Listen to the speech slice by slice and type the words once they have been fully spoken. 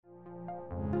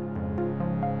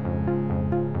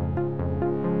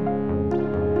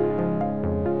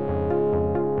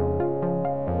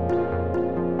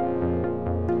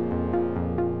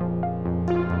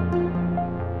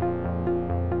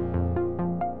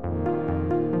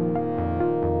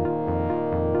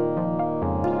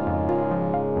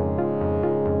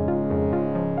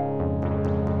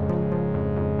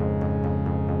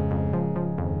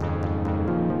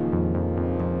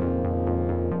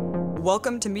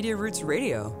Welcome to Media Roots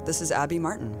Radio. This is Abby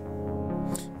Martin.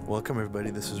 Welcome,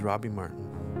 everybody. This is Robbie Martin.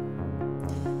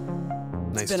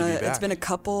 Nice to be back. It's been a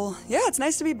couple... Yeah, it's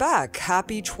nice to be back.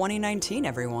 Happy 2019,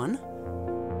 everyone.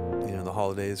 You know, the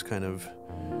holidays kind of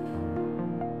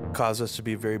caused us to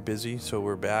be very busy, so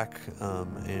we're back,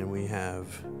 and we have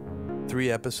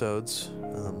 3 episodes,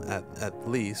 at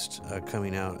least,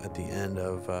 coming out at the end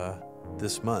of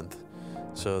this month.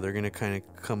 So they're going to kind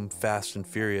of come fast and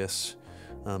furious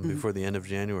before the end of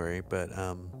January. But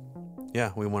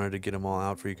yeah, we wanted to get them all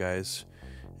out for you guys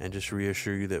and just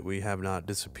reassure you that we have not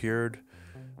disappeared.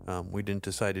 We didn't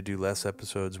decide to do less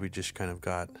episodes. We just kind of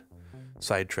got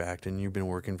sidetracked, and you've been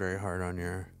working very hard on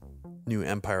your new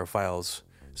Empire Files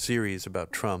series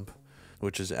about Trump,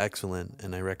 which is excellent,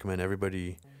 and I recommend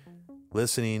everybody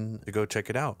listening to go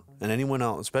check it out. And anyone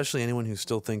else, especially anyone who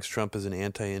still thinks Trump is an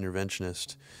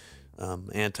anti-interventionist,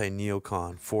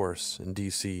 anti-neocon force in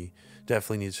D.C.,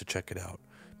 definitely needs to check it out,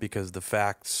 because the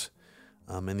facts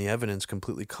and the evidence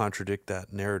completely contradict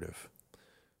that narrative.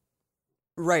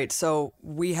 Right. So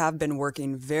we have been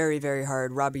working very, very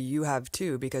hard. Robbie, you have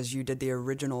too, because you did the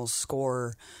original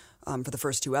score for the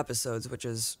first 2 episodes, which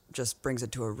is just brings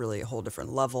it to a whole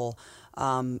different level.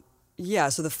 Yeah,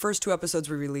 so the first 2 episodes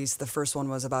we released, the first one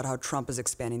was about how Trump is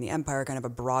expanding the empire, kind of a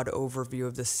broad overview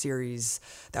of the series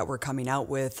that we're coming out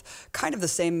with, kind of the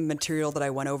same material that I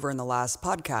went over in the last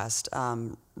podcast,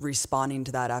 responding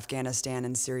to that Afghanistan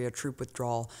and Syria troop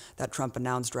withdrawal that Trump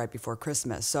announced right before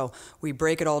Christmas. So we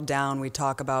break it all down. We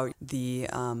talk about the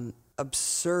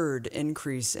absurd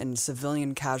increase in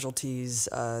civilian casualties,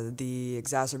 the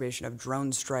exacerbation of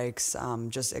drone strikes,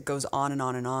 just it goes on and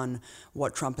on and on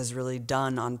what Trump has really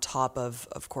done, on top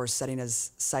of course, setting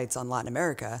his sights on Latin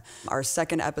America. Our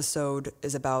second episode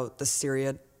is about the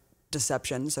Syria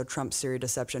deception, so Trump's Syria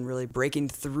deception, really breaking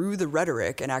through the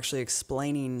rhetoric and actually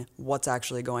explaining what's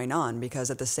actually going on,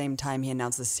 because at the same time he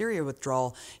announced the Syria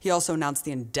withdrawal, he also announced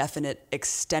the indefinite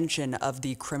extension of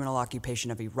the criminal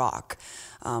occupation of Iraq,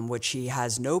 which he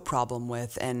has no problem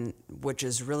with, and which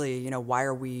is really, why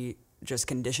are we just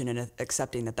conditioned in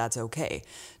accepting that that's okay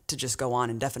to just go on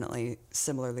indefinitely,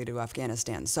 similarly to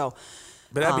Afghanistan. So,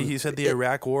 but Abby, he said the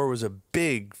Iraq war was a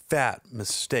big, fat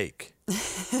mistake.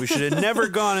 We should have never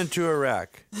gone into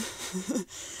Iraq.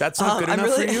 That's not good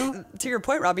enough for you? To your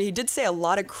point, Robbie, he did say a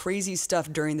lot of crazy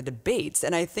stuff during the debates.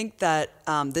 And I think that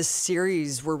this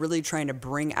series, we're really trying to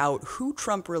bring out who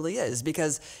Trump really is.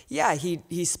 Because, yeah,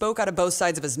 he spoke out of both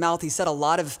sides of his mouth. He said a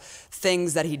lot of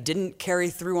things that he didn't carry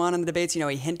through on in the debates. He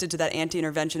hinted to that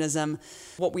anti-interventionism.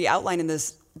 What we outline in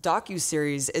this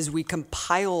docuseries is we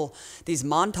compile these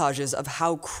montages of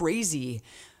how crazy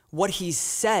what he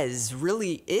says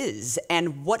really is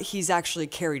and what he's actually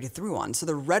carried through on. So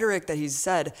the rhetoric that he's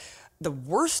said, the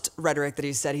worst rhetoric that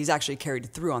he's said, he's actually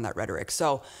carried through on that rhetoric.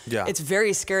 So yeah, it's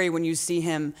very scary when you see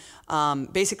him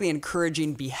basically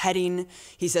encouraging beheading.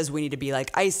 He says we need to be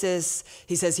like ISIS.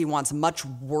 He says he wants much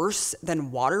worse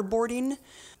than waterboarding.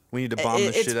 We need to bomb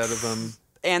the shit out of them.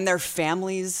 And their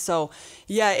families. So,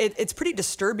 yeah, it's pretty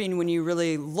disturbing when you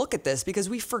really look at this, because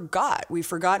we forget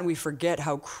and we forget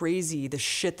how crazy the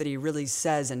shit that he really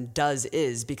says and does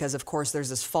is, because, of course, there's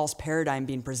this false paradigm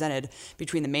being presented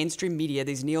between the mainstream media,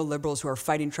 these neoliberals who are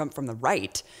fighting Trump from the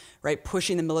right,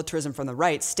 pushing the militarism from the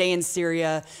right, stay in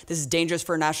Syria, this is dangerous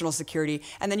for national security,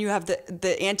 and then you have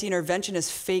the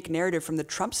anti-interventionist fake narrative from the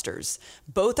Trumpsters.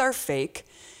 Both are fake.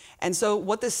 And so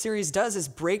what this series does is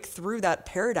break through that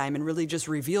paradigm and really just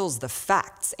reveals the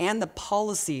facts and the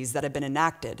policies that have been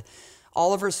enacted.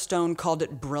 Oliver Stone called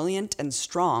it brilliant and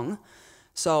strong.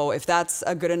 So if that's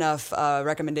a good enough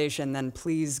recommendation, then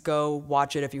please go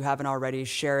watch it if you haven't already,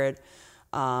 share it.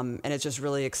 And it's just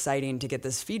really exciting to get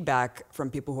this feedback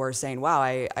from people who are saying, wow,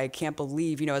 I can't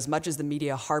believe, as much as the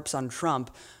media harps on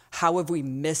Trump, how have we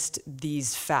missed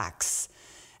these facts?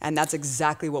 And that's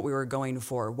exactly what we were going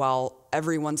for. While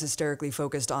everyone's hysterically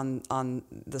focused on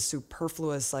the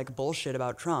superfluous bullshit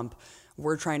about Trump,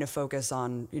 we're trying to focus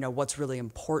on what's really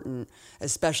important,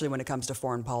 especially when it comes to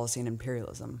foreign policy and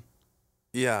imperialism.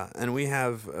 Yeah, and we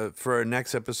have for our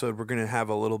next episode, we're going to have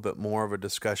a little bit more of a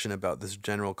discussion about this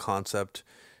general concept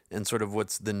and sort of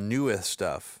what's the newest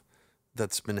stuff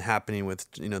that's been happening with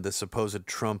the supposed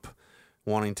Trump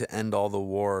wanting to end all the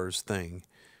wars thing.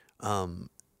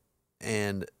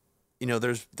 And,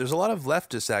 there's a lot of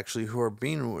leftists actually who are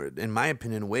being, in my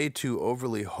opinion, way too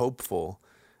overly hopeful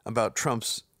about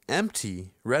Trump's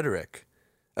empty rhetoric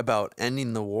about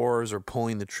ending the wars or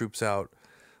pulling the troops out.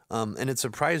 And it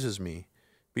surprises me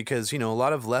because, a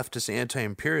lot of leftist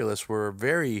anti-imperialists were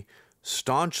very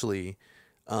staunchly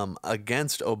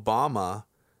against Obama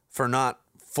for not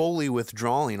fully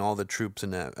withdrawing all the troops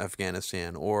in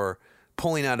Afghanistan or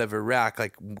pulling out of Iraq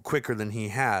like quicker than he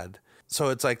had. So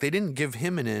it's like they didn't give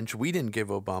him an inch. We didn't give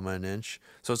Obama an inch.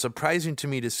 So it's surprising to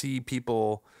me to see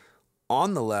people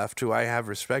on the left, who I have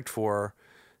respect for,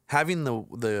 having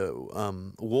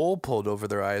the wool pulled over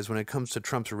their eyes when it comes to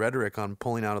Trump's rhetoric on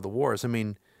pulling out of the wars. I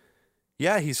mean,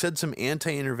 yeah, he said some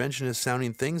anti-interventionist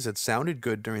sounding things that sounded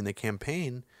good during the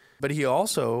campaign, but he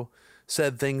also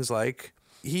said things like,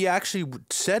 he actually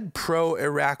said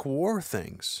pro-Iraq war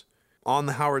things on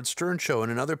the Howard Stern show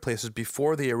and in other places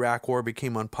before the Iraq war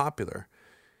became unpopular.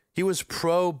 He was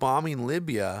pro-bombing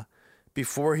Libya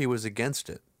before he was against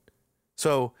it.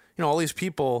 So, all these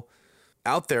people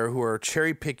out there who are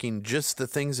cherry picking just the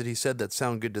things that he said that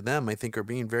sound good to them, I think are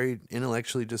being very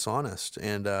intellectually dishonest.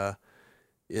 And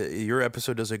your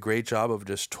episode does a great job of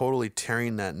just totally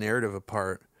tearing that narrative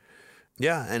apart.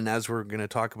 Yeah, and as we're going to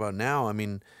talk about now, I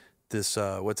mean, this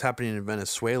what's happening in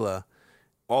Venezuela,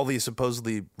 all these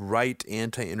supposedly right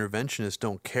anti-interventionists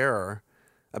don't care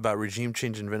about regime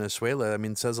change in Venezuela. I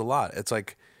mean, it says a lot. It's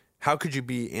like, how could you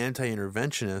be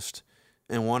anti-interventionist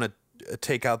and want to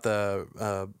take out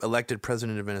the elected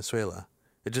president of Venezuela?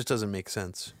 It just doesn't make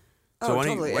sense. So why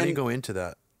don't you go into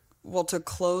that? Well, to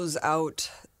close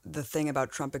out the thing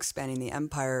about Trump expanding the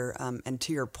empire, and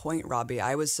to your point, Robbie,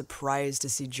 I was surprised to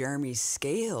see Jeremy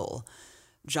Scale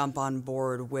jump on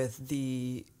board with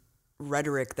the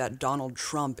rhetoric that Donald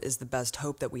Trump is the best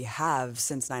hope that we have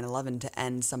since 9/11 to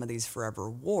end some of these forever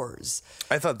wars.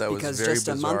 I thought that was very bizarre. Because just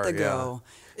a month ago,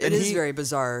 it is very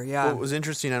bizarre, yeah. What was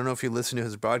interesting, I don't know if you listened to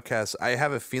his broadcast, I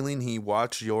have a feeling he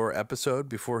watched your episode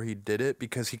before he did it,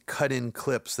 because he cut in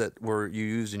clips that were you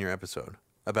used in your episode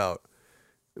about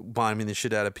bombing the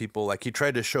shit out of people. Like, he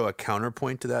tried to show a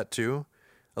counterpoint to that too,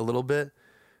 a little bit.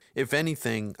 If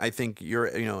anything, I think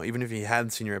even if he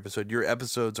hadn't seen your episode, your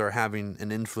episodes are having an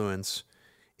influence,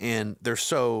 and they're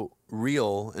so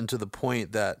real and to the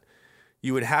point that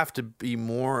you'd have to be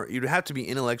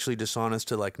intellectually dishonest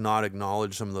to like not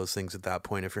acknowledge some of those things at that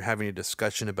point if you're having a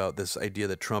discussion about this idea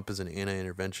that Trump is an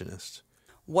anti-interventionist.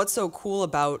 What's so cool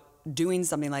about doing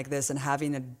something like this and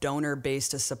having a donor base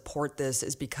to support this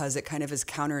is because it kind of is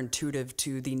counterintuitive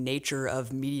to the nature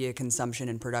of media consumption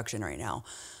and production right now.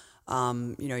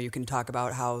 You can talk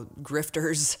about how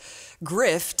grifters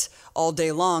grift all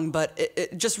day long, but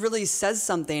it just really says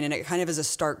something, and it kind of is a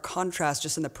stark contrast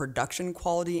just in the production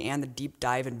quality and the deep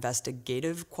dive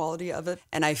investigative quality of it.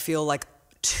 And I feel like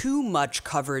too much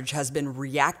coverage has been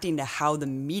reacting to how the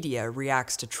media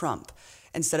reacts to Trump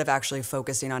instead of actually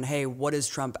focusing on, hey, what is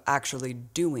Trump actually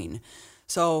doing?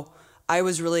 So I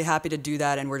was really happy to do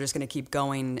that, and we're just going to keep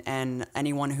going. And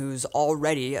anyone who's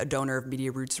already a donor of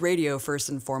Media Roots Radio, first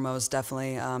and foremost,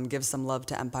 definitely give some love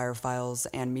to Empire Files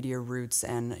and Media Roots.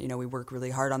 And, we work really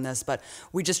hard on this, but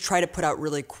we just try to put out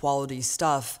really quality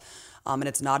stuff. And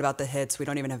it's not about the hits. We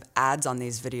don't even have ads on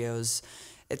these videos.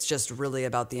 It's just really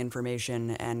about the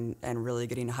information and really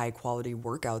getting high quality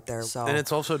work out there. So, and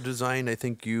it's also designed, I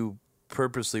think you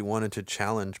purposely wanted to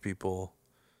challenge people.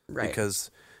 Right. Because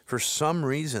for some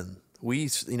reason, we,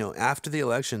 after the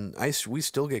election, we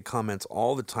still get comments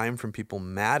all the time from people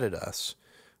mad at us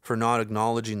for not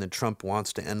acknowledging that Trump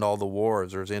wants to end all the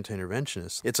wars or is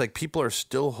anti-interventionist. It's like people are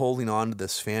still holding on to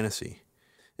this fantasy.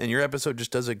 And your episode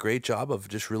just does a great job of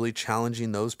just really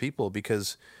challenging those people,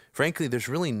 because, frankly, there's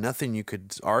really nothing you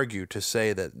could argue to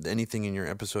say that anything in your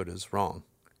episode is wrong.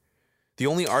 The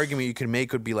only argument you could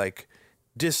make would be like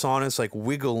dishonest, like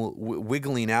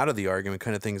wiggling out of the argument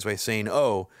kind of things by saying,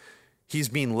 oh, he's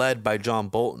being led by John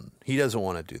Bolton. He doesn't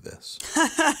want to do this.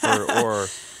 or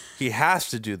he has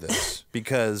to do this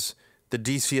because the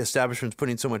DC establishment's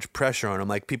putting so much pressure on him.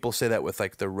 Like, people say that with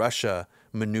like the Russia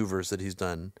maneuvers that he's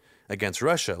done against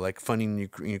Russia, like funding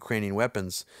Ukrainian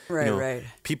weapons. Right.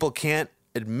 People can't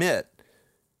admit,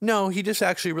 no, he just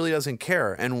actually really doesn't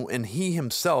care. And he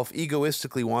himself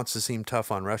egoistically wants to seem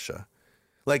tough on Russia.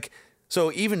 Like,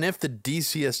 so even if the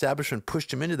DC establishment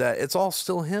pushed him into that, it's all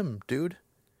still him, dude.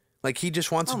 Like, he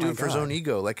just wants to do it for his own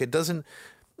ego. Like,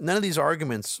 none of these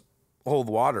arguments hold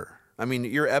water. I mean,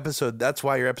 your episode, that's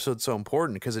why your episode's so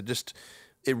important, because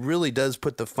it really does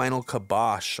put the final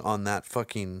kibosh on that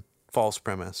fucking false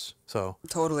premise. So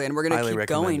totally. And we're going to keep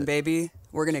going, baby.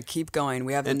 We're going to keep going.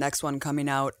 We have the next one coming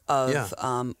out of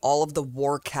all of the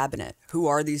war cabinet. Who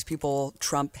are these people?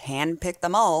 Trump handpicked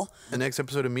them all. The next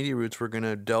episode of Media Roots, we're going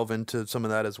to delve into some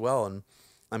of that as well. And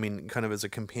I mean, kind of as a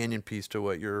companion piece to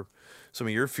what some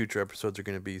of your future episodes are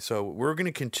going to be. So we're going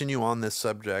to continue on this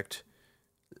subject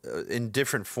in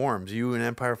different forms. You and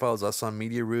Empire Files, us on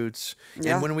Media Roots.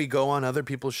 Yeah. And when we go on other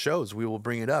people's shows, we will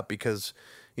bring it up because,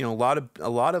 a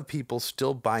lot of people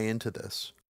still buy into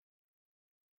this.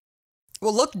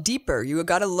 Well, look deeper. You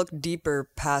got to look deeper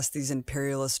past these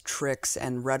imperialist tricks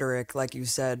and rhetoric. Like you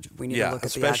said, we need to look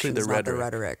at the actions, not the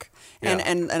rhetoric. Yeah.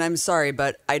 And I'm sorry,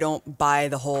 but I don't buy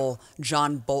the whole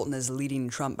John Bolton is leading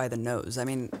Trump by the nose. I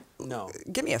mean, No.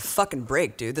 give me a fucking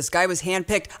break, dude. This guy was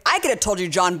handpicked. I could have told you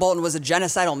John Bolton was a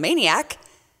genocidal maniac.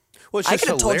 Well, it's I just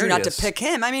could have told you not to hilarious. pick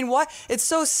him. I mean, what? It's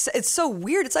so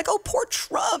weird. It's like, oh, poor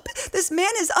Trump. This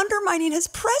man is undermining his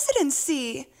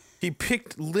presidency. He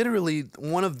picked literally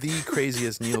one of the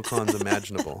craziest neocons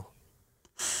imaginable.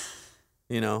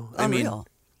 You know, I mean, Unreal.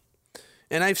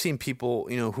 and I've seen people,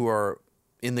 you know, who are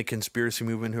in the conspiracy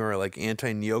movement who are like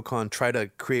anti-neocon try to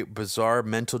create bizarre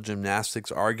mental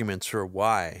gymnastics arguments for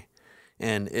why.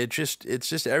 And it's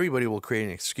just everybody will create an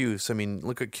excuse. I mean,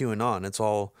 look at QAnon. It's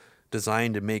all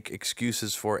designed to make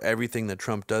excuses for everything that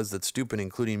Trump does that's stupid,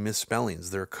 including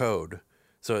misspellings, their code.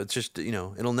 So it's just, you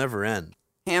know, it'll never end.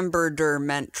 Hamburger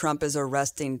meant Trump is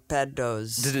arresting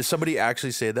pedos. Did somebody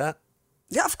actually say that?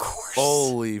 Yeah, of course.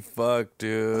 Holy fuck,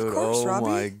 dude. Of course, oh Robbie.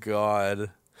 my God.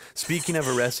 Speaking of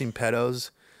arresting pedos,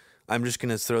 I'm just going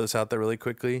to throw this out there really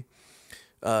quickly.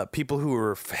 People who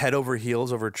were head over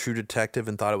heels over True Detective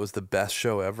and thought it was the best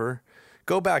show ever,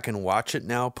 go back and watch it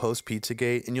now post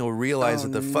Pizzagate, and you'll realize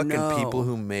that the fucking people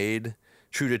who made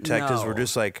True Detectives were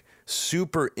just like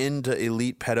super into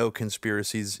elite pedo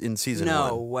conspiracies in season one.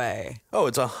 No way. Oh,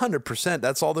 it's 100%.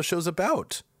 That's all the show's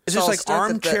about. It's So just I'll like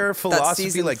start armchair that philosophy,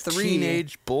 season like 3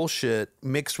 teenage bullshit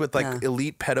mixed with like Yeah.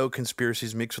 elite pedo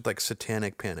conspiracies mixed with like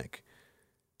satanic panic.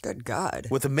 Good God.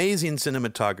 With amazing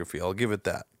cinematography, I'll give it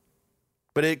that.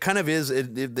 But it kind of is,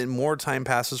 the more time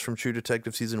passes from True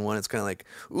Detective season 1, it's kind of like,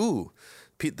 ooh,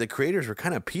 the creators were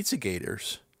kind of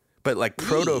Pizzagators, but like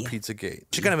proto-Pizzagate.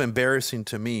 It's kind of embarrassing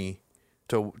to me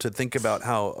to think about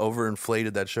how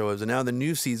overinflated that show is. And now the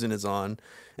new season is on,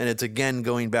 and it's again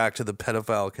going back to the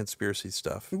pedophile conspiracy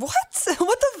stuff. What?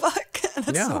 What the fuck?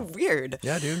 That's Yeah. so weird.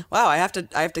 Yeah, dude. Wow, I have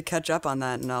to catch up on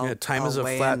that, and Yeah, time is a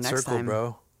weigh flat in next circle, time.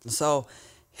 bro. So,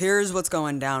 here's what's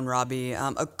going down, Robbie.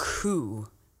 A coup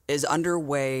is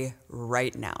underway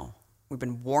right now. We've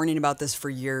been warning about this for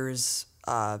years.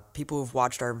 People who've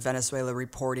watched our Venezuela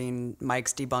reporting,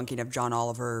 Mike's debunking of John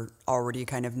Oliver, already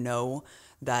kind of know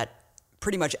that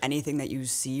pretty much anything that you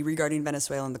see regarding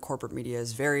Venezuela in the corporate media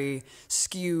is very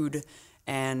skewed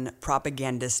and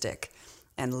propagandistic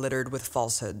and littered with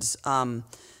falsehoods.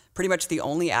 Pretty much the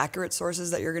only accurate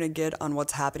sources that you're going to get on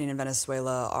what's happening in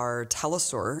Venezuela are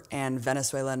Telesur and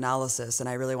Venezuela Analysis. And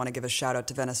I really want to give a shout out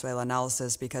to Venezuela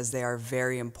Analysis because they are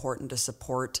very important to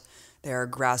support. They are a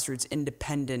grassroots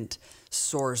independent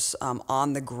source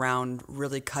on the ground,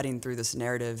 really cutting through this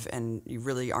narrative, and you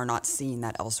really are not seeing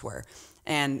that elsewhere.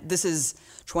 And this is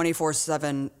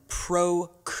 24/7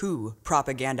 pro-coup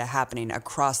propaganda happening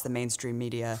across the mainstream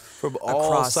media. From all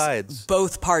across sides.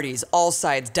 Both parties, all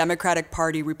sides, Democratic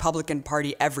Party, Republican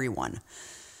Party, everyone.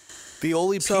 The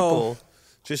only people,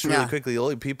 just really Yeah. quickly, the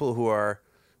only people who are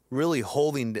really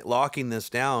locking this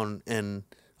down and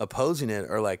opposing it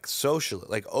are like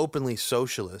socialist, like openly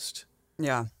socialist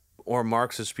Yeah. or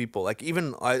Marxist people. Like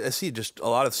even I see just a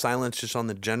lot of silence just on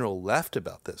the general left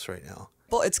about this right now.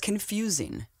 Well, it's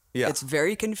confusing. Yeah. It's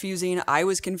very confusing. I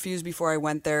was confused before I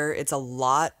went there. It's a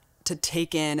lot to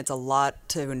take in. It's a lot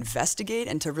to investigate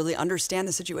and to really understand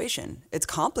the situation. It's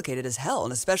complicated as hell.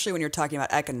 And especially when you're talking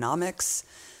about economics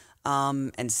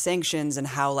and sanctions and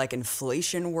how like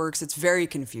inflation works, it's very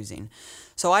confusing.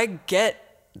 So I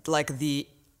get like the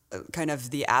kind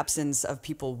of the absence of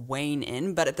people weighing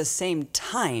in, but at the same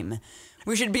time,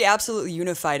 we should be absolutely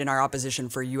unified in our opposition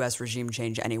for U.S. regime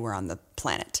change anywhere on the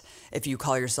planet, if you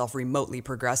call yourself remotely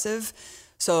progressive.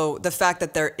 So the fact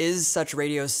that there is such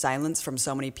radio silence from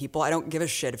so many people, I don't give a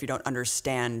shit if you don't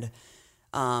understand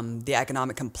the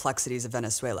economic complexities of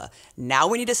Venezuela. Now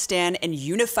we need to stand in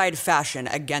unified fashion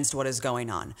against what is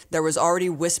going on. There was already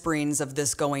whisperings of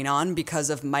this going on because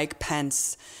of Mike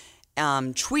Pence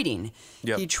tweeting.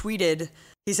 Yep. He tweeted,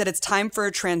 he said, it's time for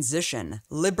a transition.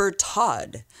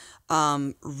 Libertad.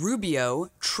 Rubio,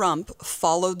 Trump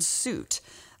followed suit,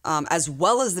 as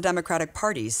well as the Democratic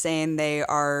Party, saying they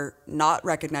are not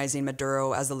recognizing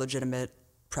Maduro as the legitimate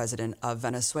president of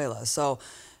Venezuela. So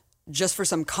just for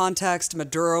some context,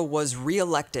 Maduro was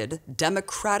reelected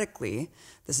democratically.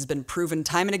 This has been proven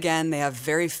time and again. They have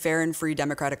very fair and free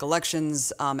democratic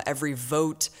elections. Every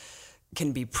vote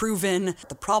can be proven.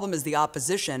 The problem is the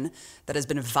opposition that has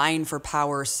been vying for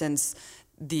power since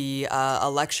the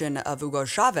election of Hugo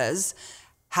Chavez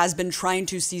has been trying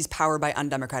to seize power by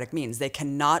undemocratic means. They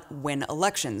cannot win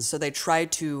elections. So they try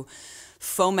to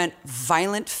foment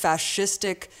violent,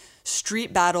 fascistic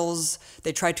street battles.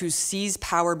 They tried to seize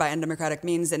power by undemocratic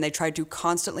means, and they tried to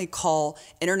constantly call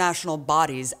international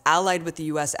bodies allied with the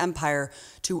U.S. empire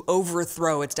to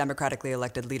overthrow its democratically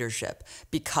elected leadership.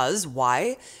 Because,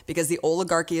 why? Because the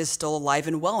oligarchy is still alive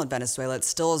and well in Venezuela. It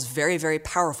still is very, very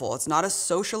powerful. It's not a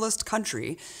socialist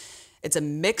country. It's a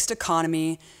mixed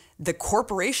economy. The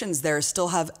corporations there still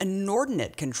have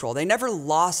inordinate control. They never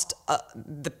lost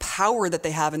the power that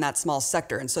they have in that small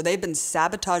sector. And so they've been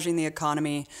sabotaging the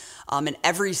economy in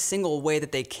every single way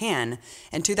that they can.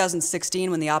 In 2016,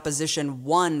 when the opposition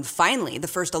won, finally, the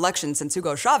first election since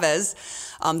Hugo Chavez,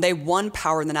 they won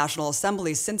power in the National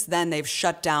Assembly. Since then, they've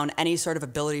shut down any sort of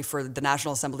ability for the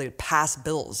National Assembly to pass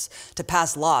bills, to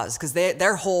pass laws, because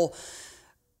their whole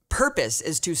purpose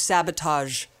is to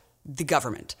sabotage the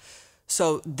government.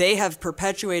 So they have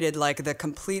perpetuated like the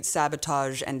complete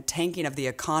sabotage and tanking of the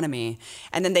economy,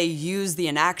 and then they use the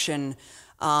inaction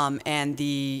and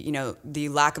the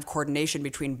lack of coordination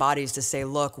between bodies to say,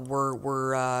 look,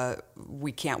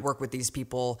 we can't work with these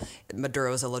people.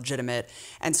 Maduro's illegitimate.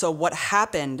 And so what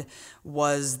happened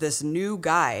was this new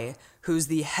guy who's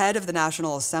the head of the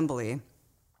National Assembly.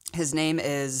 His name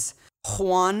is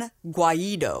Juan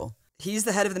Guaido. He's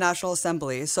the head of the National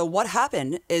Assembly. So what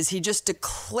happened is he just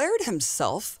declared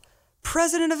himself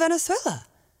president of Venezuela.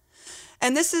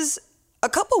 And this is a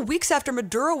couple weeks after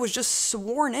Maduro was just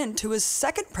sworn into his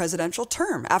second presidential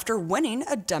term after winning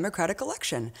a democratic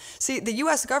election. See, the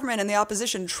U.S. government and the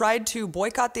opposition tried to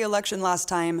boycott the election last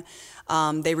time.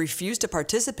 They refused to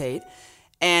participate.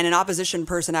 And an opposition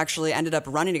person actually ended up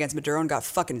running against Maduro and got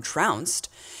fucking trounced.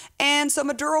 And so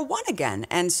Maduro won again.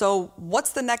 And so what's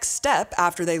the next step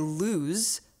after they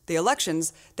lose the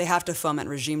elections? They have to foment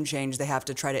regime change. They have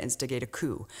to try to instigate a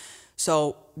coup.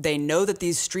 So they know that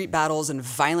these street battles and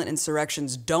violent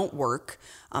insurrections don't work.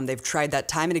 They've tried that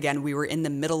time and again. We were in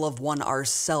the middle of one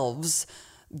ourselves.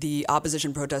 The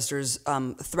opposition protesters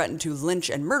threatened to lynch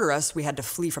and murder us. We had to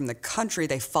flee from the country.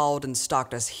 They followed and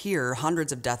stalked us here.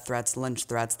 Hundreds of death threats, lynch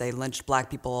threats. They lynched black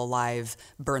people alive,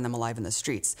 burned them alive in the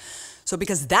streets. So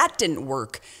because that didn't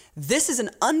work, this is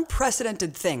an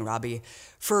unprecedented thing, Robbie,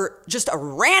 for just a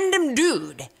random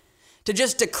dude to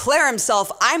just declare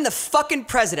himself, I'm the fucking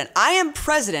president. I am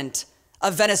president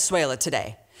of Venezuela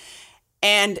today.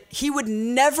 And he would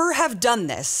never have done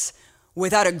this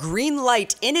without a green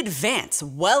light in advance,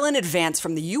 well in advance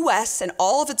from the U.S. and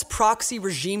all of its proxy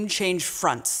regime change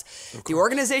fronts, the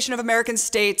Organization of American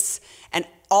States and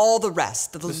all the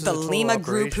rest, the Lima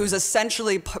group, whose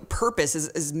essentially purpose,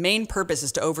 his main purpose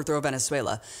is to overthrow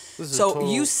Venezuela. So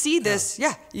you see this,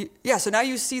 yeah. So now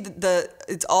you see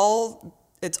it's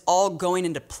all going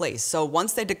into place. So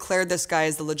once they declared this guy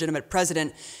as the legitimate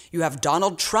president, you have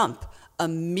Donald Trump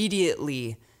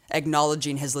immediately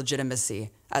acknowledging his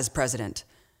legitimacy as president.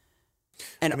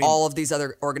 And all of these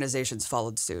other organizations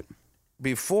followed suit.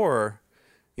 Before,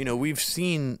 we've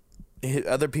seen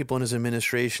other people in his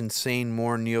administration saying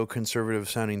more neoconservative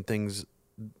sounding things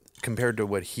compared to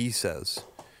what he says,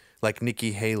 like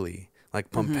Nikki Haley,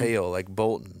 like Pompeo, like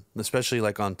Bolton, especially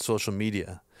like on social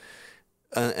media.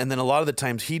 And then a lot of the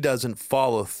times he doesn't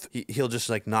follow. He'll just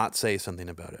like not say something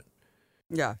about it.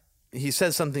 Yeah. He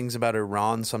says some things about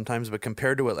Iran sometimes, but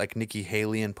compared to what like Nikki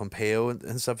Haley and Pompeo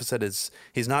and stuff have said,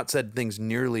 he's not said things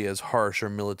nearly as harsh or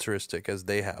militaristic as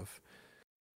they have.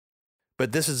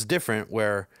 But this is different,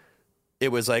 where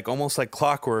it was like almost like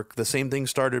clockwork. The same thing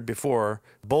started before.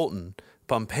 Bolton,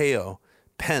 Pompeo,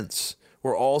 Pence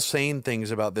were all saying things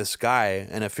about this guy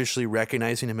and officially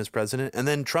recognizing him as president. And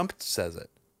then Trump says it.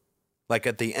 Like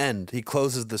at the end, he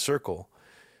closes the circle.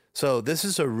 So this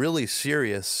is a really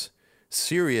serious,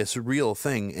 real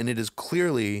thing. And it is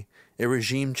clearly a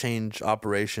regime change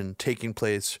operation taking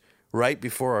place right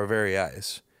before our very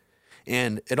eyes.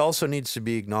 And it also needs to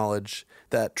be acknowledged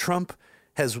that Trump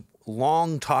has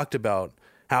long talked about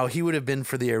how he would have been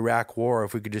for the Iraq war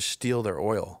if we could just steal their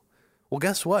oil. Well,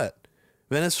 guess what?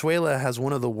 Venezuela has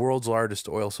one of the world's largest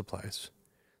oil supplies.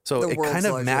 So it kind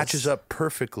of matches up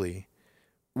perfectly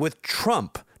with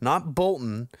Trump, not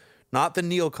Bolton, not the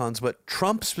neocons, but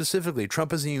Trump specifically.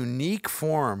 Trump is a unique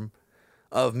form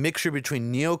of mixture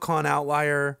between neocon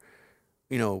outlier,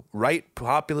 right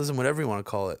populism, whatever you want to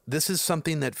call it. This is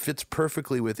something that fits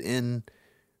perfectly within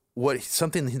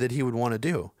something that he would want to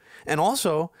do. And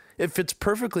also, it fits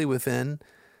perfectly within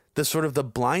the sort of the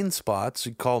blind spots.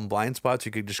 You call them blind spots.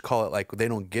 You could just call it like they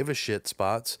don't give a shit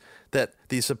spots that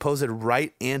the supposed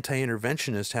right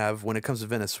anti-interventionists have when it comes to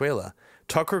Venezuela.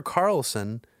 Tucker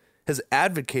Carlson has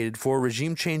advocated for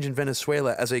regime change in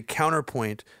Venezuela as a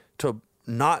counterpoint to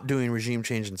not doing regime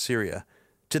change in Syria.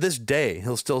 To this day,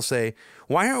 he'll still say,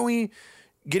 why aren't we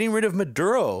getting rid of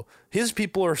Maduro? His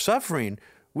people are suffering.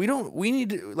 we don't need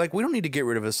to get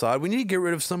rid of Assad. We need to get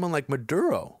rid of someone like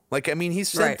Maduro. Like, I mean, he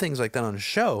said things like that on his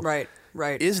show.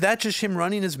 Right. Is that just him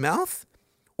running his mouth?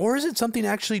 Or is it something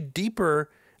actually deeper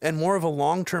and more of a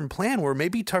long-term plan where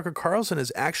maybe Tucker Carlson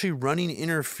is actually running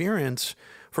interference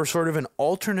for sort of an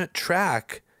alternate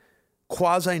track,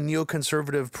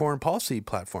 quasi-neoconservative foreign policy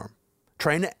platform,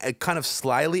 trying to kind of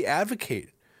slyly advocate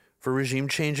for regime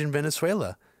change in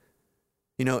Venezuela?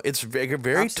 You know, it's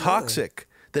very toxic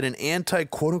that an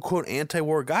quote-unquote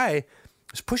anti-war guy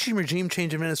is pushing regime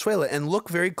change in Venezuela. And look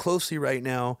very closely right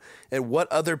now at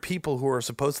what other people who are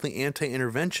supposedly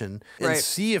anti-intervention and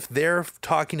see if they're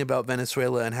talking about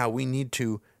Venezuela and how we need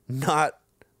to not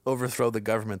overthrow the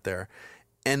government there.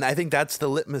 And I think that's the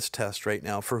litmus test right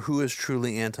now for who is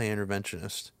truly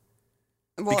anti-interventionist.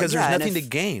 Well, because there's nothing to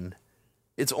gain.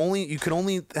 You can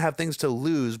only have things to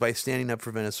lose by standing up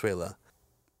for Venezuela.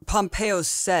 Pompeo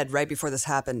said right before this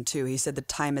happened, too, he said the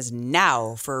time is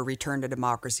now for a return to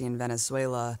democracy in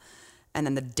Venezuela. And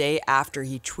then the day after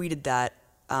he tweeted that,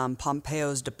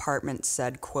 Pompeo's department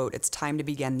said, quote, "It's time to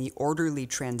begin the orderly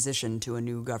transition to a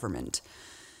new government."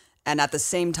 And at the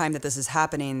same time that this is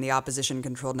happening, the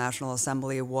opposition-controlled National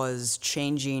Assembly was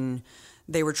changing.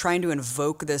 They were trying to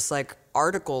invoke this like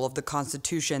article of the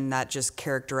Constitution that just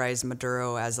characterized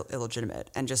Maduro as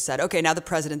illegitimate and just said, okay, now the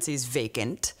presidency is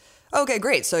vacant. Okay,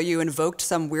 great. So you invoked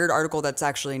some weird article that's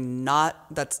actually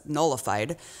that's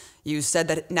nullified. You said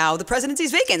that now the presidency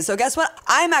is vacant. So guess what?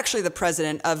 I'm actually the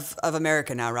president of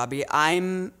America now, Robbie.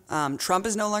 Trump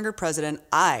is no longer president.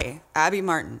 Abby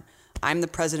Martin, I'm the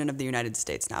president of the United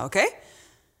States now, okay?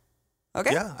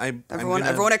 Okay? Yeah.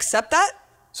 Everyone accept that?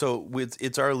 So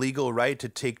it's our legal right to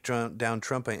take down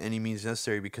Trump by any means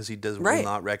necessary because he will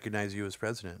not recognize you as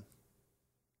president.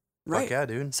 Right. Fuck yeah,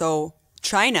 dude. So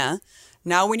China...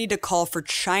 Now we need to call for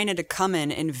China to come in,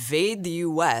 invade the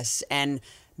U.S., and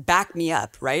back me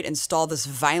up, right? Install this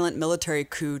violent military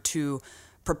coup to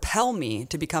propel me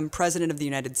to become president of the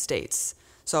United States.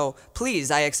 So please,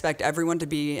 I expect everyone to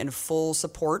be in full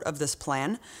support of this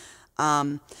plan.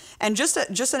 And just an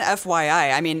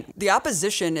FYI, I mean, the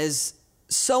opposition is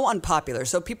so unpopular.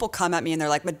 So people come at me and they're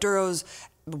like, Maduro's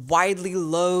widely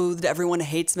loathed. Everyone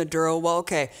hates Maduro. Well,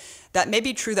 okay. That may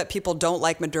be true that people don't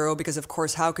like Maduro because, of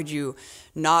course, how could you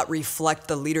not reflect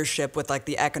the leadership with like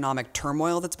the economic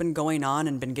turmoil that's been going on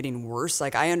and been getting worse?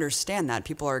 Like, I understand that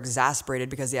people are exasperated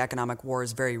because the economic war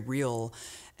is very real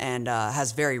and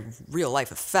has very real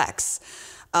life effects.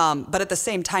 But at the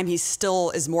same time, he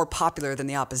still is more popular than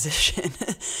the opposition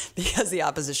because the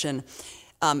opposition,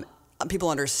 people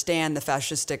understand the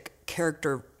fascistic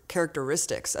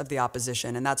characteristics of the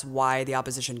opposition, and that's why the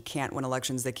opposition can't win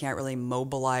elections. They can't really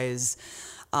mobilize.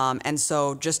 And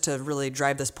so just to really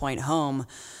drive this point home,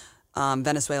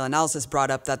 Venezuela Analysis brought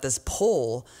up that this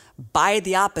poll by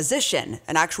the opposition,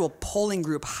 an actual polling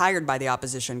group hired by the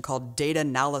opposition called Data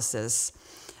Analysis,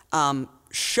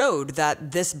 showed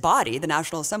that this body, the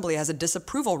National Assembly, has a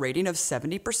disapproval rating of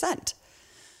 70%.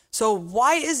 So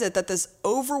why is it that this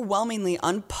overwhelmingly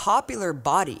unpopular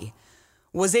body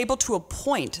was able to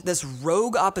appoint this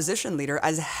rogue opposition leader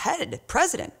as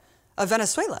president of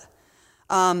Venezuela?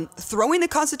 Throwing the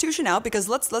Constitution out, because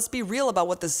let's be real about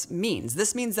what this means.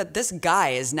 This means that this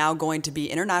guy is now going to be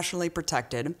internationally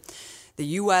protected. The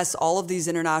U.S., all of these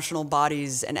international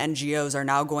bodies and NGOs are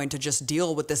now going to just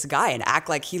deal with this guy and act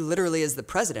like he literally is the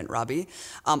president, Robbie.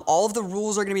 All of the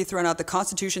rules are going to be thrown out. The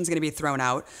Constitution is going to be thrown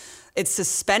out. It's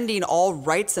suspending all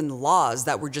rights and laws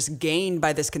that were just gained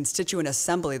by this constituent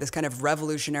assembly, this kind of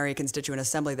revolutionary constituent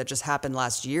assembly that just happened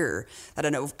last year, that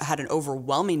had an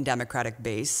overwhelming Democratic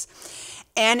base.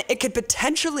 And it could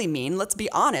potentially mean, let's be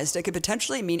honest, it could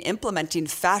potentially mean implementing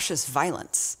fascist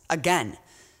violence again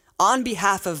on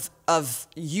behalf of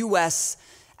U.S.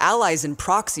 allies and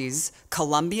proxies,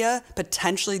 Colombia,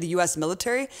 potentially the U.S.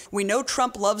 military. We know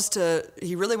Trump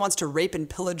he really wants to rape and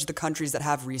pillage the countries that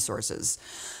have resources.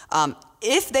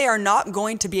 If they are not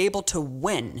going to be able to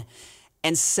win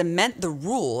and cement the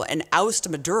rule and oust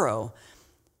Maduro,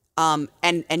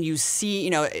 and you see,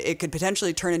 it could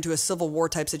potentially turn into a civil war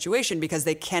type situation because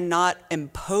they cannot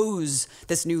impose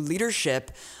this new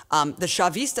leadership. The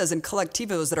Chavistas and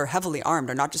collectivos that are heavily armed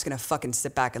are not just going to fucking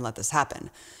sit back and let this happen.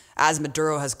 As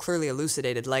Maduro has clearly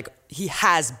elucidated, like, he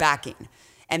has backing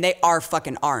and they are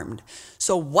fucking armed.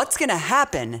 So what's going to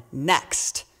happen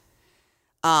next?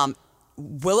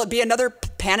 Will it be another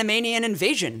Panamanian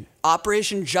invasion?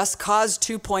 Operation Just Cause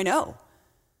 2.0?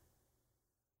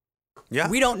 Yeah.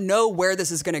 We don't know where this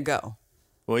is going to go.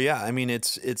 Well, yeah. I mean,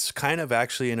 it's kind of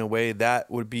actually, in a way, that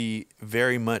would be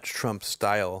very much Trump's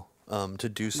style to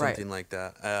do something like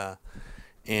that.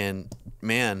 And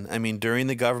man, I mean, during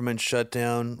the government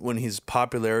shutdown, when his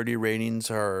popularity ratings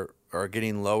are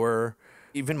getting lower,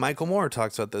 even Michael Moore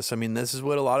talks about this. I mean, this is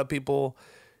what a lot of people,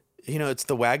 it's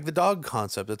the wag the dog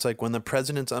concept. It's like when the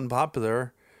president's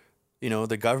unpopular,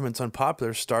 the government's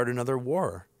unpopular, start another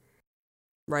war.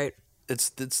 Right. It's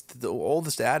the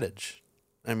oldest adage.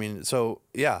 I mean, so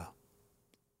yeah,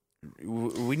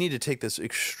 we need to take this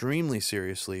extremely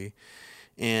seriously.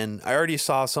 And I already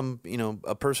saw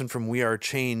a person from We Are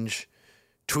Change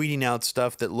tweeting out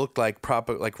stuff that looked like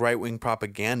right-wing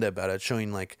propaganda about it,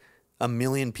 showing like 1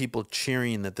 million people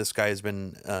cheering that this guy has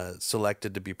been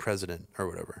selected to be president or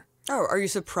whatever. Oh, are you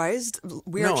surprised?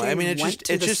 We Are No, Change I mean, it's went just-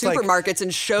 to it's the just like- supermarkets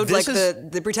and showed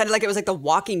they pretended like it was like The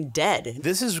Walking Dead.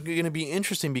 This is going to be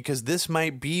interesting because this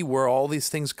might be where all these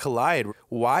things collide.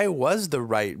 Why was the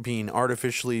right being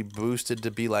artificially boosted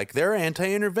to be like, they're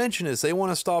anti-interventionists, they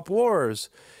want to stop wars?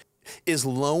 Is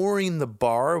lowering the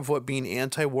bar of what being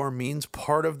anti-war means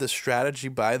part of the strategy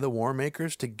by the war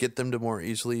makers to get them to more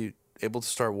easily able to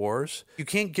start wars? You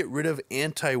can't get rid of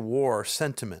anti-war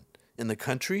sentiment in the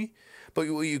country, but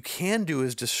what you can do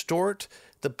is distort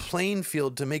the playing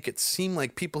field to make it seem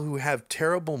like people who have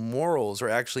terrible morals are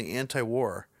actually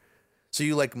anti-war. So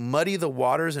you like muddy the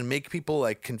waters and make people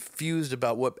like confused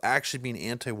about what actually being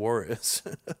anti-war is.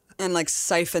 And like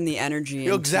siphon the energy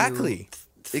into Exactly.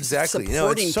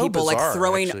 supporting it's so people, bizarre,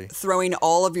 like actually. throwing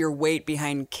all of your weight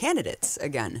behind candidates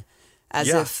again, as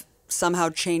Yeah. if somehow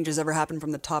change has ever happened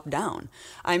from the top down.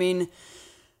 I mean,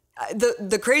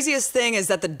 the craziest thing is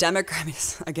that the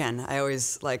Democrats, again, I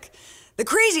always like, the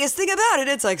craziest thing about it,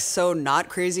 it's like so not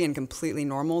crazy and completely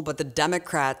normal, but the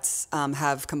Democrats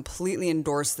have completely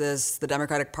endorsed this. The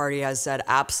Democratic Party has said,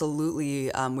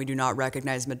 absolutely, we do not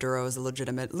recognize Maduro as a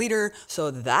legitimate leader. So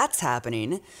that's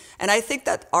happening. And I think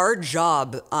that our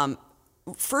job,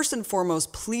 first and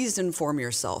foremost, please inform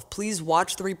yourself. Please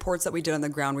watch the reports that we did on the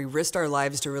ground. We risked our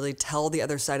lives to really tell the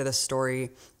other side of the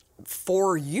story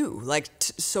for you, like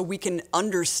so we can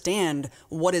understand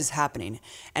what is happening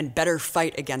and better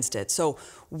fight against it. So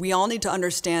we all need to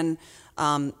understand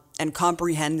and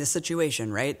comprehend the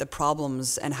situation, right? The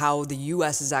problems and how the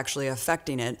U.S. is actually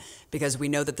affecting it, because we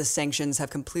know that the sanctions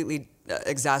have completely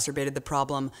exacerbated the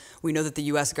problem. We know that the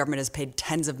U.S. government has paid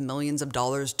tens of millions of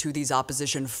dollars to these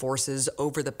opposition forces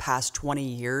over the past 20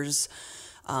 years.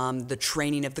 The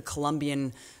training of the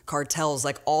Colombian cartels,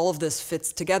 like all of this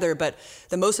fits together. But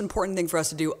the most important thing for us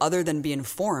to do, other than be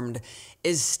informed,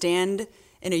 is stand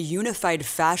in a unified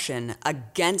fashion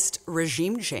against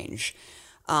regime change.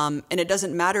 And it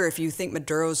doesn't matter if you think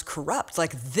Maduro's corrupt.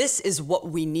 Like, this is what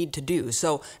we need to do.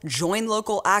 So join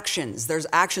local actions. There's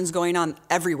actions going on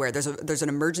everywhere. There's an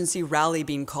emergency rally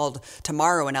being called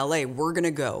tomorrow in LA. We're going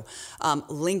to go.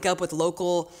 Link up with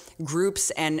local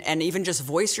groups and even just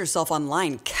voice yourself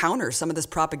online. Counter some of this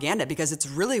propaganda, because it's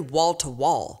really wall to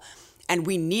wall. And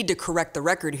we need to correct the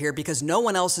record here because no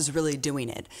one else is really doing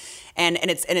it. And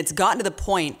it's gotten to the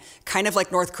point, kind of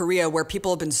like North Korea, where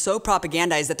people have been so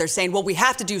propagandized that they're saying, well, we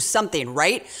have to do something,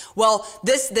 right? Well,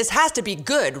 this has to be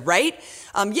good, right?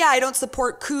 Yeah, I don't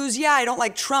support coups. Yeah, I don't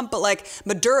like Trump, but like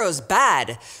Maduro's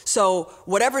bad. So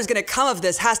whatever's going to come of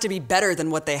this has to be better than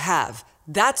what they have.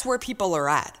 That's where people are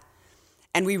at.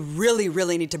 And we really,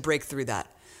 really need to break through that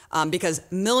because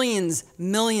millions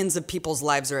of people's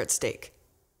lives are at stake.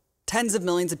 Tens of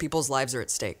millions of people's lives are at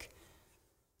stake.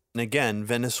 And again,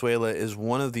 Venezuela is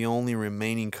one of the only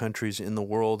remaining countries in the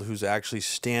world who actually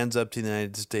stands up to the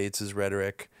United States'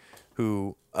 rhetoric,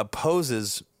 who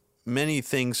opposes many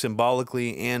things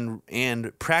symbolically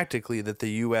and practically that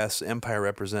the U.S. empire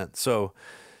represents. So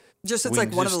just it's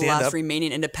like one of the last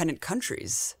remaining independent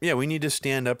countries. Yeah, we need to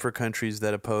stand up for countries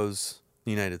that oppose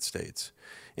the United States.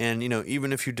 And,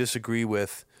 even if you disagree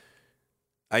with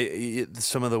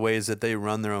some of the ways that they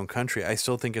run their own country, I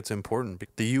still think it's important.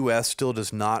 The U.S. still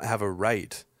does not have a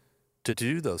right to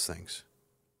do those things.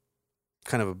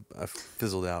 Kind of I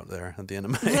fizzled out there at the end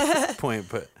of my point,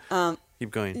 but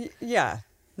keep going. Yeah.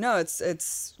 No,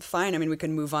 it's fine. I mean, we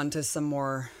can move on to some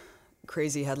more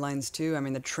crazy headlines too. I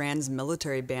mean, the trans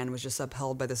military ban was just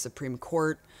upheld by the Supreme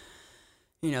Court.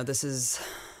 This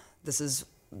is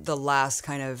the last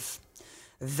kind of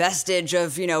vestige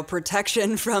of,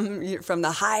 protection from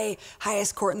the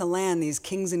highest court in the land, these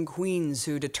kings and queens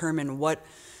who determine what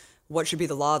should be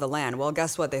the law of the land. Well,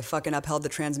 guess what? They fucking upheld the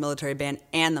trans military ban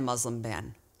and the Muslim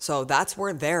ban. So that's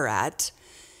where they're at.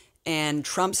 And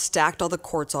Trump stacked all the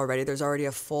courts already. There's already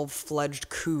a full-fledged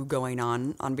coup going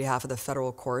on behalf of the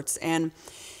federal courts. And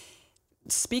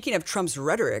speaking of Trump's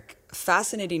rhetoric,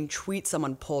 fascinating tweet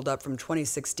someone pulled up from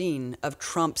 2016 of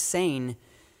Trump saying,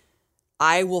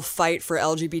 I will fight for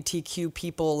LGBTQ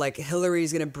people. Like,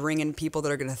 Hillary's going to bring in people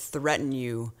that are going to threaten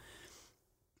you.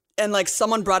 And like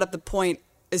someone brought up the point,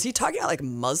 is he talking about like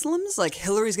Muslims? Like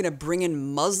Hillary's going to bring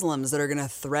in Muslims that are going to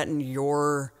threaten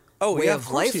your way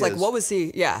of life? Like, what was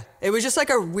he? Yeah. It was just like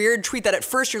a weird tweet that at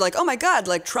first you're like, oh my God,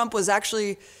 like Trump was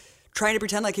actually trying to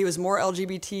pretend like he was more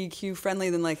LGBTQ friendly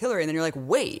than like Hillary. And then you're like,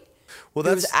 wait, he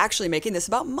was actually making this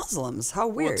about Muslims. How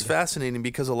weird. Well, it's fascinating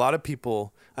because a lot of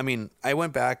people, I mean, I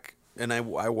went back and I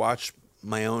watched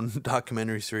my own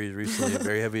documentary series recently, A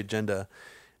Very Heavy Agenda.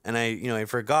 And I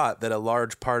forgot that a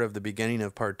large part of the beginning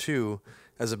of part 2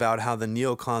 is about how the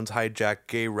neocons hijacked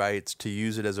gay rights to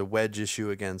use it as a wedge issue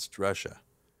against Russia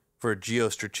for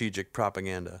geostrategic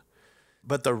propaganda.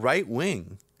 But the right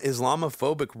wing,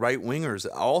 Islamophobic right wingers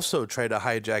also try to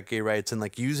hijack gay rights and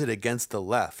like use it against the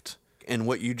left. And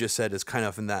what you just said is kind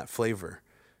of in that flavor.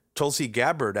 Tulsi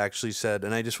Gabbard actually said,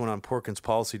 and I just went on Porkin's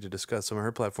Policy to discuss some of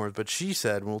her platforms, but she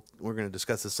said, well, we're going to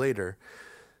discuss this later,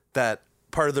 that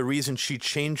part of the reason she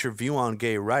changed her view on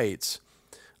gay rights,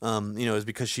 is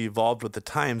because she evolved with the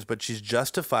times, but she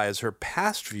justifies her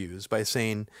past views by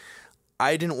saying,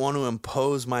 I didn't want to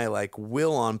impose my like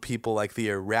will on people like the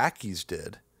Iraqis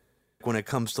did when it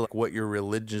comes to like what your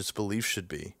religious belief should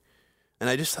be. And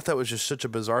I just thought that was just such a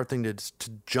bizarre thing to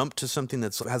jump to something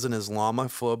that has an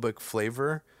Islamophobic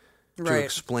flavor to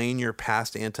explain your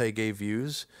past anti-gay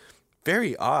views.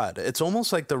 Very odd. It's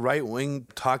almost like the right-wing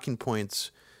talking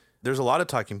points. There's a lot of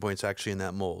talking points actually in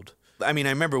that mold. I mean, I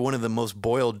remember one of the most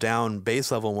boiled down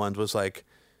base level ones was like,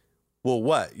 well,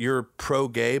 what? You're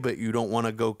pro-gay, but you don't want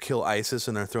to go kill ISIS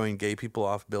and they're throwing gay people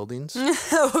off buildings?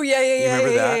 Oh, yeah. You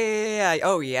remember that? Yeah.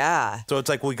 Oh, yeah. So it's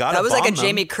like, we got to bomb them. That was like a them.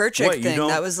 Jamie Kirchick thing.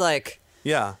 That was like...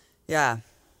 Yeah. Yeah.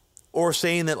 Or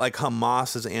saying that like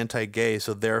Hamas is anti-gay,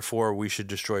 so therefore we should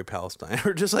destroy Palestine,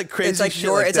 or just like crazy shit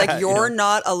like that. It's like you're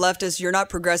not a leftist, you're not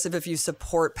progressive if you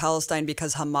support Palestine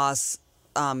because Hamas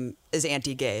is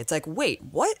anti-gay. It's like, wait,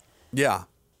 what? Yeah,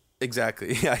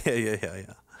 exactly.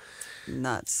 Yeah.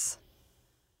 Nuts.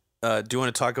 Do you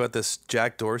want to talk about this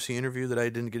Jack Dorsey interview that I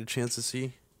didn't get a chance to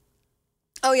see?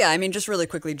 Oh, yeah. I mean, just really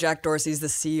quickly, Jack Dorsey's the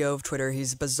CEO of Twitter.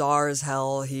 He's bizarre as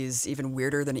hell. He's even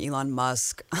weirder than Elon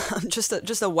Musk. just a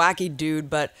wacky dude,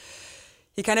 but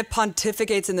he kind of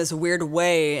pontificates in this weird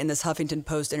way in this Huffington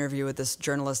Post interview with this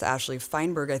journalist, Ashley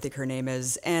Feinberg, I think her name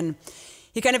is. And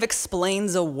he kind of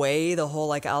explains away the whole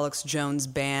like Alex Jones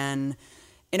ban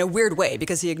in a weird way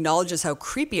because he acknowledges how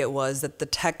creepy it was that the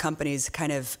tech companies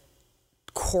kind of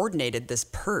coordinated this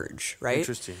purge, right?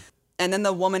 Interesting. And then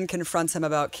the woman confronts him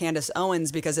about Candace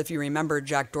Owens because if you remember,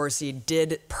 Jack Dorsey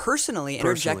did personally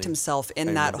interject himself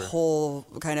in that whole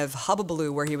kind of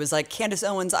hubbubaloo where he was like, Candace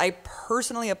Owens, I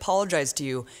personally apologize to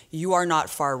you. You are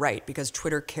not far right, because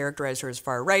Twitter characterized her as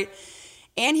far right.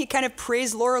 And he kind of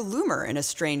praised Laura Loomer in a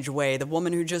strange way, the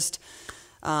woman who just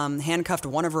handcuffed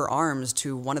one of her arms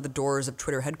to one of the doors of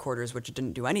Twitter headquarters, which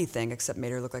didn't do anything except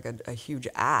made her look like a huge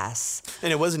ass.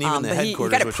 And it wasn't even the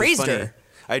headquarters, he kind of praised her.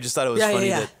 I just thought it was funny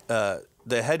that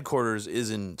the headquarters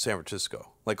is in San Francisco.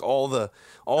 Like all the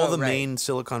main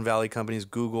Silicon Valley companies,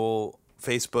 Google,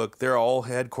 Facebook, they're all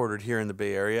headquartered here in the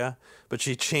Bay Area. But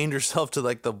she chained herself to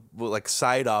like the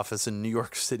side office in New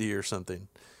York City or something.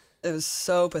 It was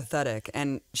so pathetic,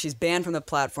 and she's banned from the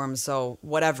platform, so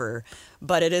whatever.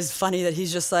 But it is funny that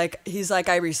he's like,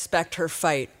 I respect her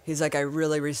fight. He's like, I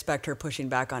really respect her pushing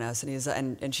back on us.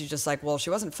 And she's just like, well,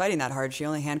 she wasn't fighting that hard. She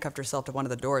only handcuffed herself to one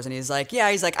of the doors. And he's like,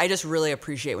 I just really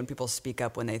appreciate when people speak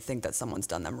up when they think that someone's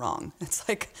done them wrong. It's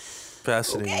like,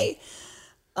 fascinating. Okay.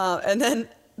 And then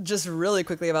just really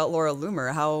quickly about Laura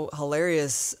Loomer, how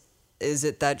hilarious is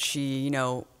it that she,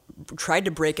 tried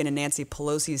to break into Nancy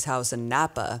Pelosi's house in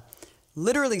Napa,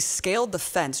 literally scaled the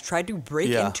fence, tried to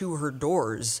break into her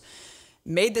doors,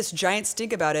 made this giant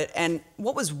stink about it. And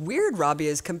what was weird, Robbie,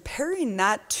 is comparing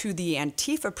that to the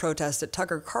Antifa protest at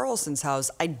Tucker Carlson's house,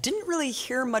 I didn't really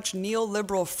hear much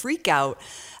neoliberal freak out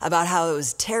about how it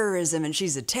was terrorism and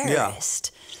she's a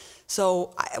terrorist. Yeah.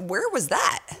 So where was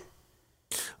that?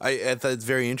 I thought it's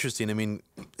very interesting. I mean,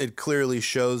 it clearly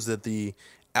shows that the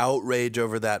outrage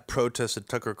over that protest at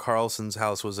Tucker Carlson's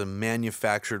house was a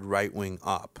manufactured right-wing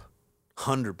op.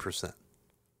 100%.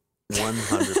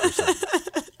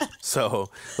 100%. So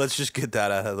let's just get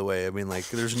that out of the way. I mean, like,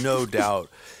 there's no doubt.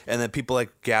 And then people like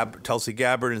Tulsi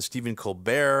Gabbard and Stephen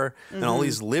Colbert and all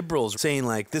these liberals saying,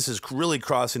 like, this is really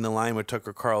crossing the line with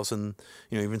Tucker Carlson.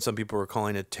 Even some people were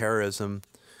calling it terrorism.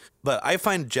 But I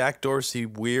find Jack Dorsey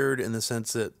weird in the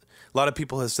sense that a lot of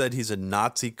people have said he's a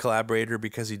Nazi collaborator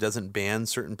because he doesn't ban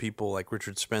certain people like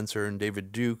Richard Spencer and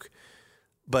David Duke.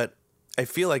 But I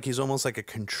feel like he's almost like a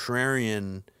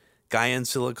contrarian guy in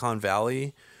Silicon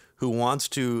Valley who wants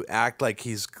to act like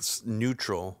he's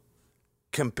neutral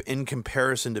in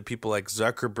comparison to people like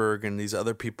Zuckerberg and these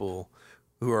other people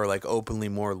who are like openly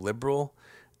more liberal.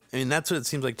 I mean, that's what it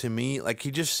seems like to me. Like,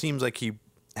 he just seems like he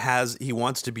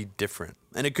wants to be different,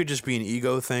 and it could just be an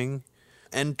ego thing.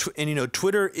 And you know,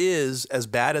 Twitter is, as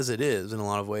bad as it is in a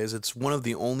lot of ways, it's one of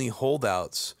the only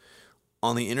holdouts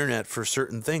on the internet for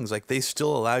certain things. Like, they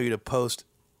still allow you to post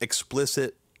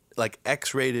explicit, like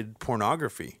X-rated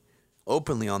pornography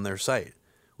openly on their site,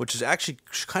 which is actually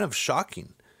kind of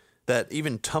shocking that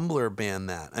even Tumblr banned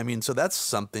that. I mean, so that's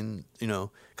something, you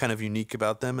know, kind of unique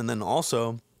about them. And then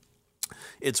also,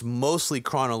 it's mostly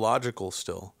chronological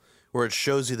still, where it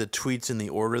shows you the tweets in the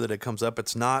order that it comes up.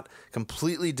 It's not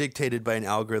completely dictated by an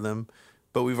algorithm,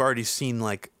 but we've already seen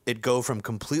like it go from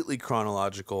completely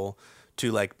chronological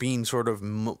to like being sort of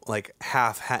like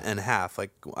half and half,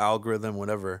 like algorithm,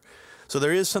 whatever. So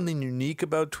there is something unique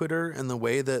about Twitter and the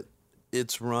way that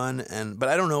it's run. But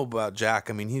I don't know about Jack.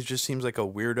 I mean, he just seems like a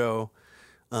weirdo.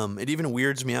 It even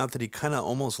weirds me out that he kind of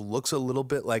almost looks a little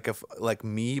bit like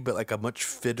me, but like a much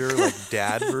fitter, like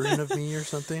dad version of me or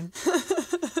something.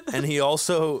 And he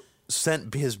also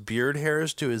sent his beard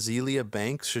hairs to Azealia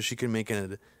Banks so she can make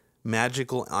a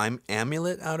magical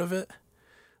amulet out of it.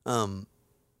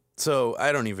 So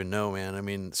I don't even know, man. I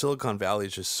mean, Silicon Valley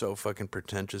is just so fucking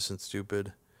pretentious and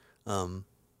stupid.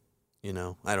 You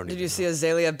know, I don't. Did you see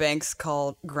Azealia Banks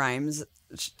call Grimes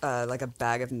like a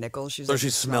bag of nickels? She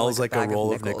smells like a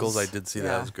roll of nickels. I did see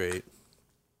that. It was great.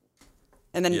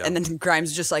 And then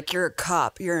Grimes just like, you're a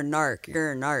cop, you're a narc,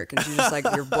 you're a narc. And she's just like,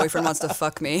 your boyfriend wants to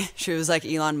fuck me. She was like,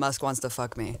 Elon Musk wants to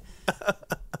fuck me.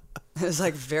 It was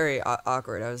like very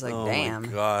awkward. I was like, damn. Oh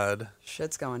my God.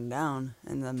 Shit's going down.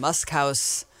 And the Musk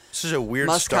house. This is a weird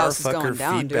starfucker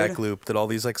feedback loop that all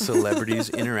these like celebrities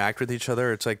interact with each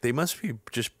other. It's like they must be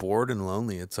just bored and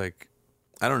lonely. It's like,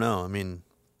 I don't know. I mean,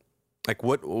 like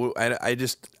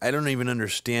I don't even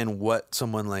understand what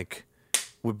someone like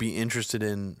would be interested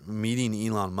in meeting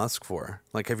Elon Musk for.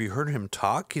 Like, have you heard him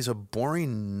talk? He's a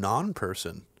boring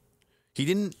non-person. He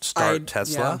didn't start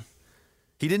Tesla. Yeah.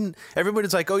 He didn't.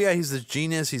 Everybody's like, oh yeah, he's this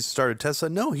genius. He's started Tesla.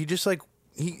 No, he just like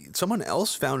someone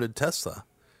else founded Tesla.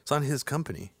 It's not his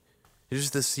company. He's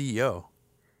just the CEO.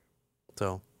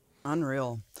 So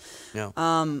unreal. Yeah.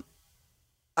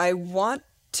 I want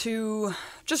to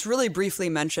just really briefly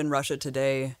mention Russia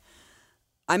Today.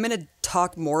 I'm going to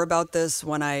talk more about this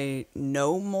when I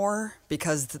know more,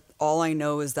 because all I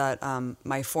know is that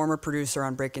my former producer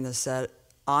on Breaking the Set,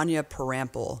 Anya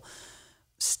Parampil,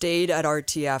 stayed at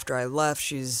RT after I left.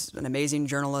 She's an amazing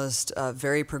journalist,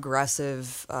 very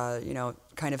progressive,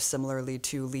 kind of similarly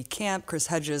to Lee Camp, Chris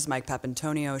Hedges, Mike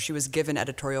Papantonio. She was given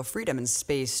editorial freedom and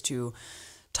space to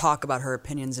talk about her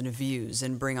opinions and views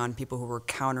and bring on people who were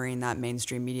countering that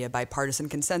mainstream media bipartisan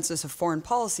consensus of foreign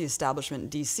policy establishment in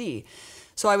D.C.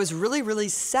 So I was really, really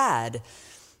sad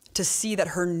to see that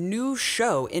her new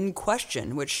show, In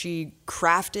Question, which she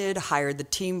crafted, hired the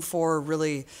team for,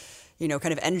 really,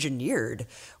 kind of engineered,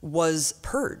 was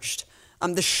purged.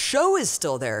 The show is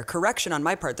still there. Correction on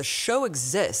my part. The show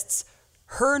exists.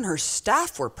 Her and her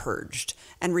staff were purged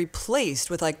and replaced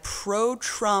with like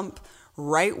pro-Trump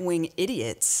right-wing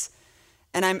idiots.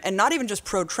 And not even just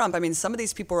pro-Trump. I mean, some of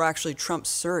these people are actually Trump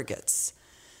surrogates.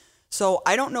 So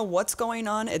I don't know what's going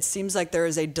on. It seems like there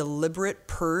is a deliberate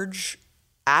purge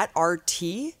at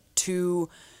RT to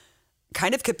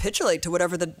kind of capitulate to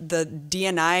whatever the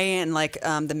DNI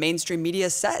and the mainstream media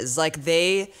says. Like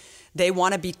they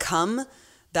want to become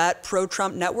that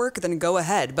pro-Trump network, then go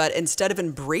ahead. But instead of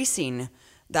embracing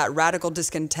that radical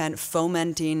discontent,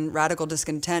 fomenting radical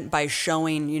discontent by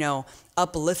showing,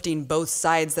 uplifting both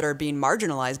sides that are being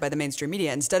marginalized by the mainstream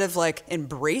media, instead of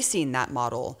embracing that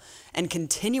model and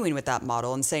continuing with that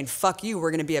model and saying, fuck you,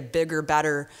 we're going to be a bigger,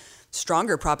 badder,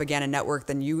 stronger propaganda network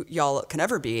than y'all can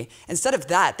ever be. Instead of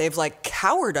that, they've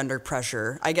cowered under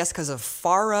pressure, I guess because of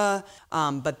FARA.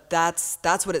 But that's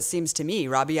what it seems to me,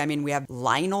 Robbie. I mean, we have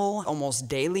Lionel almost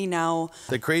daily now.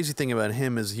 The crazy thing about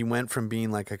him is he went from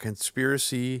being like a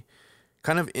conspiracy,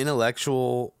 kind of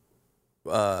intellectual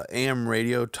AM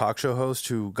radio talk show host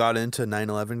who got into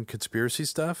 9/11 conspiracy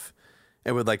stuff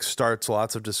and would start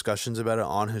lots of discussions about it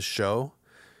on his show.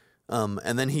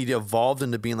 And then he evolved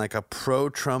into being like a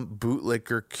pro-Trump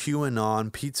bootlicker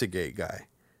QAnon Pizzagate guy.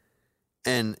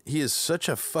 And he is such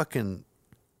a fucking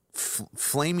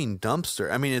flaming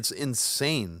dumpster. I mean, it's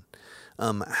insane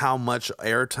how much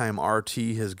airtime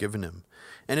RT has given him.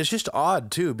 And it's just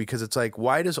odd, too, because it's like,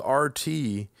 why does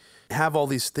RT have all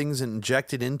these things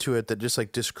injected into it that just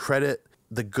discredit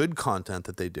the good content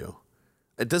that they do?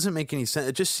 It doesn't make any sense.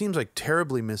 It just seems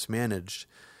terribly mismanaged.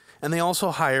 And they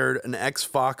also hired an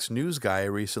ex-Fox News guy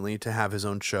recently to have his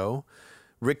own show,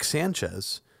 Rick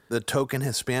Sanchez, the token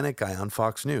Hispanic guy on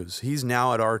Fox News. He's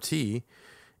now at RT.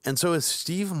 And so is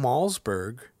Steve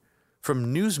Malzberg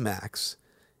from Newsmax,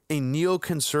 a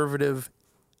neoconservative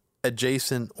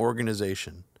adjacent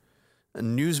organization. A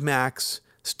Newsmax,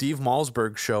 Steve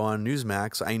Malzberg show on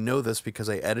Newsmax. I know this because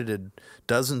I edited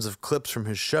dozens of clips from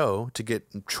his show to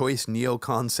get choice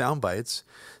neocon sound bites.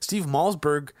 Steve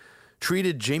Malzberg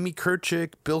treated Jamie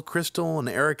Kirchick, Bill Kristol, and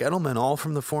Eric Edelman, all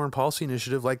from the Foreign Policy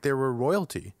Initiative, like they were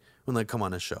royalty when they come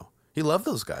on his show. He loved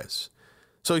those guys.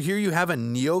 So here you have a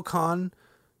neocon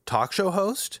talk show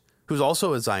host who's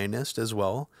also a Zionist as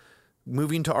well,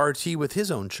 moving to RT with his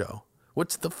own show. What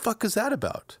the fuck is that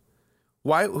about?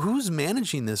 Why? Who's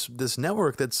managing this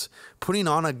network that's putting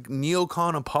on a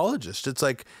neocon apologist? It's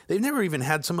like they've never even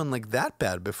had someone like that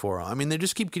bad before. I mean, they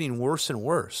just keep getting worse and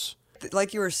worse.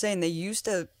 Like you were saying, they used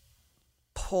to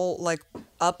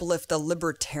uplift the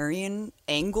libertarian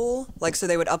angle. Like, so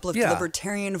they would uplift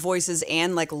libertarian voices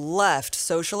and like left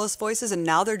socialist voices. And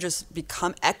now they're just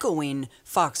become echoing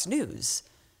Fox News.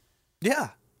 Yeah.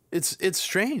 It's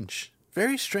strange.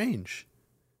 Very strange.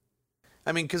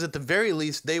 I mean, because at the very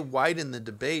least, they widen the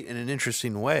debate in an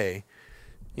interesting way,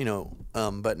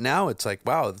 but now it's like,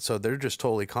 wow, so they're just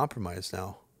totally compromised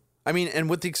now. I mean,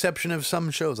 and with the exception of some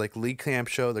shows, like Lee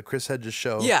Camp's show, the Chris Hedges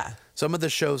show, some of the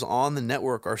shows on the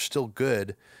network are still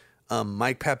good.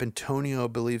 Mike Papantonio, I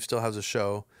believe, still has a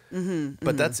show,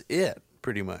 but that's it,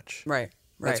 pretty much. Right.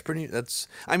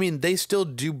 I mean, they still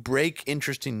do break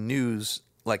interesting news,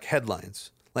 like headlines.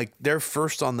 Like, they're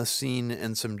first on the scene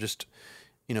and some just...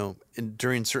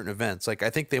 during certain events. Like, I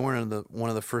think they were one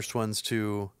of the first ones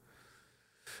to,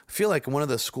 I feel like one of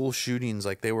the school shootings,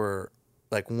 like they were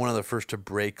like one of the first to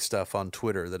break stuff on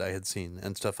Twitter that I had seen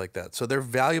and stuff like that. So they're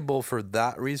valuable for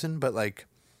that reason. But like,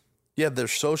 yeah, their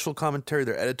social commentary,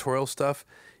 their editorial stuff,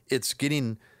 it's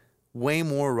getting way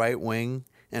more right wing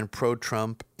and pro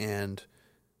Trump, and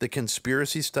the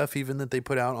conspiracy stuff even that they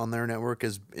put out on their network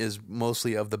is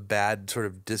mostly of the bad sort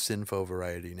of disinfo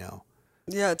variety now.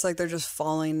 Yeah, it's like they're just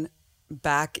falling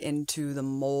back into the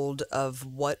mold of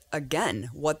what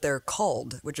they're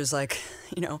called, which is like,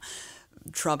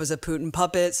 Trump is a Putin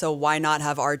puppet, so why not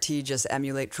have RT just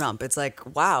emulate Trump? It's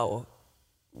like, wow,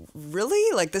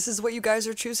 really? Like, this is what you guys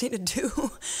are choosing to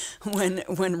do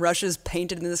when Russia's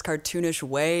painted in this cartoonish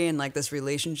way, and like this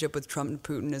relationship with Trump and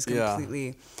Putin is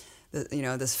completely,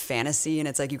 this fantasy, and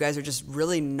it's like you guys are just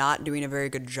really not doing a very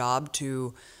good job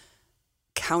to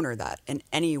counter that in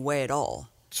any way at all.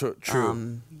 So true.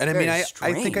 And I mean, I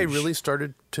think I really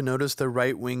started to notice the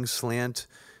right wing slant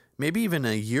maybe even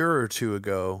a year or two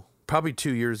ago, probably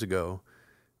 2 years ago,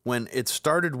 when it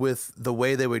started with the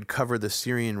way they would cover the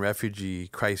Syrian refugee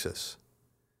crisis.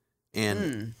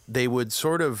 And they would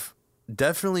sort of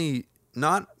definitely,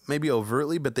 not maybe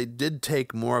overtly, but they did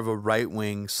take more of a right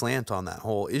wing slant on that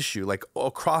whole issue, like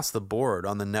across the board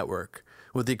on the network,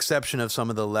 with the exception of some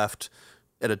of the left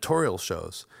editorial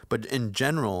shows. But in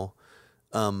general,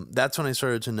 that's when I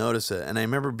started to notice it. And I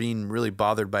remember being really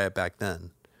bothered by it back then.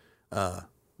 I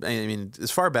mean,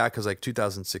 as far back as like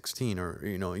 2016 or,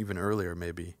 even earlier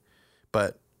maybe.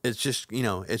 But it's just,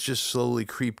 it's just slowly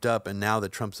creeped up. And now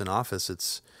that Trump's in office,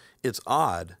 it's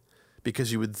odd,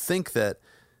 because you would think that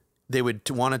they would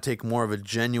want to take more of a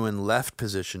genuine left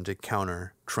position to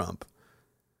counter Trump.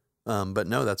 But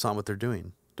no, that's not what they're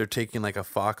doing. They're taking like a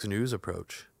Fox News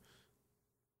approach.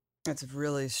 It's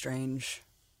really strange.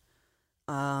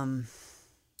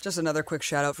 Just another quick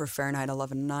shout out for Fahrenheit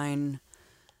 11/9.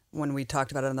 When we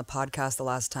talked about it on the podcast the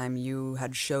last time, you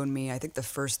had shown me, I think, the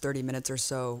first 30 minutes or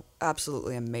so.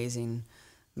 Absolutely amazing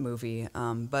movie.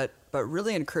 But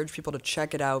really encourage people to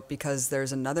check it out, because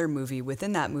there's another movie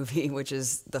within that movie, which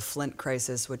is the Flint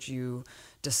crisis, which you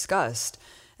discussed.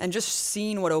 And just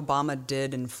seeing what Obama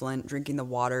did in Flint, drinking the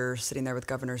water, sitting there with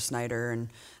Governor Snyder, and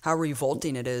how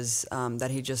revolting it is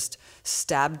that he just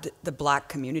stabbed the black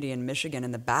community in Michigan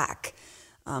in the back,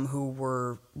 who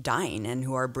were dying and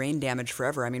who are brain damaged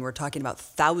forever. I mean, we're talking about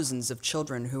thousands of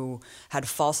children who had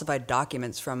falsified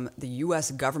documents from the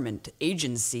U.S. government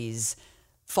agencies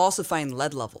falsifying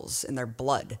lead levels in their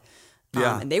blood.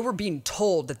 And they were being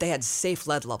told that they had safe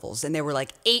lead levels, and they were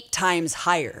like 8 times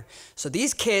higher. So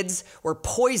these kids were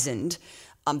poisoned.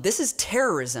 This is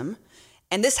terrorism,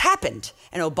 and this happened.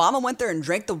 And Obama went there and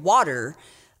drank the water,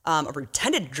 or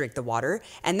pretended to drink the water,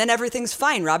 and then everything's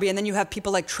fine, Robbie. And then you have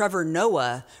people like Trevor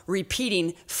Noah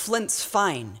repeating, Flint's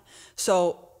fine.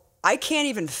 So I can't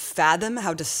even fathom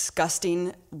how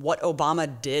disgusting what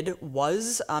Obama did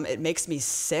was. It makes me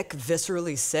sick,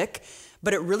 viscerally sick.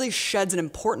 But it really sheds an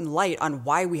important light on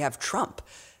why we have Trump.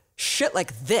 shit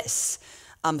like this.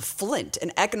 Flint,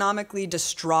 an economically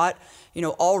distraught,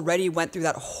 already went through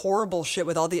that horrible shit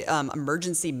with all the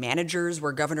emergency managers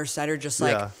where Governor Snyder just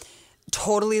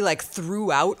totally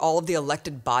threw out all of the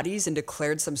elected bodies and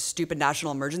declared some stupid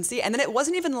national emergency. And then it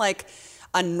wasn't even like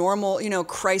a normal,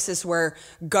 crisis where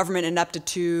government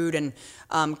ineptitude and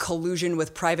collusion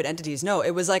with private entities. No,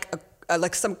 it was like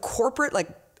some corporate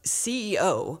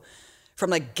CEO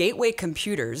from Gateway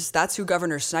Computers, that's who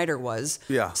Governor Snyder was,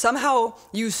 somehow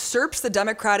usurps the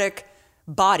Democratic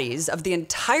bodies of the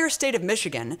entire state of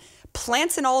Michigan,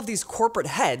 plants in all of these corporate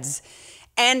heads,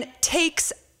 and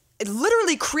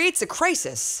literally creates a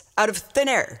crisis out of thin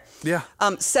air. Yeah.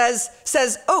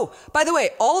 Says, oh, by the way,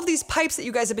 all of these pipes that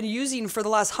you guys have been using for the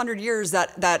last 100 years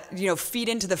that feed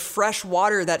into the fresh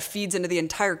water that feeds into the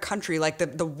entire country, like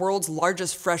the world's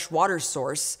largest fresh water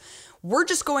source, we're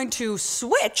just going to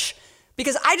switch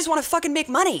because I just want to fucking make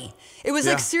money. It was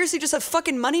seriously just a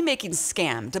fucking money-making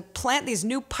scam to plant these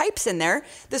new pipes in there,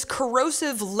 this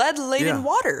corrosive lead-laden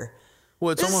water.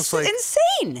 Well, it's almost like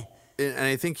insane. And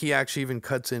I think he actually even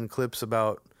cuts in clips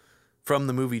from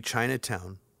the movie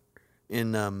Chinatown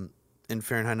in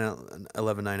Fahrenheit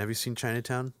 11/9. Have you seen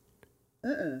Chinatown?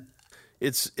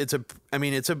 It's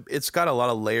got a lot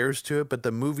of layers to it, but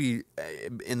the movie,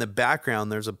 in the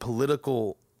background, there's a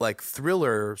political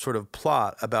thriller sort of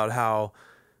plot about how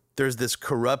there's this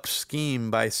corrupt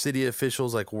scheme by city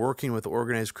officials working with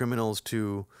organized criminals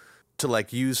to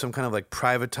use some kind of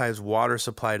privatized water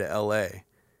supply to LA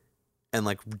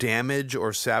and damage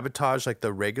or sabotage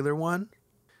the regular one.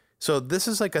 So this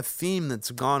is a theme that's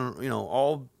gone,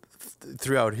 all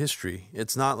throughout history.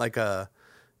 It's not a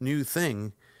new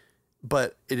thing,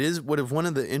 but it is one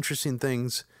of the interesting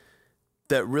things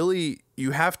that really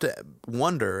you have to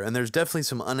wonder, and there's definitely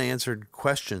some unanswered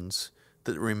questions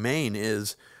that remain,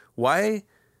 is why,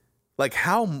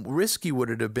 how risky would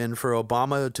it have been for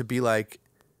Obama to be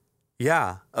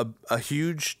a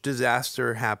huge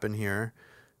disaster happened here.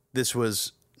 This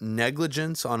was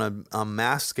negligence on a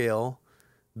mass scale.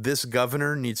 This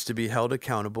governor needs to be held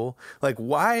accountable.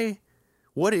 Why?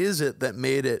 What is it that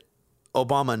made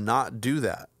Obama not do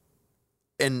that?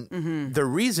 And the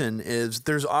reason is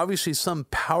there's obviously some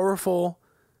powerful,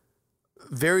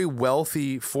 very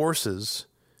wealthy forces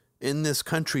in this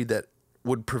country that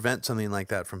would prevent something like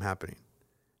that from happening.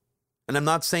 And I'm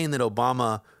not saying that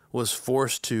Obama was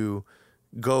forced to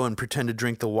go and pretend to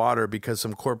drink the water because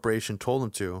some corporation told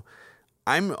him to.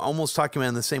 I'm almost talking about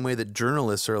in the same way that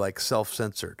journalists are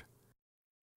self-censored.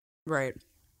 Right.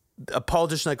 A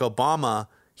politician like Obama,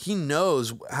 he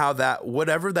knows how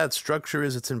whatever that structure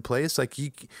is that's in place,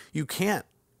 you can't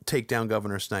take down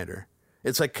Governor Snyder.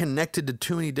 It's connected to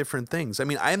too many different things. I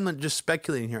mean, I'm not just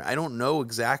speculating here. I don't know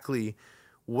exactly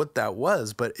what that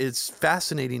was, but it's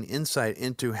fascinating insight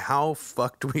into how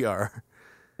fucked we are.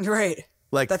 Right.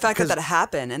 The fact that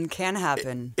happened and can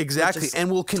happen. Exactly. And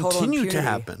will continue to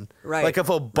happen. Right. If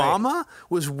Obama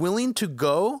was willing to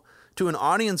go to an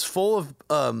audience full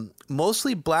of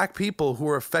mostly black people who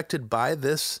are affected by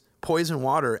this poison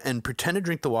water and pretend to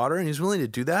drink the water, and he's willing to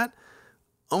do that,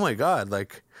 oh my God.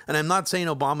 And I'm not saying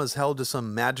Obama's held to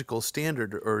some magical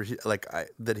standard or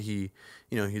that he,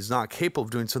 he's not capable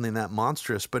of doing something that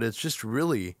monstrous, but it's just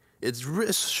really...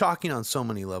 It's shocking on so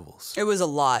many levels. It was a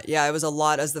lot. Yeah, it was a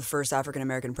lot as the first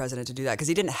African-American president to do that because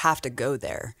he didn't have to go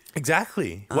there.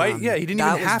 Exactly. Why? Yeah, he didn't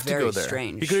even have to go there.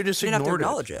 Strange. He could have just ignored it. He didn't have to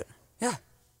acknowledge it. Yeah,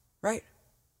 right.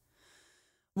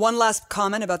 One last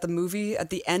comment about the movie.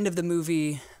 At the end of the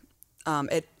movie,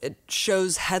 it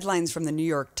shows headlines from the New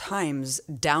York Times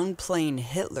downplaying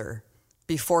Hitler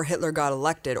before Hitler got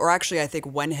elected. Or actually, I think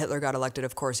when Hitler got elected,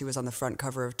 of course, he was on the front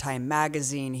cover of Time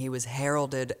magazine. He was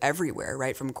heralded everywhere,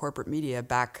 right, from corporate media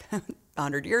back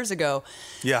 100 years ago.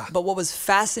 Yeah. But what was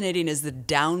fascinating is the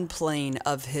downplaying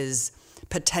of his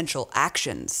potential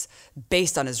actions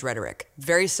based on his rhetoric.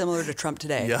 Very similar to Trump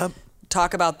today. Yep.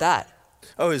 Talk about that.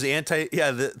 Oh, his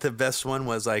the best one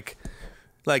was it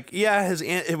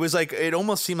was it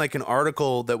almost seemed like an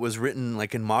article that was written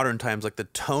in modern times. The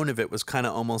tone of it was kind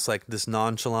of almost this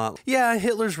nonchalant. Yeah,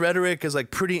 Hitler's rhetoric is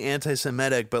pretty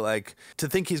anti-Semitic, but to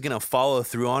think he's going to follow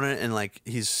through on it and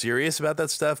he's serious about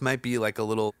that stuff might be a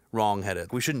little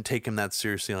wrong-headed. We shouldn't take him that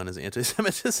seriously on his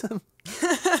anti-Semitism.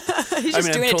 He's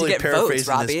just doing it to get votes,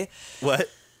 Robbie. What?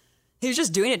 He was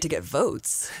just doing it to get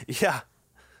votes. Yeah.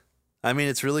 I mean,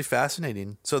 it's really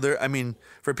fascinating. So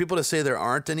for people to say there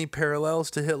aren't any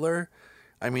parallels to Hitler,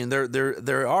 I mean,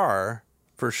 there are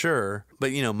for sure.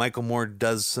 But, Michael Moore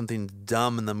does something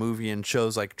dumb in the movie and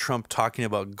shows Trump talking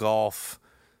about golf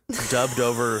dubbed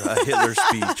over a Hitler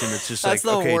speech. And it's just That's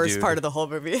the okay, worst dude. part of the whole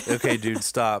movie. Okay, dude,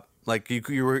 stop. Like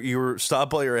you were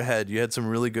stop while you're ahead. You had some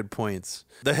really good points.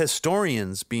 The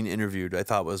historians being interviewed, I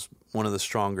thought, was one of the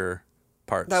stronger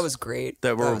parts. That was great.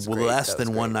 That were was great. less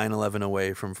than one 9/11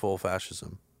 away from full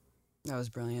fascism. That was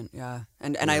brilliant. Yeah.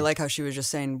 And I like how she was just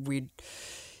saying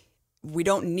we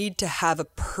don't need to have a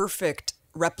perfect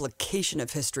replication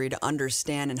of history to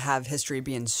understand and have history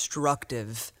be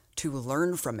instructive to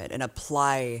learn from it and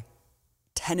apply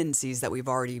tendencies that we've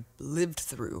already lived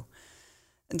through.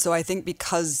 And so I think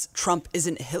because Trump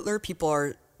isn't Hitler,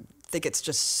 people think it's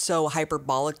just so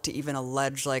hyperbolic to even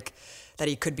allege like that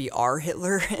he could be our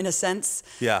Hitler in a sense.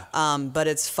 Yeah. But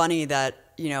it's funny that,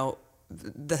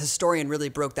 the historian really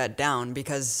broke that down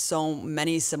because so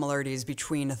many similarities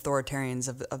between authoritarians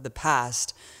of the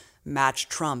past match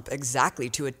Trump exactly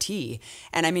to a T.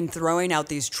 And I mean, throwing out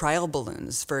these trial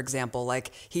balloons, for example,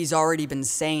 like he's already been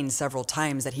saying several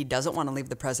times that he doesn't want to leave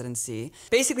the presidency.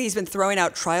 Basically, he's been throwing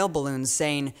out trial balloons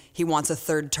saying he wants a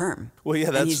third term. Well,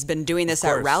 yeah, and he's been doing this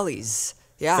at rallies.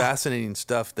 Yeah. Fascinating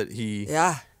stuff that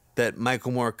that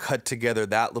Michael Moore cut together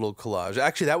that little collage.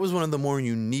 Actually, that was one of the more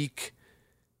unique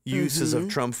uses of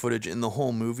Trump footage in the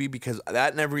whole movie because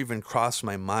that never even crossed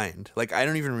my mind. Like, I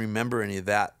don't even remember any of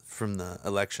that from the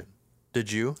election.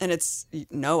 Did you? And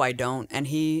no, I don't. And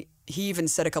he even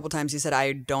said a couple times, he said,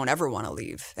 I don't ever want to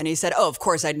leave. And he said, oh, of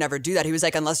course, I'd never do that. He was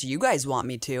like, unless you guys want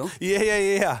me to.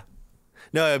 Yeah.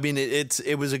 No, I mean,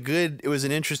 it was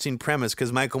an interesting premise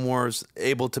because Michael Moore's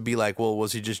able to be like, well,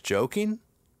 was he just joking?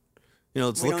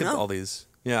 Let's look at all these.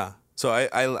 Yeah. So I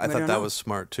thought that was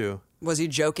smart too. Was he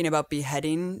joking about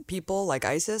beheading people like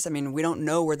ISIS? I mean, we don't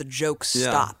know where the jokes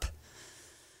stop.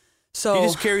 So he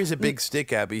just carries a big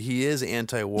stick, Abby. He is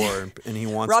anti-war and he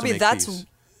wants to make peace.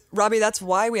 Robbie, that's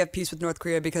why we have peace with North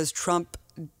Korea, because Trump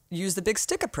used the big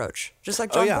stick approach, just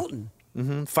like John Bolton.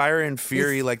 Mm-hmm. Fire and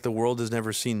fury like the world has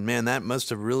never seen. Man, that must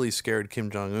have really scared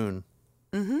Kim Jong-un.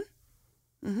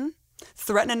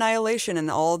 Threaten annihilation,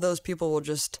 and all those people will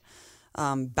just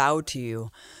bow to you.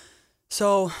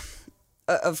 So,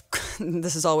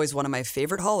 this is always one of my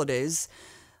favorite holidays,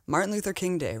 Martin Luther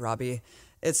King Day, Robbie.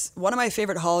 It's one of my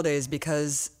favorite holidays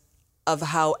because of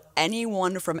how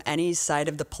anyone from any side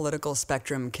of the political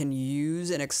spectrum can use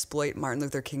and exploit Martin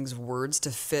Luther King's words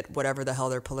to fit whatever the hell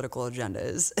their political agenda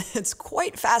is. It's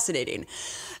quite fascinating.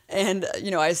 And,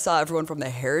 I saw everyone from the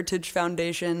Heritage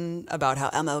Foundation about how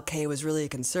MLK was really a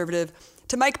conservative,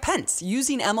 to Mike Pence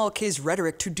using MLK's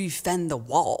rhetoric to defend the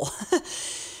wall.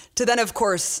 To then, of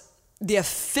course, the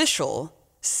official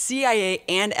CIA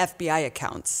and FBI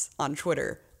accounts on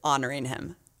Twitter honoring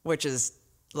him, which is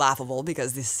laughable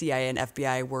because the CIA and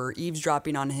FBI were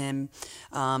eavesdropping on him,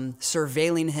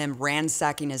 surveilling him,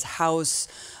 ransacking his house,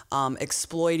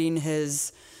 exploiting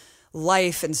his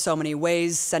life in so many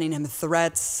ways, sending him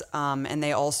threats. And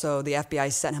the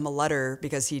FBI sent him a letter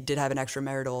because he did have an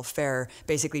extramarital affair,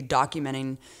 basically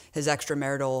documenting his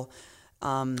extramarital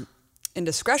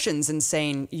indiscretions and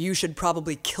saying, you should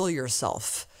probably kill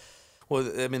yourself. Well,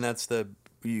 I mean,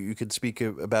 you could speak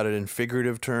about it in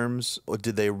figurative terms. Or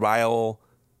did they rile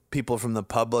people from the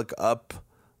public up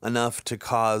enough to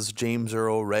cause James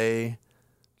Earl Ray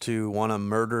to want to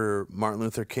murder Martin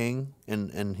Luther King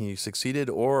and he succeeded?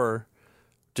 Or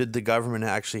did the government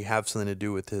actually have something to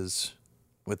do with his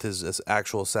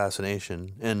actual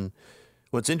assassination? And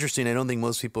what's interesting, I don't think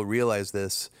most people realize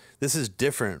this is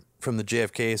different from the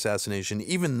JFK assassination,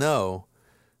 even though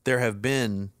there have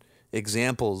been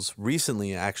examples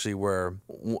recently actually where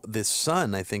this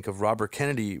son, I think, of Robert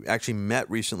Kennedy actually met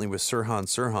recently with Sirhan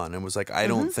Sirhan and was like, I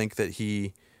don't think that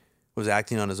he was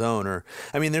acting on his own.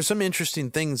 There's some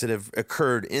interesting things that have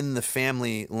occurred in the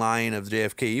family line of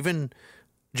JFK. Even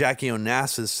Jackie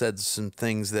Onassis said some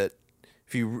things that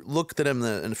if you looked at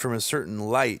him from a certain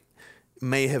light,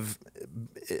 may have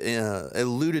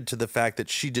alluded to the fact that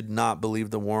she did not believe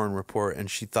the Warren report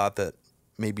and she thought that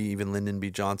maybe even Lyndon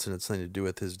B. Johnson had something to do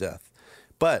with his death.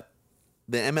 But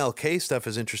the MLK stuff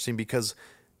is interesting because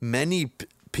many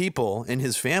people in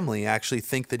his family actually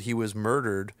think that he was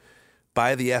murdered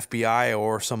by the FBI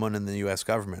or someone in the U.S.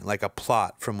 government, like a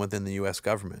plot from within the U.S.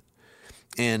 government.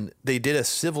 And they did a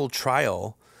civil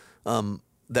trial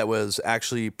that was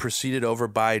actually presided over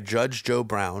by Judge Joe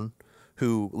Brown,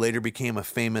 who later became a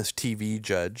famous TV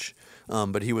judge,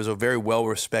 but he was a very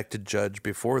well-respected judge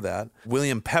before that.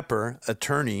 William Pepper,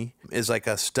 attorney, is like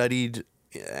a studied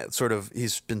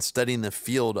he's been studying the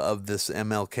field of this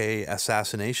MLK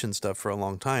assassination stuff for a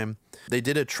long time. They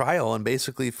did a trial and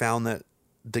basically found that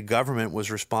the government was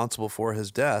responsible for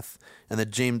his death and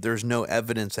that there's no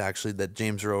evidence actually that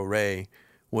James Earl Ray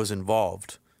was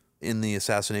involved in the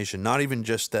assassination. Not even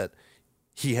just that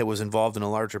was involved in a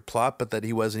larger plot, but that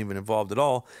he wasn't even involved at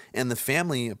all. And the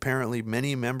family, apparently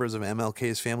many members of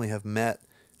MLK's family have met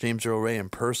James Earl Ray in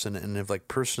person and have like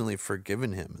personally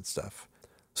forgiven him and stuff.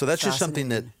 So that's just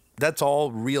something that's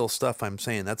all real stuff I'm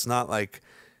saying. That's not like,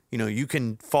 you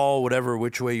can fall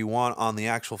which way you want on the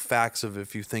actual facts of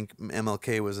if you think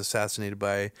MLK was assassinated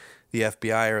by the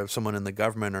FBI or someone in the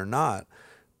government or not.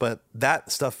 But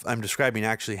that stuff I'm describing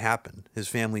actually happened. His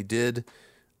family did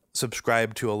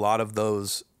subscribe to a lot of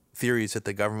those theories that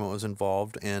the government was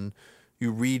involved. And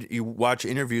you watch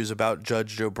interviews about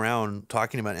Judge Joe Brown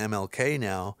talking about MLK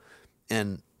now.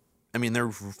 And I mean,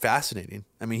 they're fascinating.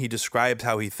 I mean, he describes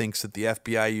how he thinks that the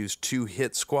FBI used 2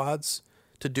 hit squads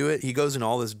to do it. He goes in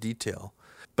all this detail,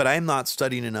 but I'm not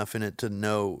studying enough in it to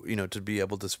know, to be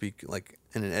able to speak like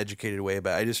in an educated way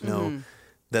about it. I just know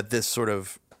that this sort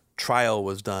of trial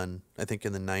was done, I think,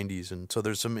 in the 90s. And so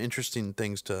there's some interesting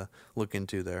things to look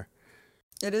into there.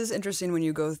 It is interesting when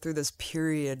you go through this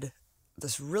period,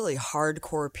 this really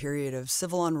hardcore period of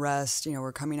civil unrest.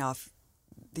 We're coming off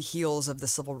the heels of the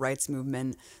civil rights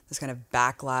movement, this kind of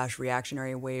backlash,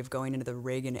 reactionary wave going into the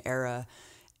Reagan era,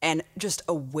 and just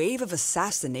a wave of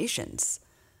assassinations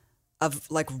of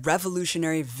like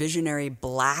revolutionary, visionary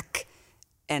Black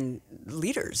and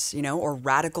leaders, or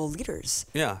radical leaders.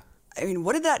 Yeah. I mean,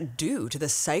 what did that do to the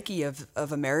psyche of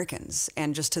Americans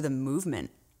and just to the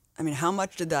movement? I mean, how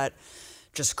much did that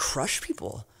just crush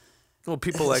people? Well,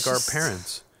 people like our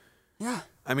parents. Yeah.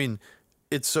 I mean,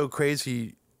 it's so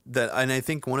crazy and I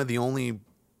think one of the only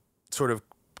sort of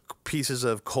pieces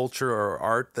of culture or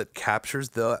art that captures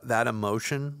that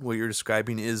emotion, what you're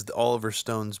describing, is Oliver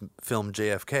Stone's film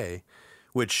JFK,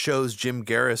 which shows Jim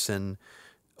Garrison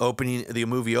the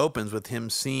movie opens with him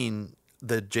seeing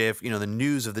the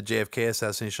news of the JFK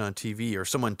assassination on TV, or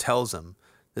someone tells him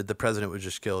that the president was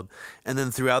just killed. And then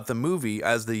throughout the movie,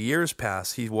 as the years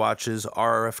pass, he watches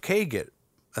RFK get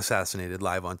assassinated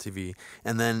live on TV.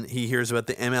 And then he hears about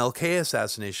the MLK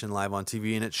assassination live on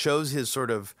TV, and it shows his sort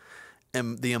of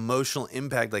the emotional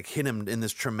impact like hit him in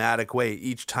this traumatic way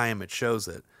each time it shows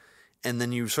it. And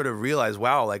then you sort of realize,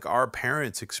 wow, like our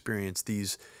parents experienced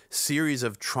these series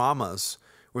of traumas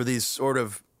where these sort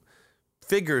of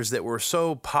figures that were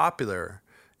so popular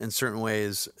in certain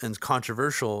ways and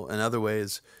controversial in other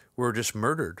ways were just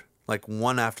murdered, like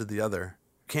one after the other.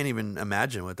 Can't even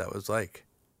imagine what that was like.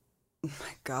 Oh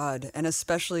my God. And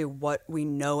especially what we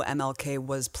know MLK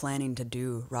was planning to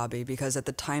do, Robbie, because at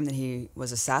the time that he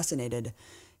was assassinated,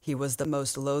 he was the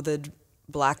most loathed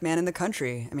Black man in the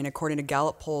country. I mean, according to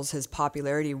Gallup polls, his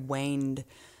popularity waned.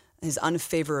 His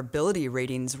unfavorability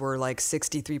ratings were like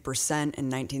 63% in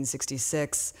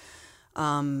 1966.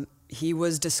 He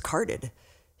was discarded.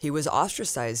 He was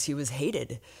ostracized. He was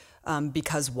hated.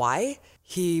 Because why?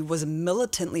 He was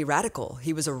militantly radical.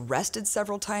 He was arrested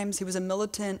several times. He was a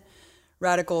militant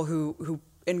radical who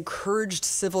encouraged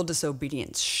civil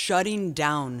disobedience, shutting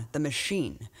down the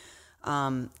machine.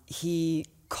 He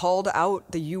called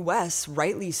out the U.S.,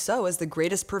 rightly so, as the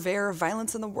greatest purveyor of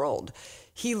violence in the world.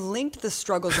 He linked the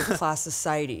struggles of class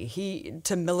society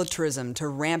to militarism, to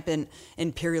rampant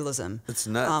imperialism. It's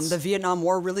nuts. The Vietnam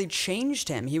War really changed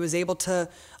him. He was able to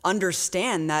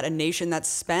understand that a nation that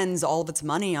spends all of its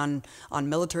money on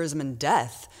militarism and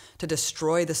death to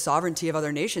destroy the sovereignty of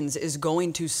other nations is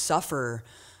going to suffer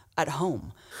at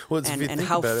home. Well, and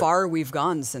how far we've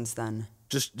gone since then.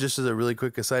 Just as a really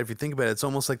quick aside, if you think about it, it's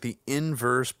almost like the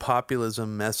inverse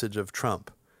populism message of Trump.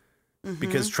 Mm-hmm.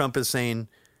 Because Trump is saying,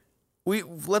 we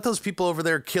let those people over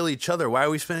there kill each other. Why are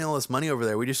we spending all this money over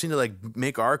there? We just need to like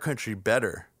make our country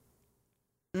better.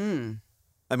 I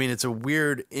mean, it's a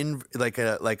weird like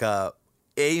a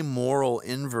amoral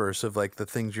inverse of like the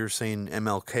things you're saying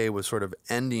MLK was sort of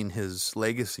ending his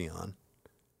legacy on.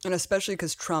 And especially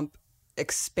because Trump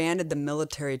expanded the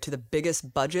military to the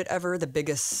biggest budget ever, the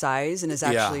biggest size, and is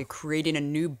actually creating a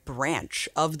new branch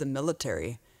of the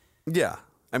military. Yeah.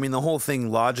 I mean, the whole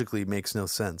thing logically makes no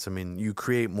sense. I mean, you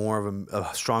create more of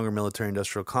a stronger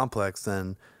military-industrial complex,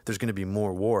 then there's going to be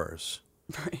more wars.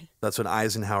 Right. That's what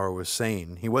Eisenhower was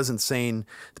saying. He wasn't saying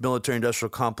the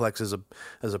military-industrial complex is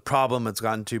a problem, it's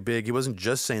gotten too big. He wasn't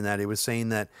just saying that. He was saying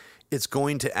that it's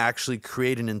going to actually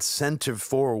create an incentive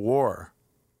for war.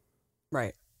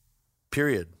 Right.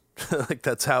 Period. Like,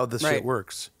 that's how this shit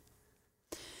works.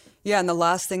 Yeah, and the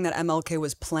last thing that MLK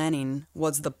was planning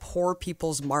was the Poor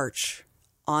People's March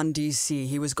on D.C.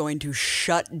 He was going to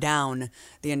shut down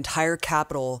the entire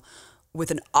Capitol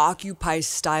with an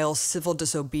Occupy-style civil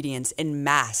disobedience en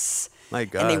masse. My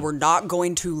God. And they were not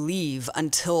going to leave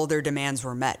until their demands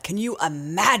were met. Can you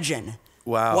imagine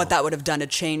what that would have done to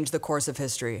change the course of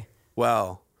history?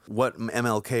 Wow. What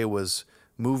MLK was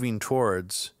moving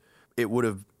towards, it would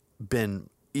have been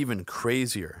even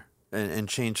crazier and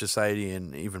changed society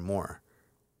and even more.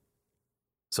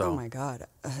 So, oh my God,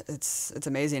 it's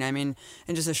amazing. I mean,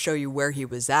 and just to show you where he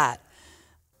was at,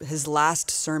 his last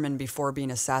sermon before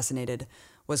being assassinated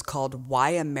was called "Why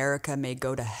America May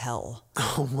Go to Hell."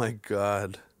 oh my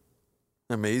God,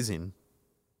 amazing.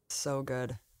 So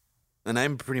good. And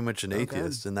I'm pretty much an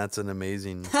atheist, and that's an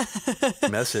amazing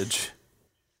message.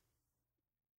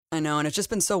 I know, and it's just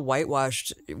been so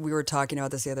whitewashed. We were talking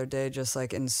about this the other day, just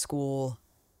like in school.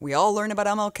 We all learn about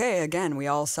MLK. Again, we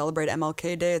all celebrate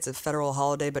MLK Day. It's a federal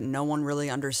holiday, but no one really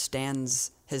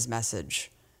understands his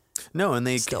message. No, and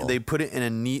they put it in a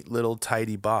neat little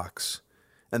tidy box.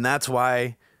 And that's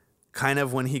why kind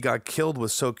of when he got killed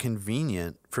was so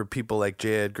convenient for people like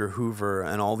J. Edgar Hoover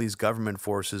and all these government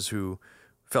forces who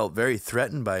felt very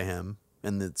threatened by him,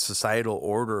 and the societal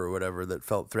order or whatever that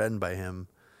felt threatened by him.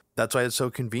 That's why it's so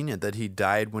convenient that he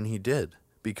died when he did,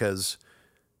 because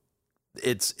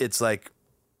it's like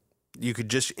you could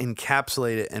just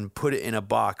encapsulate it and put it in a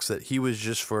box that he was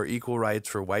just for equal rights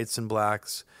for whites and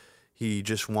blacks. He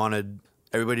just wanted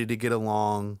everybody to get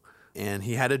along, and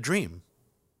he had a dream.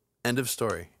 End of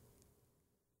story.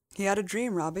 He had a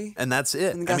dream, Robbie. And that's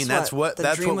it. And I mean, that's what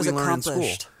we learn in school.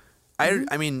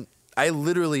 I mean, I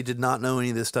literally did not know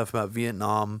any of this stuff about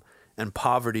Vietnam and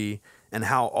poverty and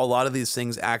how a lot of these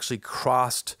things actually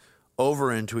crossed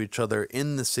over into each other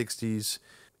in the 60s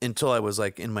until I was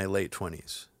like in my late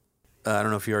 20s. I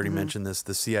don't know if you already mentioned this.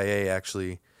 The CIA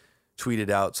actually tweeted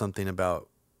out something about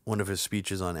one of his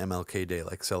speeches on MLK Day,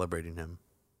 like celebrating him.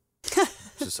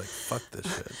 Just like, fuck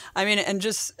this shit. I mean, and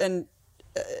just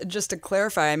to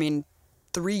clarify, I mean,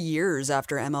 3 years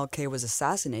after MLK was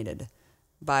assassinated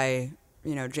by,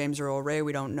 James Earl Ray,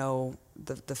 we don't know.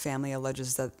 The family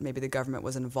alleges that maybe the government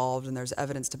was involved, and there's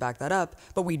evidence to back that up.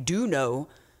 But we do know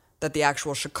that the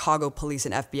actual Chicago police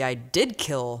and FBI did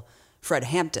kill Fred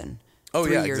Hampton. Oh,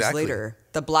 3 yeah, years exactly. later,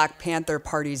 the Black Panther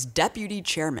Party's deputy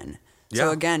chairman. Yeah.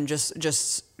 So again,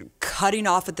 just cutting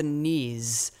off at the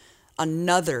knees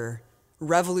another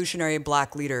revolutionary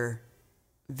black leader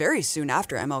very soon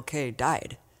after MLK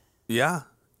died. Yeah.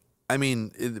 I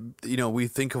mean, we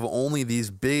think of only these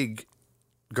big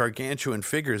gargantuan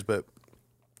figures, but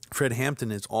Fred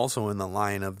Hampton is also in the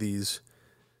line of these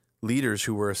leaders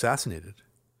who were assassinated.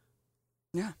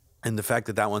 Yeah. And the fact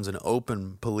that that one's an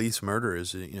open police murder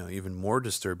is, even more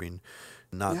disturbing.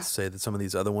 Not to say that some of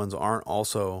these other ones aren't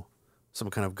also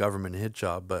some kind of government hit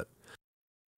job, but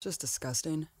just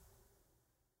disgusting.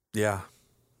 Yeah.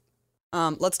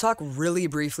 Let's talk really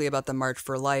briefly about the March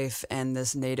for Life and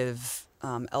this Native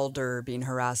elder being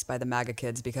harassed by the MAGA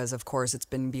kids, because of course it's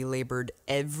been belabored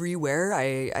everywhere.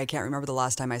 I can't remember the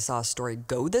last time I saw a story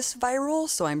go this viral,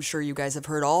 so I'm sure you guys have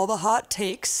heard all the hot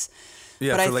takes.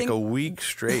 Yeah, but for like a week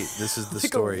straight, this is the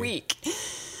story. A week.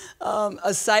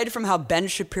 Aside from how Ben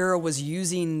Shapiro was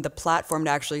using the platform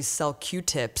to actually sell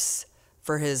Q-tips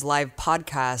for his live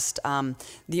podcast,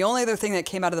 the only other thing that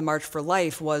came out of the March for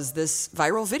Life was this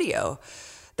viral video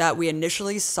that we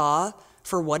initially saw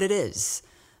for what it is.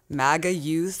 MAGA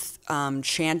youth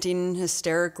chanting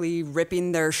hysterically,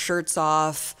 ripping their shirts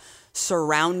off,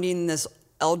 surrounding this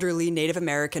elderly Native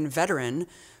American veteran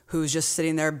who's just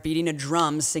sitting there beating a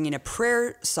drum, singing a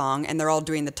prayer song, and they're all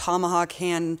doing the tomahawk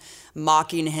hand,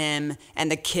 mocking him, and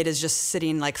the kid is just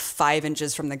sitting like 5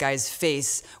 inches from the guy's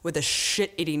face with a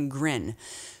shit-eating grin.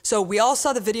 So we all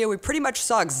saw the video. We pretty much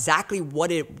saw exactly what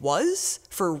it was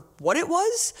for what it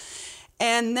was.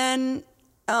 And then,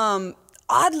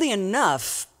 oddly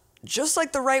enough, just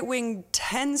like the right wing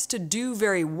tends to do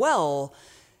very well,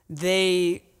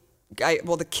 the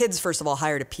kids, first of all,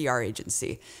 hired a PR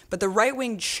agency. But the right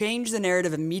wing changed the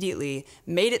narrative immediately,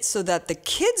 made it so that the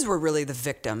kids were really the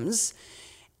victims,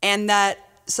 and that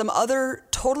some other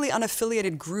totally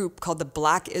unaffiliated group called the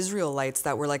Black Israelites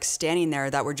that were like standing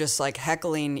there that were just like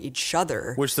heckling each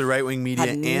other. Which the right wing media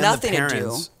and the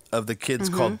parents of the kids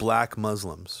called Black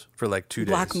Muslims for like 2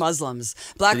 days. Black Muslims.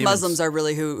 Black Muslims are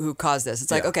really who caused this.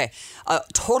 It's like, okay, a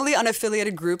totally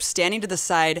unaffiliated group standing to the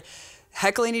side,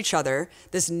 heckling each other.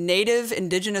 This native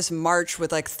indigenous march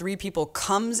with like 3 people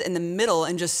comes in the middle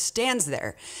and just stands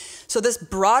there. So this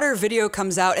broader video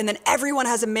comes out, and then everyone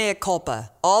has a mea culpa.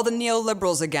 All the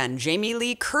neoliberals again. Jamie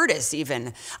Lee Curtis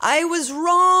even. I was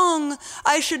wrong.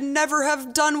 I should never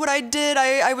have done what I did.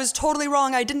 I was totally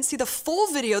wrong. I didn't see the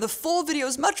full video. The full video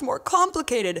is much more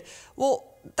complicated.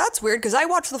 Well, that's weird, because I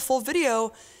watched the full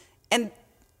video and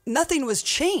nothing was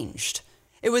changed.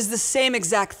 It was the same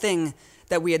exact thing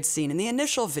that we had seen in the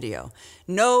initial video.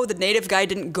 No, the native guy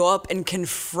didn't go up and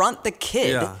confront the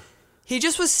kid. Yeah. He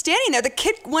just was standing there. The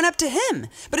kid went up to him.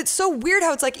 But it's so weird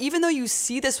how it's like, even though you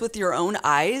see this with your own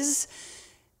eyes,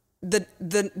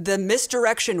 the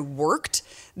misdirection worked.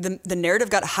 The narrative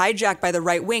got hijacked by the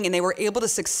right wing, and they were able to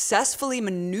successfully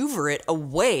maneuver it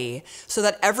away so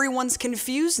that everyone's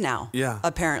confused now. Yeah.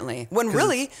 Apparently, when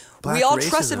really we all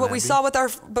trusted what we saw with our.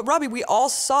 But Robbie, we all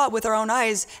saw it with our own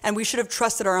eyes, and we should have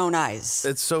trusted our own eyes.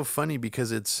 It's so funny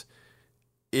because it's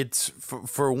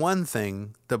for one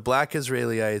thing, the Black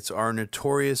Israelites are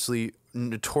notorious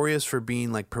for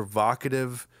being like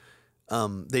provocative.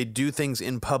 They do things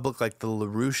in public like the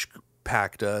LaRouche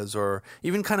Pack does, or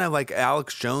even kind of like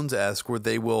Alex Jones-esque, where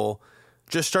they will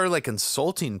just start like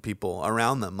insulting people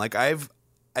around them. Like I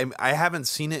haven't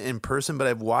seen it in person, but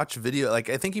I've watched video. Like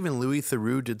I think even Louis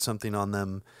Theroux did something on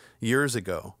them years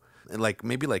ago, like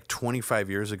maybe like 25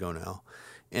 years ago now.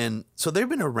 And so they've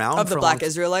been around of the Black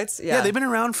Israelites. Yeah, they've been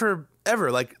around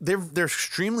forever. Like they're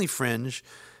extremely fringe.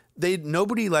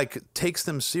 Nobody like takes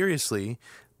them seriously,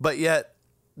 but yet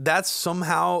that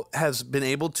somehow has been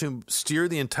able to steer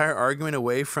the entire argument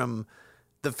away from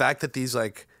the fact that these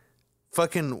like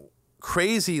fucking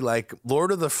crazy like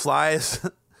Lord of the Flies,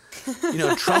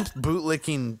 Trump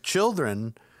bootlicking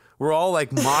children were all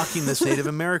like mocking this Native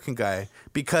American guy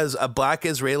because a Black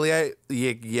Israeli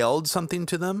yelled something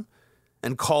to them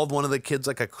and called one of the kids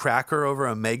like a cracker over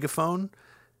a megaphone.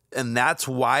 And that's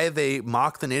why they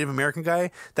mock the Native American guy.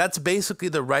 That's basically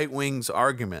the right wing's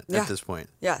argument at this point.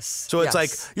 Yes. So it's like,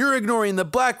 you're ignoring the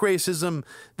black racism.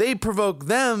 They provoke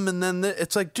them. And then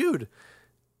it's like, dude,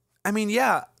 I mean,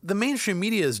 yeah, the mainstream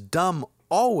media is dumb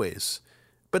always.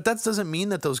 But that doesn't mean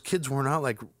that those kids were not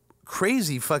like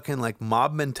crazy fucking like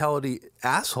mob mentality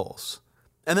assholes.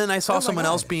 And then I saw someone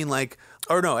else being like,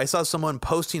 I saw someone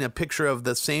posting a picture of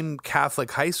the same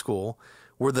Catholic high school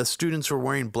where the students were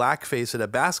wearing blackface at a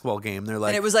basketball game. They're like,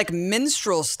 and it was like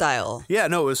minstrel style. Yeah,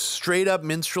 no, it was straight up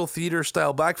minstrel theater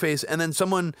style blackface. And then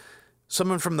someone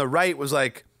from the right was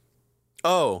like,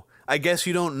 oh, I guess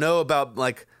you don't know about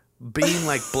like being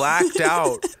like blacked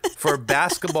out for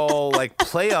basketball like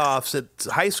playoffs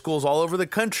at high schools all over the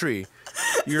country.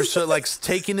 You're so like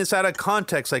taking this out of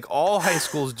context. Like all high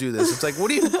schools do this. It's like, what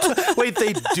do you wait,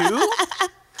 they do?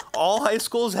 All high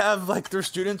schools have like their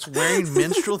students wearing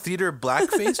minstrel theater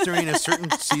blackface during a certain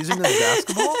season of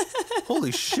basketball?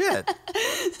 Holy shit.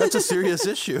 That's a serious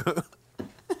issue.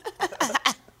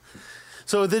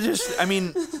 So they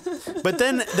but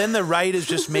then the right is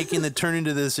just making the turn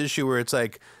into this issue where it's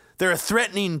like they're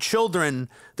threatening children.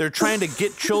 They're trying to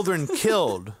get children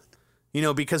killed.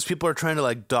 Because people are trying to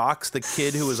like dox the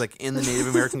kid who was like in the Native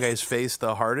American guy's face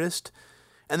the hardest.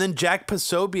 And then Jack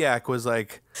Posobiec was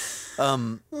like,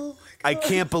 I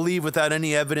can't believe without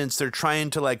any evidence they're trying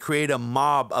to like create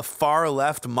a far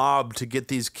left mob to get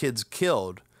these kids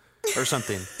killed or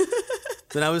something.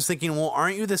 Then I was thinking, well,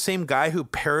 aren't you the same guy who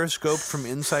periscoped from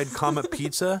inside Comet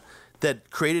Pizza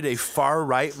that created a far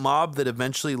right mob that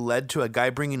eventually led to a guy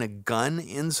bringing a gun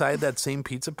inside that same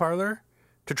pizza parlor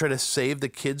to try to save the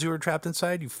kids who were trapped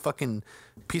inside? You fucking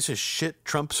piece of shit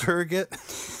Trump surrogate.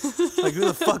 Like, who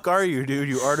the fuck are you, dude?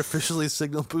 You artificially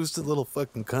signal boosted little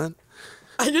fucking cunt.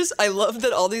 I love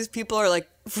that all these people are like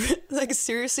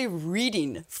seriously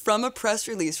reading from a press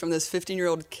release from this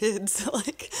 15-year-old kid's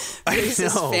like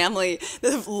racist family,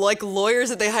 the like lawyers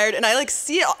that they hired. And I like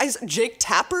see it. Jake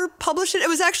Tapper published it. It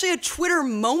was actually a Twitter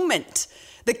moment.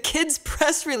 The kid's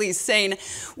press release saying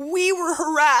we were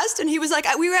harassed, and he was like,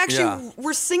 we were actually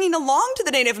we're singing along to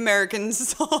the Native American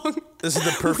song. This is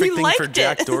the perfect thing for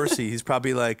Jack Dorsey. He's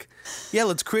probably like, yeah,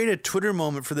 let's create a Twitter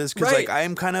moment for this because like I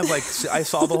am kind of like I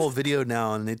saw the whole video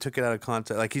now and they took it out of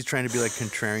context. Like he's trying to be like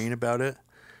contrarian about it.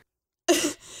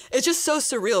 It's just so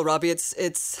surreal, Robbie.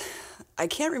 It's. I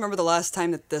can't remember the last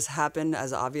time that this happened,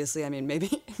 as obviously, I mean, maybe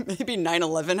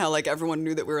 9/11, how like everyone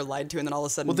knew that we were lied to, and then all of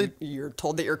a sudden you're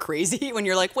told that you're crazy when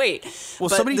you're like, wait. Well,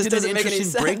 somebody did an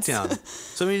interesting breakdown.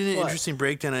 Somebody did an interesting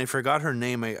breakdown, and I forgot her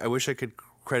name. I wish I could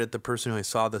credit the person who I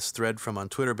saw this thread from on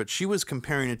Twitter, but she was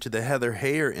comparing it to the Heather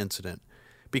Heyer incident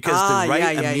because the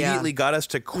right immediately got us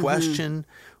to question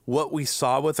what we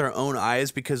saw with our own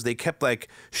eyes because they kept like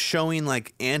showing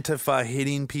like Antifa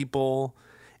hitting people,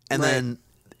 and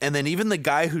then even the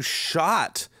guy who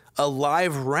shot a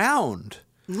live round.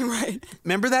 Right.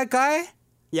 Remember that guy?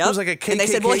 Yeah. It was like a KKK and they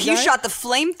said, well, he guy? shot the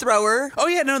flamethrower. Oh,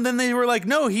 yeah. No, then they were like,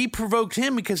 no, he provoked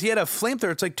him because he had a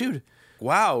flamethrower. It's like, dude,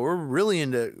 wow, we're really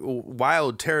into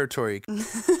wild territory.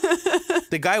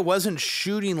 The guy wasn't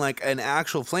shooting like an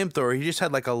actual flamethrower. He just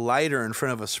had like a lighter in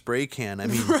front of a spray can. I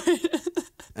mean,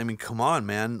 I mean, come on,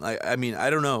 man. I mean,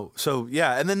 I don't know. So,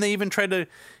 yeah. And then they even tried to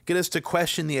get us to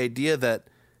question the idea that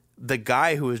the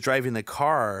guy who was driving the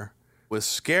car was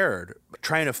scared,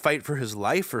 trying to fight for his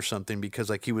life or something because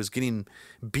like he was getting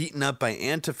beaten up by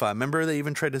Antifa. Remember they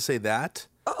even tried to say that?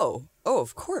 Oh,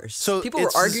 of course. So people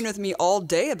were arguing with me all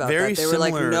day about that. They were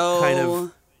like, no. Kind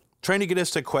of trying to get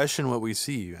us to question what we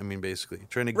see. I mean, basically,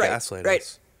 trying to gaslight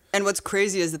us. And what's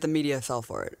crazy is that the media fell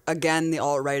for it. Again, the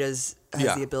alt-right has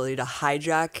the ability to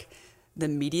hijack the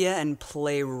media and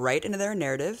play right into their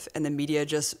narrative, and the media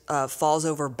just falls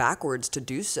over backwards to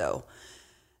do so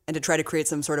and to try to create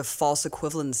some sort of false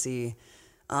equivalency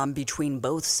between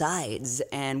both sides.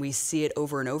 And we see it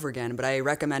over and over again. But I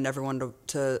recommend everyone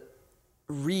to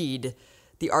read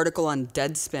the article on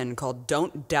Deadspin called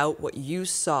 "Don't Doubt What You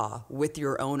Saw with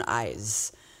Your Own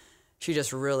Eyes." She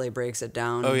just really breaks it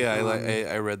down. Oh yeah,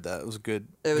 I read that. It was a good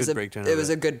breakdown. It was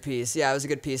a good piece. Yeah, it was a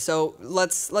good piece. So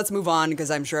let's move on because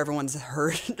I'm sure everyone's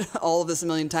heard all of this a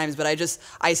million times. But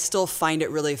I still find it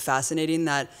really fascinating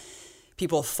that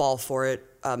people fall for it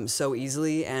so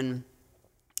easily, and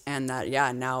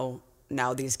that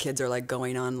now these kids are like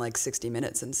going on like 60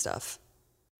 Minutes and stuff.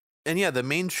 And yeah, the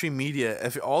mainstream media,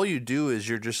 if all you do is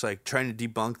you're just like trying to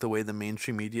debunk the way the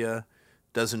mainstream media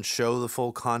doesn't show the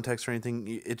full context or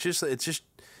anything, it's just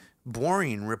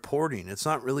boring reporting. It's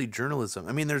not really journalism.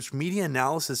 I mean, there's media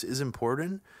analysis is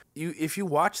important. If you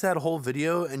watch that whole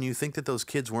video and you think that those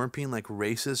kids weren't being like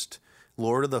racist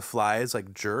Lord of the Flies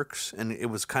like jerks and it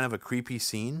was kind of a creepy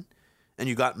scene and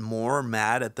you got more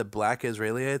mad at the black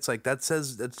Israelites, like that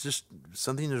says that's just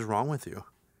something is wrong with you.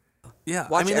 Yeah,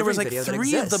 I mean, there was like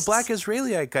 3 of the black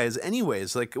Israelite guys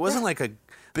anyways. Like, it wasn't like a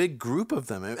big group of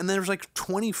them. And there was like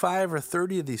 25 or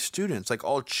 30 of these students, like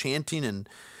all chanting and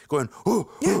going,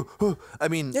 oh. I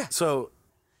mean, so...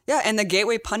 Yeah, and the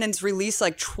Gateway pundits released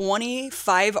like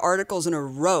 25 articles in a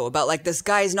row about like, this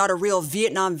guy's not a real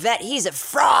Vietnam vet. He's a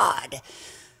fraud.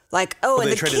 Like, and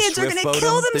the kids are going to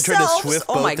kill themselves. They tried to swift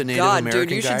boat the Native American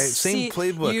dude, guy. Same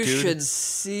playbook, you dude. You should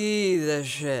see the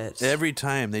shit. Every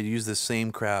time they use the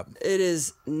same crap. It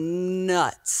is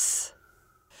nuts.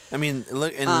 I mean,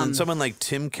 look, and someone like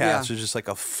Tim Cass is just like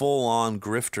a full-on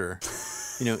grifter,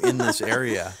 in this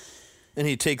area. And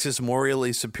he takes this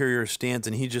morally superior stance,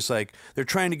 and he's just like, they're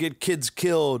trying to get kids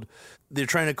killed. They're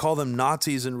trying to call them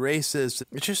Nazis and racist.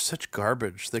 It's just such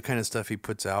garbage, the kind of stuff he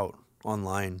puts out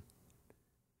online.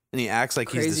 And he acts like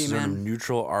he's this sort of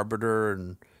neutral arbiter,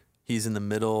 and he's in the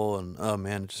middle, and oh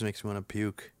man, it just makes me want to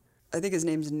puke. I think his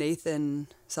name's Nathan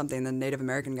something, the Native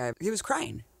American guy. He was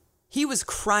crying. He was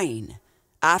crying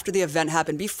after the event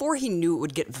happened, before he knew it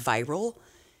would get viral,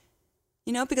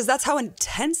 because that's how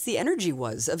intense the energy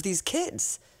was of these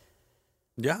kids.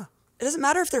 Yeah. It doesn't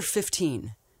matter if they're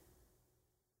 15.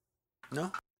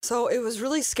 No. So it was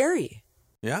really scary.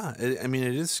 Yeah, it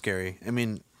is scary. I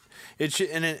mean, it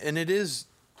is.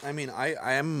 I mean, I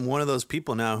am one of those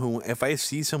people now who, if I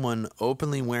see someone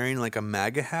openly wearing like a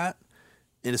MAGA hat,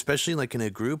 and especially like in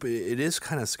a group, it is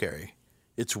kind of scary.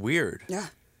 It's weird. Yeah.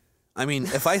 I mean,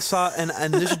 if I saw,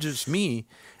 and this is just me,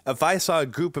 if I saw a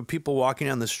group of people walking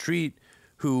down the street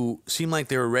who seemed like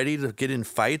they were ready to get in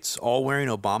fights, all wearing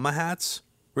Obama hats,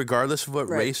 regardless of what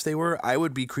race they were, I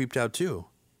would be creeped out too.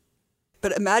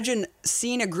 But imagine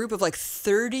seeing a group of like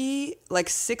 30, like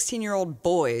 16-year-old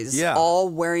boys all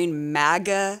wearing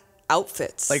MAGA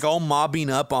outfits. Like all mobbing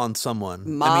up on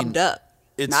someone. Mobbed up.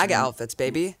 It's MAGA outfits,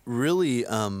 baby. Really,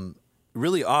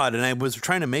 really odd. And I was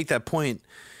trying to make that point,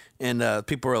 and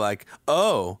people were like,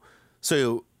 oh,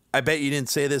 so I bet you didn't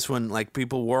say this when like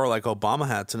people wore like Obama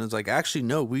hats. And it's like, actually,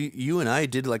 no, you and I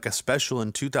did like a special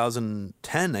in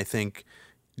 2010, I think,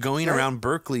 going around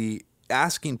Berkeley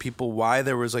asking people why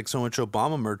there was like so much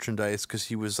Obama merchandise because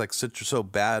he was like so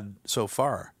bad so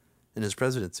far in his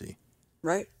presidency.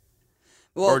 Right.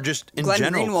 Well, or just in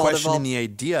general Greenwald questioning the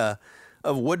idea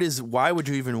of why would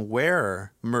you even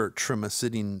wear merch from a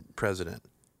sitting president?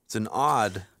 It's an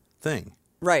odd thing.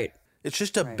 Right. It's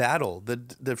just a battle.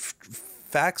 The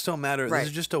facts don't matter. This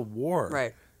is just a war.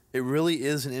 Right. It really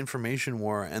is an information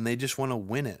war, and they just want to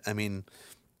win it. I mean,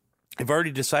 they've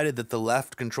already decided that the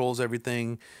left controls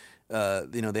everything.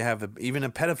 They have even a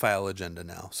pedophile agenda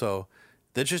now. So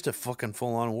that's just a fucking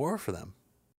full-on war for them.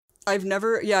 I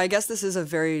guess this is a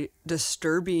very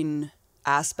disturbing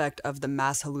aspect of the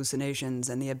mass hallucinations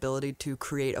and the ability to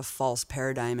create a false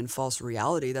paradigm and false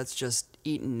reality that's just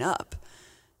eaten up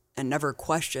and never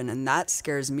questioned. And that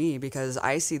scares me because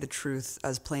I see the truth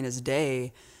as plain as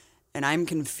day, and I'm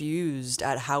confused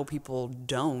at how people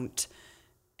don't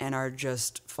and are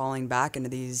just falling back into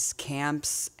these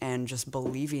camps and just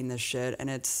believing this shit. And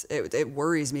it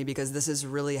worries me because this is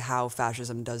really how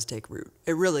fascism does take root.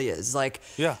 It really is. Like,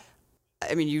 yeah.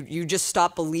 I mean, you just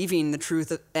stop believing the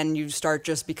truth and you start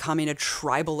just becoming a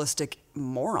tribalistic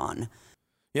moron.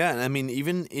 Yeah, and I mean,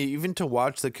 even to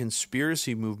watch the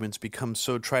conspiracy movements become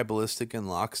so tribalistic and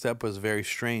lockstep was very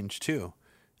strange too,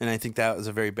 and I think that was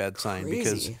a very bad sign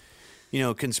because,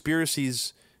 Crazy.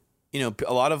 conspiracies,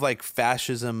 a lot of like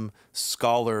fascism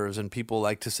scholars and people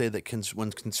like to say that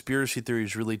when conspiracy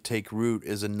theories really take root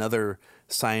is another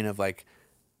sign of like,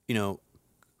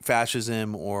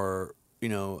 fascism or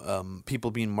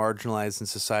people being marginalized in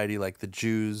society, like the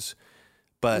Jews.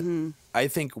 But I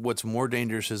think what's more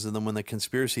dangerous is then when the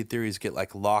conspiracy theories get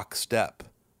like lockstep,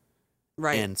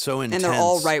 Right. and so intense, And they're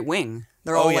all right wing.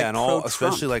 They're all like and all, pro-Trump.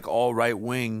 especially like all right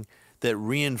wing that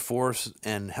reinforce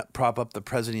and prop up the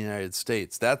president of the United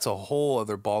States. That's a whole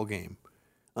other ballgame,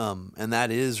 and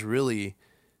that is really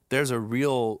there's a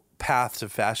real path to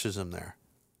fascism there,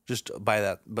 just by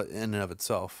that, but in and of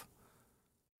itself.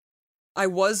 I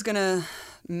was going to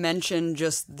mention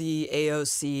just the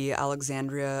AOC,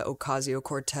 Alexandria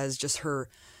Ocasio-Cortez, just the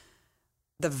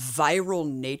viral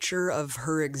nature of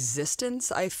her existence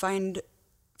I find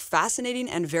fascinating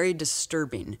and very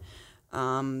disturbing.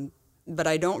 But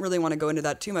I don't really want to go into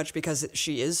that too much because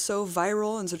she is so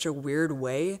viral in such a weird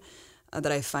way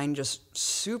that I find just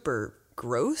super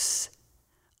gross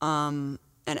and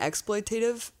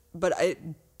exploitative. But it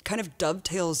kind of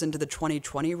dovetails into the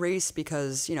 2020 race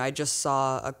because, I just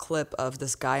saw a clip of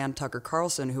this guy on Tucker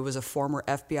Carlson who was a former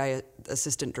FBI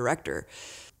assistant director.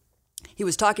 He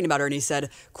was talking about her and he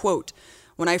said, quote,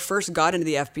 "When I first got into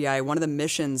the FBI, one of the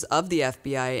missions of the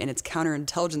FBI and its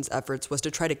counterintelligence efforts was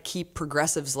to try to keep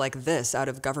progressives like this out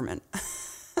of government."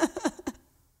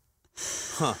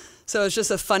 Huh. So it's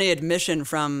just a funny admission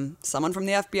from someone from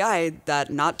the FBI that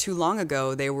not too long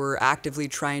ago they were actively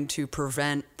trying to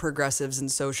prevent progressives and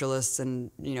socialists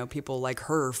and, people like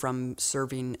her from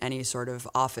serving any sort of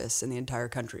office in the entire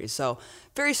country. So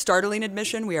very startling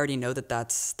admission. We already know that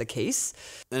that's the case.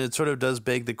 And it sort of does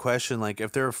beg the question, like,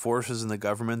 if there are forces in the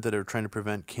government that are trying to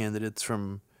prevent candidates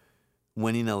from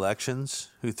winning elections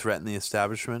who threaten the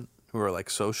establishment, who are like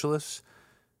socialists,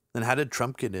 then how did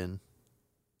Trump get in?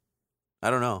 I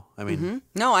don't know. I mean,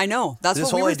 No, I know. That's this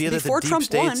what we whole were idea that the before deep Trump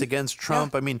state's won. against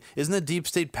Trump. Yeah. I mean, isn't the deep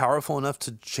state powerful enough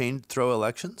to throw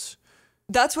elections?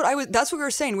 That's what we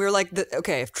were saying. We were like,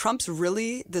 okay, if Trump's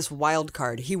really this wild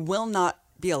card, he will not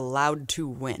be allowed to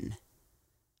win.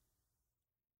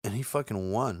 And he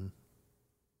fucking won.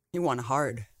 He won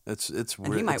hard. And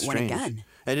he might win again.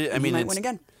 And he might win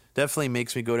again. Definitely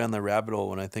makes me go down the rabbit hole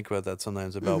when I think about that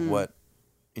sometimes about what,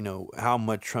 how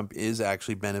much Trump is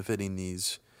actually benefiting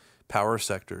these power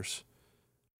sectors.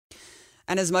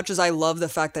 And as much as I love the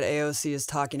fact that AOC is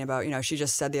talking about, she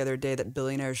just said the other day that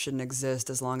billionaires shouldn't exist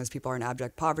as long as people are in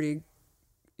abject poverty.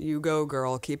 You go,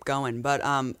 girl, keep going. But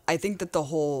I think that the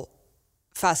whole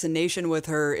fascination with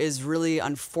her is really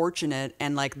unfortunate.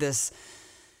 And like this,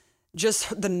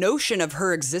 just the notion of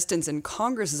her existence in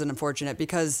Congress is unfortunate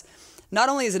because not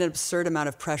only is it an absurd amount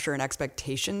of pressure and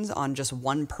expectations on just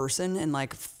one person and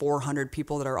like 400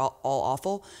 people that are all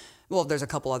awful. Well, there's a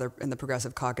couple other in the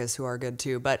Progressive Caucus who are good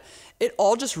too, but it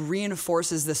all just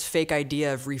reinforces this fake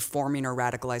idea of reforming or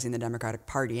radicalizing the Democratic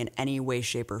Party in any way,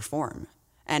 shape, or form.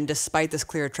 And despite this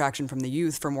clear attraction from the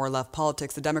youth for more left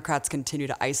politics, the Democrats continue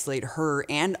to isolate her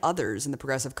and others in the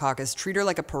Progressive Caucus, treat her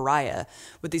like a pariah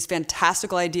with these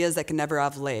fantastical ideas that can never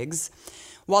have legs,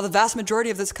 while the vast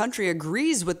majority of this country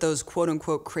agrees with those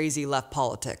quote-unquote crazy left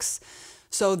politics.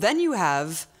 So then you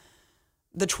have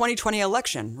the 2020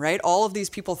 election, right? All of these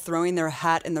people throwing their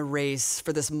hat in the race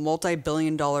for this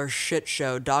multi-billion-dollar shit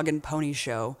show, dog and pony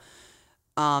show.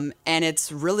 And it's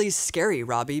really scary,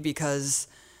 Robbie, because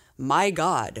my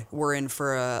God, we're in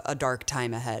for a dark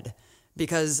time ahead.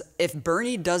 Because if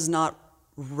Bernie does not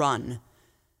run,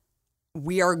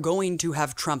 we are going to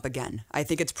have Trump again. I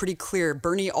think it's pretty clear.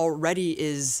 Bernie already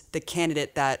is the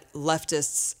candidate that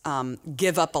leftists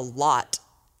give up a lot.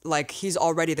 Like, he's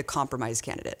already the compromise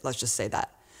candidate. Let's just say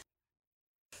that.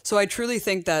 So I truly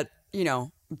think that,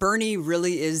 Bernie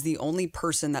really is the only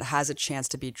person that has a chance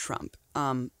to beat Trump.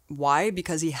 Why?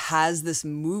 Because he has this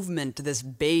movement, this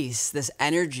base, this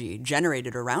energy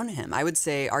generated around him. I would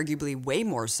say arguably way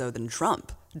more so than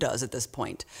Trump does at this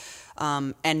point.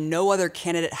 And no other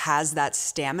candidate has that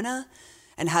stamina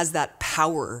and has that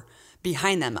power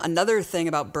behind them. Another thing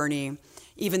about Bernie,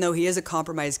 even though he is a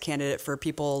compromise candidate for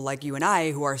people like you and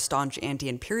I who are staunch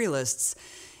anti-imperialists,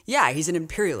 yeah, he's an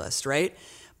imperialist, right?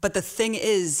 But the thing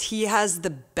is, he has the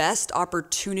best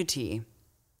opportunity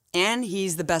and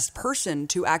he's the best person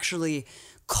to actually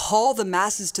call the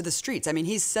masses to the streets. I mean,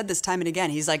 he's said this time and again.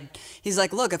 He's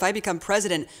like, look, if I become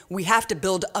president, we have to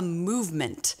build a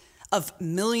movement of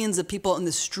millions of people in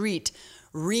the street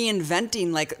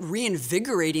reinventing, like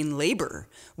reinvigorating labor.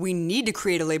 We need to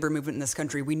create a labor movement in this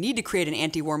country. We need to create an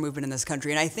anti-war movement in this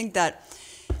country. And I think that,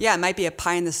 yeah, it might be a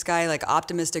pie in the sky, like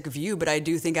optimistic view, but I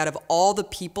do think out of all the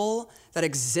people that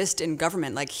exist in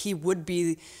government, like he would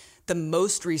be the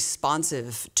most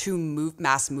responsive to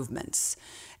mass movements.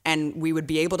 And we would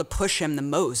be able to push him the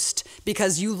most,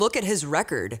 because you look at his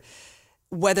record,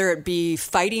 whether it be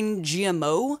fighting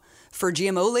GMO for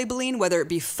GMO labeling, whether it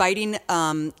be fighting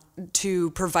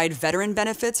to provide veteran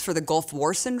benefits for the Gulf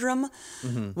War syndrome,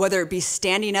 whether it be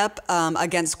standing up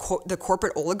against the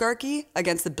corporate oligarchy,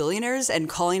 against the billionaires, and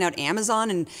calling out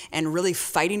Amazon and really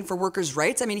fighting for workers'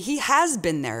 rights. I mean, he has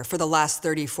been there for the last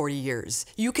 30, 40 years.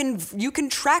 You can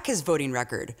track his voting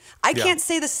record. I can't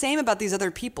say the same about these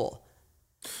other people.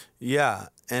 Yeah,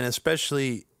 and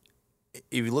especially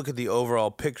if you look at the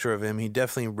overall picture of him, he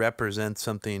definitely represents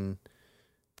something,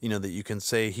 that you can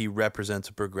say he represents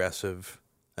a progressive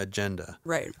agenda.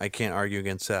 Right. I can't argue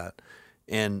against that.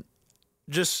 And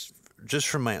just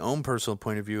from my own personal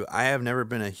point of view, I have never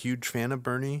been a huge fan of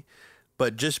Bernie,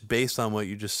 but just based on what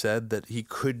you just said, that he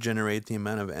could generate the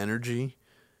amount of energy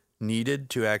needed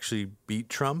to actually beat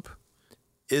Trump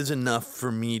is enough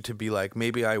for me to be like,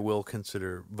 maybe I will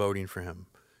consider voting for him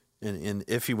and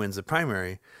if he wins the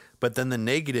primary. But then the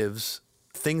negatives,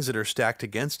 things that are stacked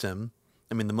against him,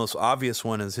 I mean, the most obvious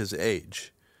one is his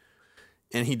age.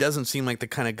 And he doesn't seem like the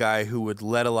kind of guy who would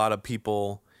let a lot of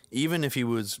people, even if he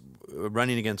was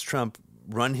running against Trump,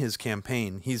 run his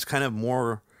campaign. He's kind of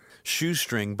more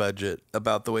shoestring budget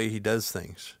about the way he does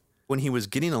things. When he was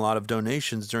getting a lot of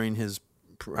donations during his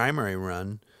primary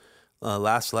run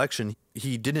last election,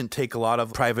 he didn't take a lot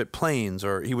of private planes,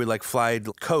 or he would like fly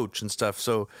coach and stuff.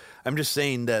 So I'm just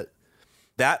saying that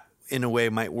in a way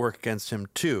might work against him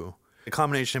too. The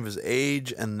combination of his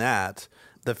age and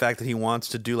the fact that he wants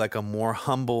to do like a more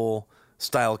humble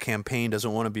style campaign,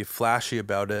 doesn't want to be flashy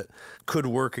about it, could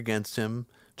work against him,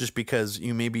 just because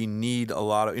you maybe need a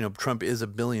lot of, Trump is a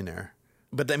billionaire.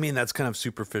 But I mean, that's kind of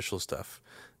superficial stuff.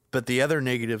 But the other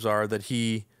negatives are that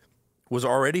he was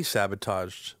already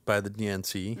sabotaged by the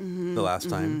DNC the last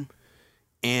time,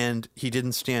 and he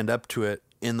didn't stand up to it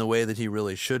in the way that he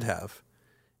really should have.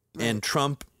 Right. And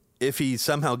Trump, if he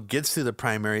somehow gets to the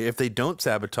primary, if they don't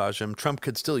sabotage him, Trump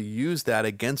could still use that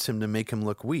against him to make him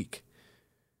look weak.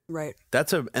 Right.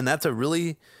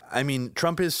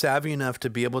 Trump is savvy enough to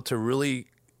be able to really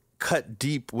cut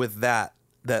deep with that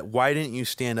why didn't you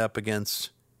stand up against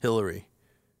Hillary?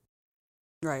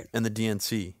 Right. And the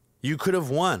DNC. You could have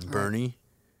won, Bernie. Right.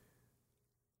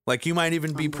 Like, you might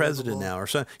even be president now or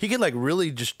something. He could like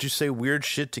really just say weird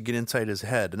shit to get inside his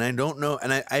head. And I don't know.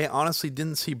 And I honestly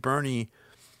didn't see Bernie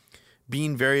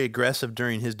being very aggressive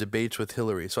during his debates with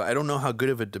Hillary. So I don't know how good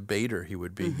of a debater he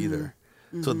would be either.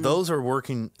 So those are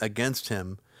working against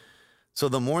him. So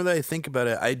the more that I think about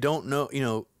it, I don't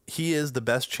know, he is the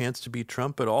best chance to beat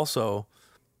Trump, but also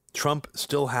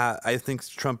I think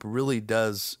Trump really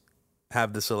does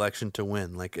have this election to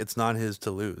win. Like, it's not his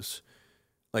to lose.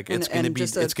 Like, it's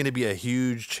going to be a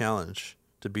huge challenge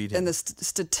to beat him. And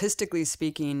statistically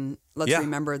speaking, let's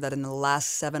remember that in the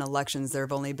last 7 elections, there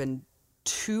have only been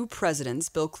 2 presidents,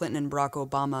 Bill Clinton and Barack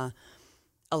Obama,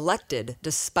 elected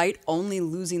despite only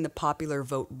losing the popular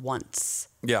vote once.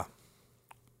 Yeah.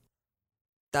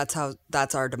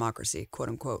 That's our democracy, quote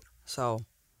unquote. So,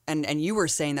 and you were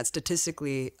saying that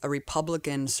statistically a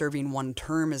Republican serving 1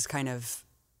 term is kind of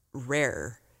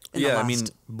rare.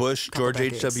 George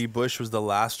H.W. Bush was the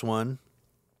last one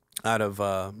out of,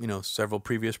 several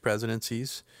previous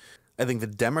presidencies. I think the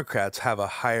Democrats have a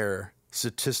higher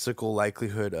statistical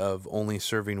likelihood of only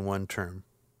serving 1 term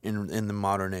in the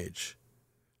modern age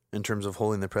in terms of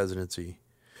holding the presidency.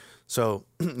 So,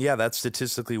 yeah, that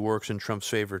statistically works in Trump's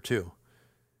favor too.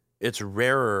 It's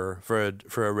rarer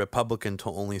for a Republican to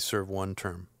only serve 1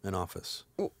 term in office.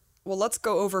 Well, let's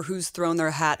go over who's thrown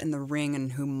their hat in the ring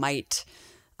and who might,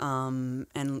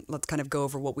 and let's kind of go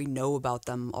over what we know about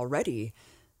them already.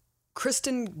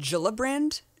 Kristen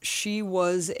Gillibrand, she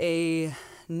was a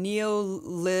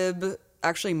neo-lib,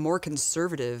 actually more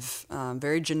conservative,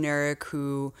 very generic,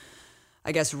 who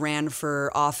I guess ran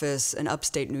for office in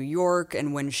upstate New York.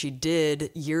 And when she did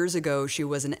years ago, she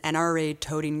was an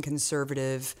NRA-toting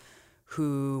conservative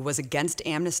who was against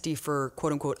amnesty for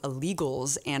quote-unquote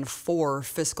illegals and for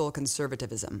fiscal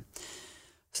conservatism.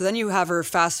 So then you have her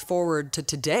fast forward to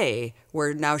today,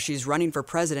 where now she's running for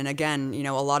president. Again,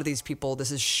 a lot of these people, this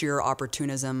is sheer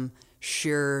opportunism,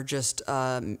 sheer just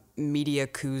media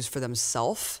coups for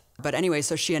themselves. But anyway,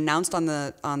 so she announced on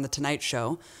the Tonight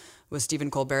Show with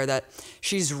Stephen Colbert that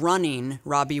she's running.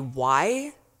 Robbie,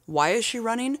 why? Why is she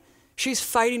running? She's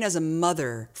fighting as a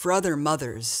mother for other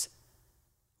mothers.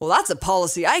 Well, that's a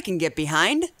policy I can get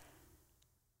behind.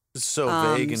 It's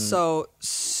so vague and So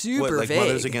super what, like vague.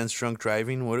 Mothers Against Drunk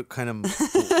Driving? What kind of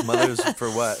mothers for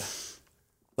what?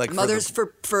 Like Mothers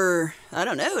for I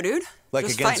don't know, dude. Like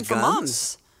just against fighting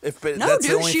guns? for moms. But No, that's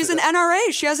the dude, only she's an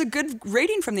NRA. She has a good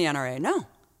rating from the NRA. No.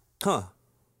 Huh.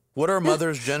 What are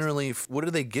mothers generally? What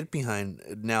do they get behind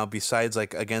now besides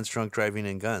like against drunk driving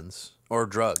and guns or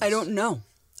drugs? I don't know.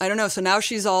 So now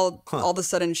she's all of a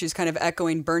sudden she's kind of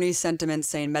echoing Bernie's sentiments,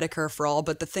 saying Medicare for all.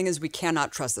 But the thing is, we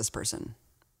cannot trust this person.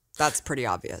 That's pretty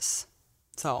obvious.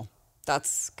 So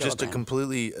that's just a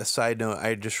completely aside note.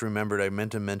 I just remembered I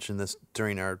meant to mention this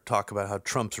during our talk about how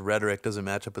Trump's rhetoric doesn't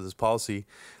match up with his policy.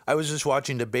 I was just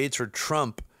watching debates where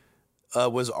Trump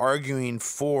was arguing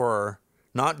for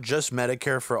not just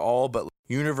Medicare for all, but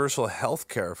universal health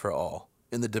care for all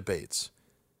in the debates.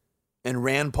 And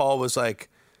Rand Paul was like,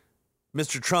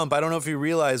 Mr. Trump, I don't know if you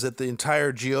realize that the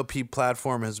entire GOP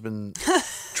platform has been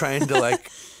trying to like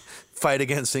fight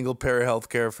against single payer health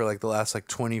care for like the last like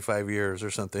 25 years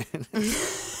or something.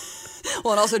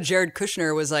 Well, and also Jared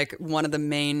Kushner was like one of the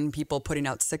main people putting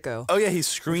out Sicko. Oh yeah, he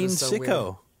screened so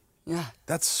Sicko. Weird. Yeah.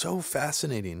 That's so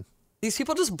fascinating. These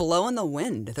people just blow in the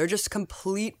wind. They're just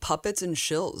complete puppets and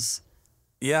shills.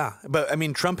 Yeah, but I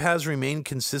mean, Trump has remained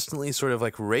consistently sort of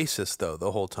like racist though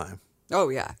the whole time. Oh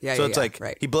yeah, yeah. So it's like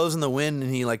right. he blows in the wind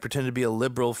and he like pretended to be a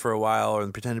liberal for a while or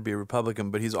pretended to be a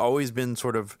Republican, but he's always been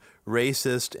sort of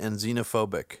racist and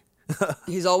xenophobic.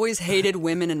 He's always hated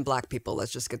women and black people.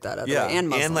 Let's just get that out of the way. And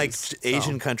Muslims. And like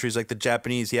Asian countries like the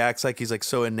Japanese, he acts like he's like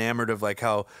so enamored of like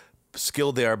how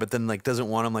skilled they are, but then like doesn't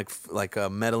want them like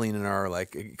meddling in our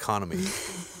like economy.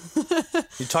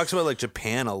 He talks about like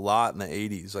Japan a lot in the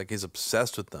 80s, like he's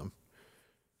obsessed with them.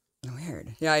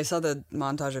 Weird. Yeah, I saw the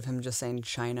montage of him just saying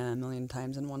China a million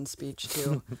times in one speech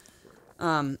too.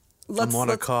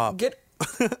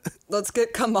 Let's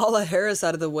get Kamala Harris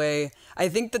out of the way. I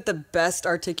think that the best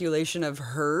articulation of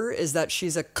her is that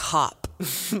she's a cop.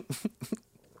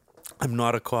 I'm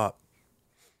not a cop.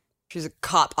 She's a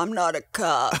cop. I'm not a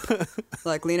cop.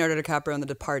 Like Leonardo DiCaprio in The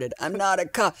Departed. I'm not a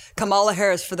cop. Kamala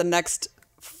Harris for the next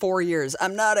 4 years.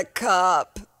 I'm not a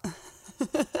cop.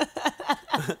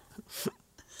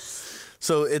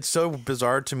 So it's so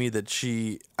bizarre to me that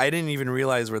I didn't even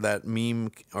realize where that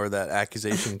meme or that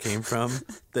accusation came from,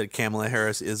 that Kamala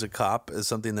Harris is a cop, is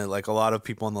something that like a lot of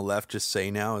people on the left just say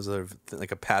now as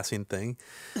like a passing thing.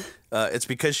 It's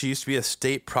because she used to be a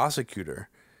state prosecutor,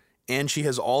 and she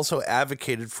has also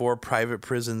advocated for private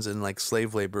prisons and like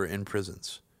slave labor in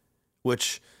prisons,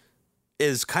 which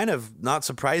is kind of not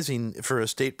surprising for a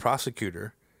state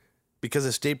prosecutor, because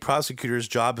a state prosecutor's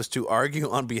job is to argue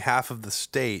on behalf of the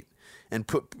state and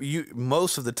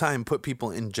most of the time put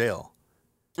people in jail.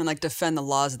 And like defend the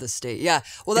laws of the state. Yeah.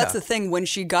 Well, that's the thing. When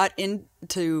she got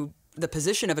into the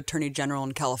position of Attorney General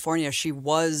in California, she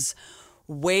was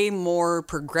way more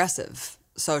progressive.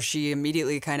 So she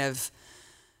immediately kind of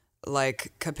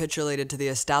like capitulated to the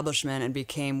establishment and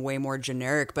became way more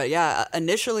generic. But yeah,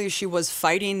 initially she was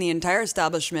fighting the entire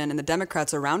establishment and the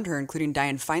Democrats around her, including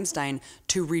Dianne Feinstein,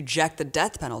 to reject the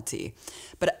death penalty.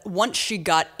 But once she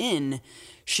got in,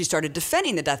 she started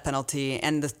defending the death penalty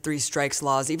and the 3 strikes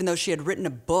laws, even though she had written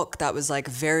a book that was like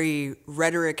very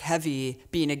rhetoric heavy,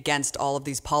 being against all of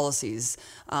these policies.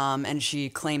 And she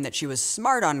claimed that she was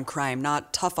smart on crime,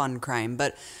 not tough on crime.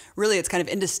 But really, it's kind of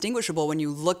indistinguishable when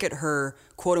you look at her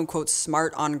quote unquote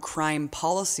smart on crime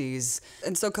policies.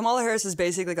 And so Kamala Harris is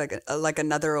basically like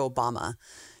another Obama.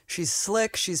 She's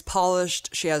slick, she's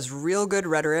polished, she has real good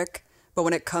rhetoric. But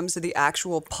when it comes to the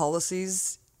actual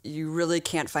policies, you really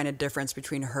can't find a difference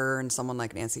between her and someone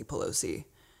like Nancy Pelosi.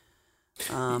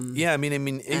 Yeah, I mean,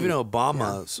 even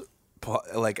Obama's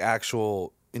like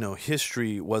actual,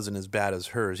 history wasn't as bad as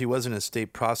hers. He wasn't a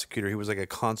state prosecutor. He was like a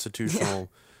constitutional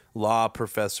law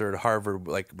professor at Harvard.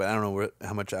 But I don't know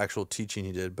how much actual teaching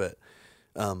he did. But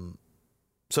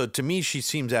so to me, she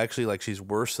seems actually like she's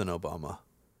worse than Obama.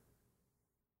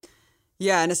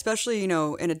 Yeah, and especially, in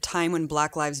a time when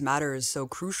Black Lives Matter is so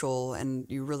crucial and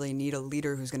you really need a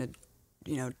leader who's going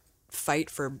to,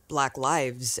 fight for Black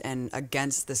lives and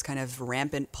against this kind of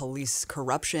rampant police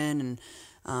corruption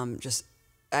and just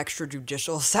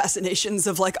extrajudicial assassinations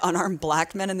of like unarmed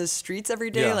Black men in the streets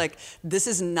every day. Yeah. Like, this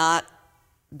is not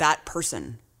that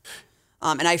person.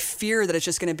 And I fear that it's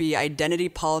just going to be identity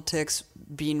politics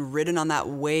being ridden on that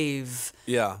wave.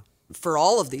 Yeah. For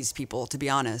all of these people, to be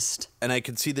honest. And I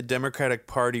could see the Democratic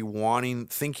Party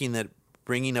thinking that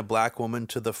bringing a Black woman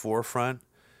to the forefront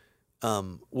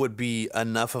would be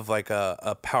enough of like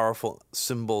a powerful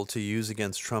symbol to use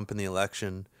against Trump in the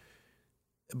election.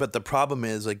 But the problem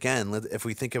is, again, if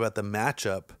we think about the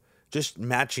matchup, just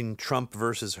matching Trump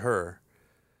versus her,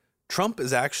 Trump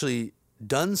has actually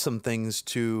done some things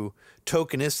to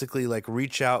tokenistically like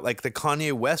reach out. Like the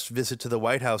Kanye West visit to the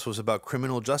White House was about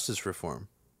criminal justice reform.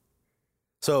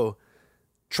 So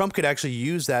Trump could actually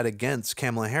use that against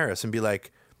Kamala Harris and be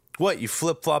like, what, you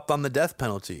flip-flopped on the death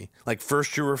penalty. Like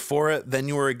first you were for it, then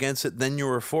you were against it, then you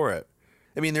were for it.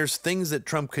 I mean, there's things that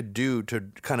Trump could do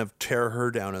to kind of tear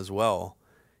her down as well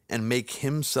and make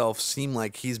himself seem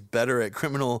like he's better at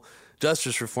criminal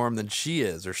justice reform than she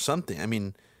is or something. I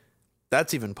mean,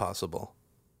 that's even possible.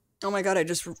 Oh my God, I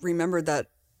just remembered that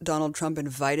Donald Trump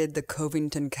invited the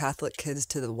Covington Catholic kids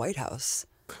to the White House.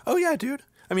 Oh yeah, dude.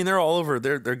 I mean, they're all over.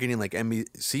 They're getting like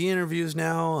NBC interviews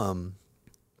now.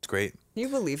 It's great. Can you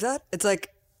believe that? It's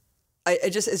like,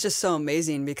 it's just so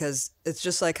amazing because it's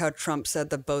just like how Trump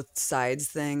said the both sides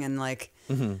thing. And like,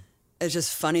 it's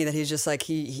just funny that he's just like,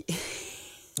 he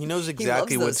knows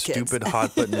exactly what stupid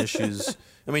hot button issues.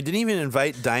 I mean, didn't he even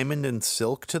invite Diamond and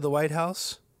Silk to the White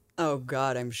House? Oh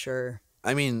God, I'm sure.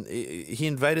 I mean, he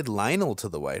invited Lionel to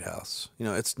the White House. You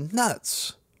know, it's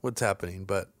nuts what's happening.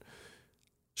 But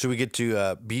should we get to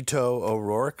Beto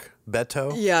O'Rourke?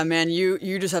 Beto? Yeah, man,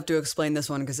 you just have to explain this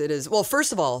one because it is. Well,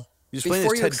 first of all,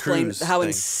 before you explain how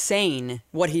insane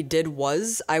what he did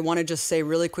was, I want to just say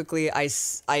really quickly, he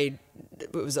was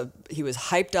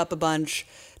hyped up a bunch.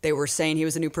 They were saying he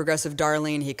was a new progressive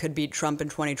darling. He could beat Trump in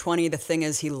 2020. The thing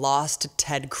is, he lost to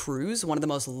Ted Cruz, one of the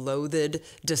most loathed,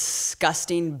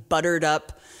 disgusting, buttered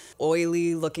up,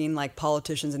 oily looking like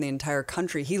politicians in the entire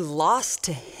country. He lost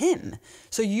to him.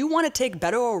 So you want to take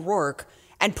Beto O'Rourke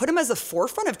and put him as the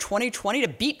forefront of 2020 to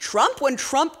beat Trump when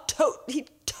Trump he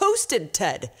toasted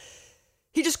Ted.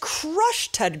 He just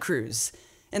crushed Ted Cruz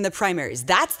in the primaries.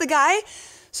 That's the guy.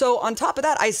 So on top of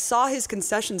that, I saw his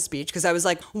concession speech because I was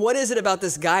like, what is it about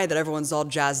this guy that everyone's all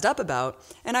jazzed up about?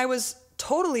 And I was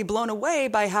totally blown away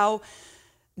by how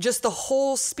just the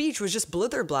whole speech was just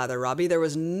blither blather, Robbie. There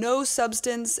was no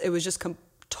substance. It was just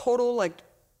total, like,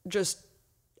 just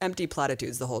empty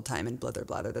platitudes the whole time and blither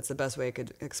blather. That's the best way I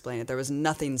could explain it. There was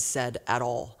nothing said at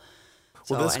all.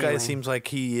 Well, this guy seems like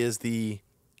he is the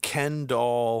Ken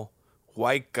doll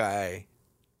white guy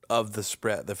of the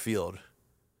field.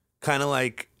 Kind of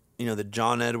like, you know, the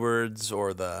John Edwards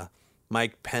or the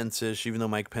Mike Pence-ish, even though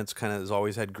Mike Pence kind of has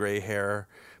always had gray hair.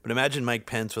 But imagine Mike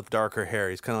Pence with darker hair.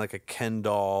 He's kind of like a Ken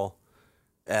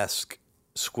doll-esque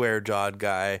square-jawed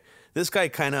guy. This guy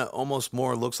kind of almost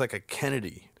more looks like a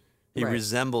Kennedy. He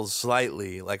resembles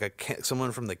slightly like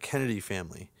someone from the Kennedy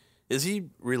family. Is he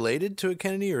related to a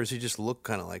Kennedy, or does he just look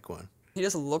kind of like one? He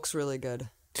just looks really good.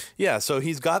 Yeah, so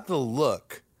he's got the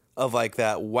look of like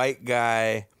that white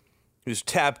guy who's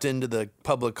tapped into the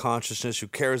public consciousness, who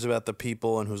cares about the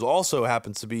people, and who's also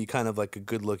happens to be kind of like a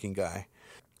good-looking guy.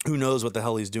 Who knows what the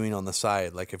hell he's doing on the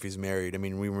side, like if he's married. I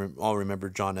mean, we all remember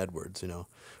John Edwards, you know,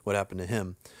 what happened to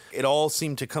him. It all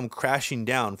seemed to come crashing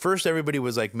down. First, everybody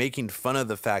was like making fun of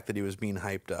the fact that he was being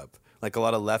hyped up. Like a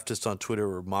lot of leftists on Twitter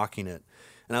were mocking it.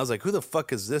 And I was like, who the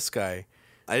fuck is this guy?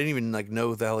 I didn't even like know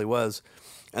who the hell he was.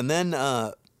 And then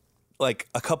like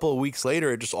a couple of weeks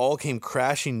later, it just all came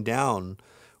crashing down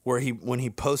when he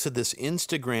posted this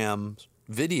Instagram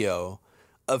video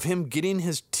of him getting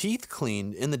his teeth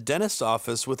cleaned in the dentist's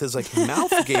office with his like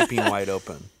mouth gaping wide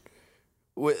open,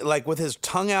 with his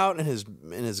tongue out and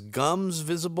his gums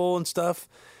visible and stuff.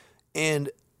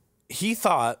 And he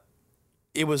thought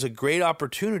it was a great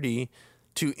opportunity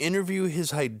to interview his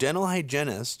dental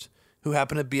hygienist, who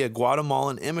happened to be a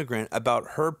Guatemalan immigrant,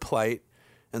 about her plight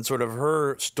and sort of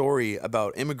her story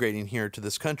about immigrating here to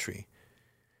this country.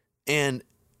 And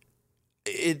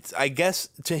it's, I guess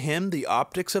to him, the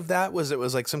optics of that was, it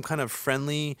was like some kind of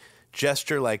friendly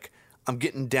gesture. Like, I'm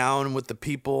getting down with the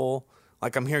people.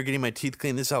 Like, I'm here getting my teeth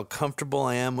cleaned. This is how comfortable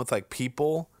I am with like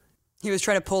people. He was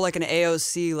trying to pull like an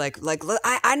AOC, like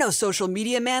I know social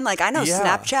media, man. Like, I know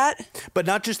Snapchat. But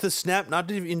not just not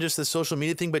even just the social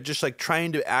media thing, but just like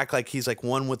trying to act like he's like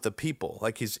one with the people.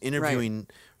 Like he's interviewing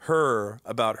her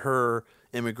about her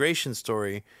immigration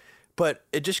story. But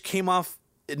it just came off,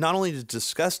 it not only is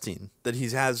disgusting that he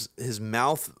has his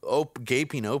mouth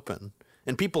gaping open,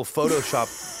 and people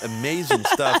Photoshop amazing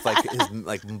stuff, like his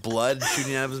like blood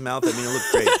shooting out of his mouth. I mean, it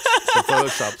looked great. The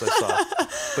Photoshops I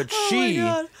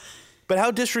saw. But but how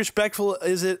disrespectful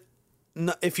is it?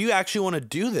 If you actually want to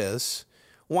do this,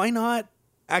 why not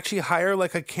actually hire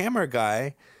like a camera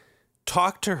guy,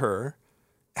 talk to her,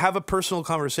 have a personal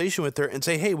conversation with her, and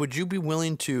say, hey, would you be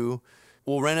willing to,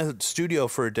 we'll rent a studio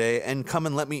for a day and come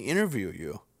and let me interview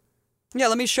you? Yeah,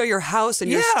 let me show your house and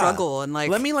your struggle, and like,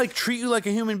 let me like treat you like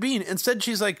a human being. Instead,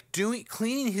 she's like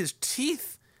cleaning his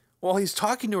teeth while he's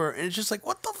talking to her, and it's just like,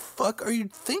 what the fuck are you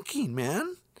thinking,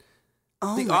 man?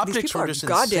 Oh The my, these optics people were are just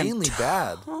goddamn insanely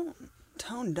bad.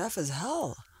 tone deaf as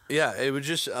hell. Yeah, it was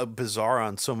just bizarre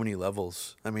on so many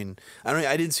levels. I mean,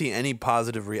 I didn't see any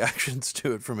positive reactions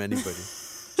to it from anybody.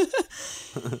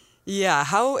 Yeah,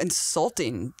 how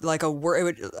insulting! Like a word. It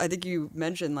would. I think you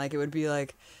mentioned like it would be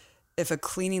like if a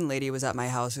cleaning lady was at my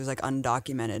house who's like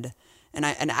undocumented, and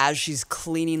as she's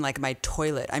cleaning like my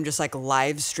toilet, I'm just like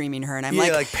live streaming her, and I'm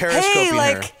Yeah, like periscoping hey, her.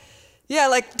 like, yeah,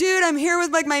 like, dude, I'm here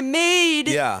with like my maid.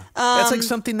 Yeah, that's like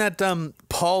something that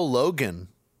Paul Logan,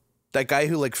 that guy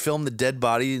who like filmed the dead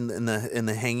body in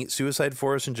the hanging suicide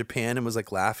forest in Japan and was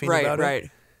like laughing about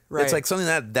it. Right. It's like something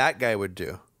that guy would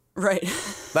do. Right.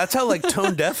 That's how like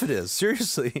tone deaf it is.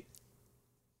 Seriously.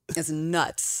 It's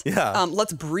nuts. Yeah.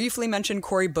 Let's briefly mention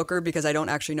Cory Booker because I don't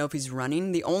actually know if he's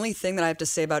running. The only thing that I have to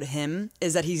say about him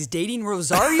is that he's dating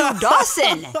Rosario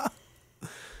Dawson.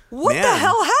 What the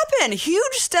hell happened?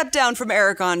 Huge step down from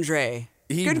Eric Andre.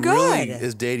 He Good really God.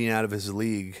 is dating out of his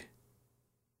league.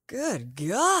 Good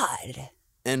God.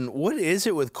 And what is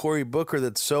it with Cory Booker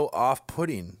that's so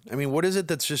off-putting? I mean, what is it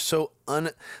that's just so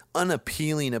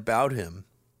unappealing about him?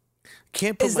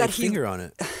 Can't put my finger on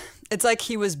it. It's like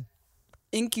he was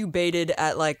incubated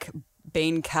at like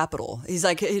Bain Capital. He's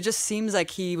like, it just seems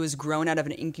like he was grown out of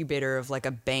an incubator of like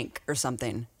a bank or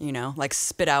something, you know, like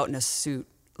spit out in a suit,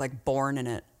 like born in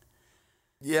it.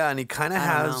 Yeah, and he kind of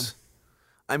has,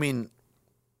 I mean,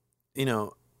 you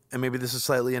know, and maybe this is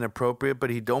slightly inappropriate, but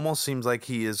he almost seems like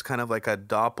he is kind of like a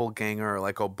doppelganger,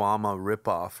 like Obama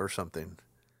ripoff or something.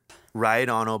 Ride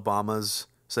on Obama's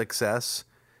success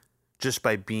just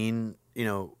by being, you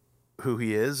know, who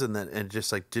he is, and it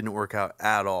just like didn't work out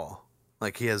at all.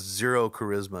 Like he has zero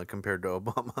charisma compared to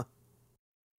Obama.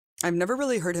 I've never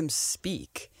really heard him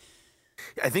speak.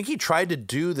 I think he tried to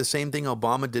do the same thing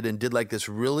Obama did and did like this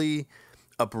really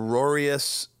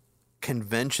uproarious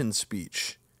convention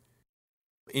speech.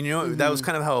 And you know, that was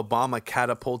kind of how Obama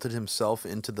catapulted himself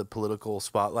into the political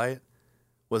spotlight,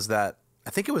 was that, I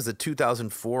think it was the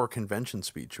 2004 convention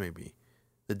speech, maybe,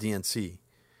 the DNC.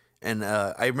 And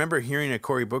I remember hearing a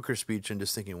Cory Booker speech and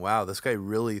just thinking, wow, this guy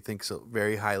really thinks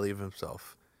very highly of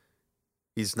himself.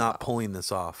 He's not pulling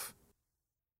this off.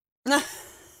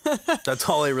 That's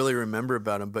all I really remember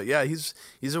about him. But yeah, he's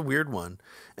a weird one.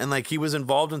 And like he was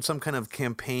involved in some kind of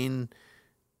campaign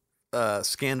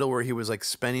scandal where he was like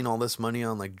spending all this money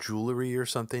on like jewelry or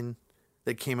something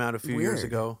that came out a few years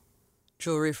ago.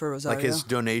 Jewelry for Rosario. Like his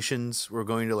donations were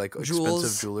going to like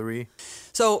expensive jewelry.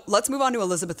 So let's move on to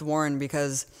Elizabeth Warren,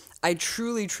 because I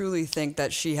truly, truly think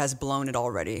that she has blown it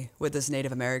already with this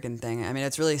Native American thing. I mean,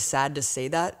 it's really sad to say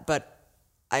that, but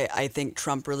I think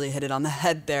Trump really hit it on the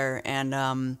head there.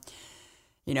 And,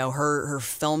 you know, her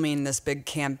filming this big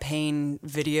campaign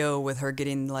video with her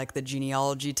getting like the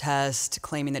genealogy test,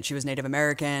 claiming that she was Native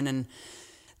American. And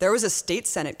there was a state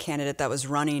Senate candidate that was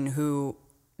running who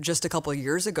just a couple of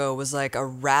years ago was like a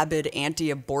rabid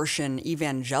anti-abortion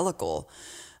evangelical.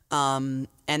 And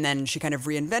then she kind of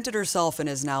reinvented herself and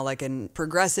is now like a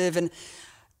progressive. And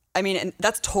I mean, and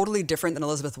that's totally different than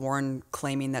Elizabeth Warren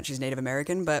claiming that she's Native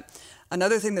American. But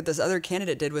another thing that this other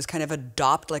candidate did was kind of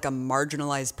adopt like a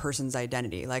marginalized person's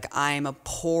identity. Like, I'm a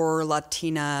poor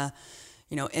Latina,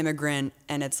 you know, immigrant.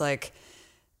 And it's like,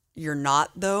 you're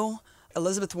not though.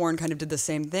 Elizabeth Warren kind of did the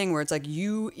same thing where it's like,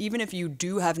 you, even if you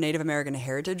do have Native American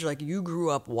heritage, like you grew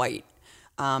up white.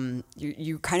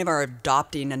 You kind of are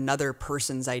adopting another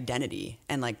person's identity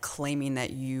and like claiming that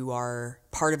you are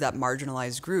part of that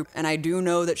marginalized group. And I do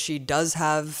know that she does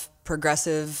have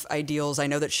progressive ideals. I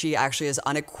know that she actually has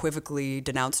unequivocally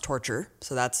denounced torture.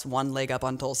 So that's one leg up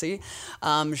on Tulsi.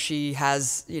 She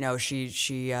has, you know,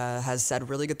 she has said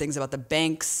really good things about the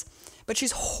banks, but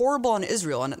she's horrible on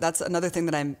Israel. And that's another thing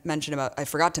that I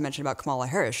forgot to mention about Kamala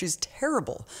Harris. She's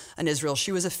terrible on Israel.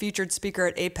 She was a featured speaker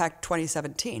at APEC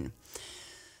 2017.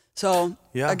 So,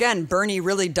 again, Bernie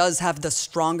really does have the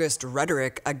strongest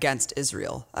rhetoric against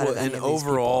Israel. And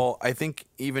overall, I think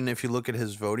even if you look at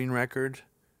his voting record,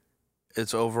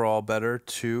 it's overall better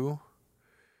too.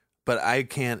 But I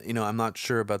can't, you know, I'm not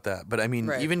sure about that. But I mean,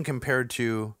 even compared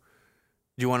to,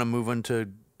 do you want to move on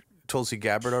to Tulsi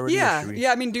Gabbard already?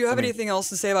 Yeah. I mean, do you have anything else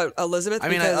to say about Elizabeth? I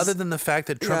mean, other than the fact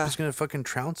that Trump is going to fucking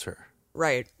trounce her.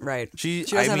 Right. She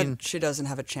doesn't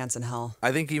have a chance in hell.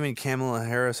 I think even Kamala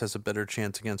Harris has a better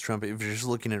chance against Trump if you're just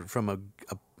looking at it from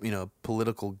a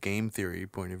political game theory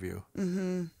point of view.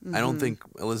 I don't think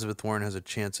Elizabeth Warren has a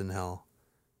chance in hell.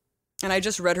 And I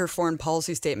just read her foreign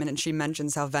policy statement, and she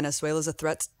mentions how Venezuela is a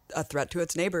threat to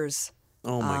its neighbors.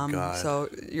 Oh my God! So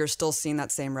you're still seeing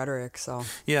that same rhetoric. So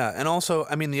yeah, and also,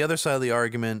 I mean, the other side of the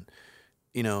argument,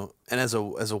 you know, and as a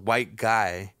white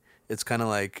guy, it's kind of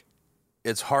like,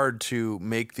 it's hard to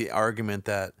make the argument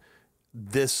that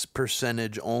this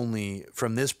percentage only,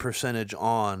 from this percentage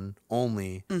on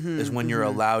only, is when you're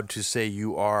allowed to say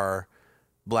you are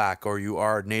Black or you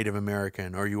are Native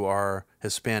American or you are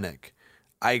Hispanic.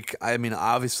 I mean,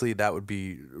 obviously that would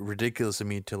be ridiculous of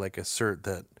me to like assert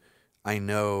that I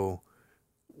know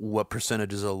what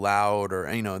percentage is allowed,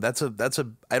 or, you know, that's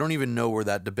a, I don't even know where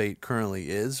that debate currently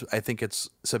is. I think it's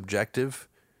subjective.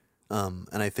 And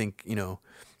I think, you know,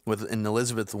 in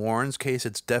Elizabeth Warren's case,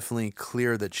 it's definitely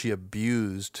clear that she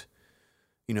abused,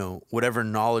 you know, whatever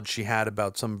knowledge she had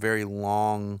about some very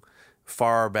long,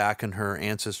 far back in her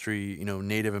ancestry, you know,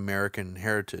 Native American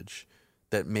heritage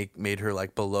that made her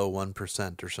like below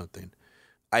 1% or something.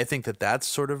 I think that's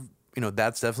sort of, you know,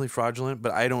 that's definitely fraudulent,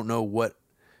 but I don't know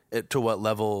to what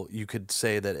level you could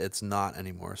say that it's not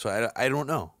anymore. So I don't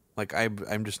know. Like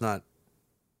I'm just not,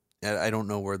 I don't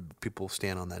know where people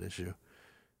stand on that issue.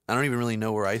 I don't even really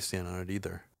know where I stand on it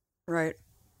either. Right.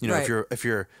 You know, right. if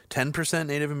you're 10%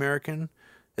 Native American,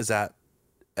 is that,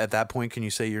 at that point, can you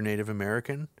say you're Native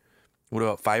American? What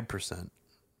about 5%?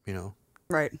 You know,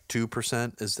 right.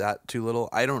 2%, is that too little?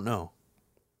 I don't know.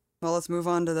 Well, let's move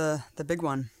on to the big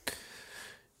one.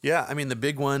 Yeah, I mean, the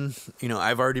big one, you know,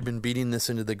 I've already been beating this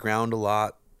into the ground a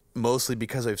lot, mostly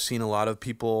because I've seen a lot of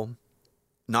people,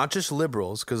 not just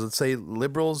liberals, because let's say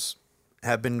liberals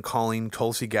have been calling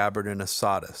Tulsi Gabbard an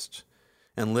Assadist,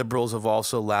 and liberals have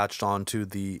also latched onto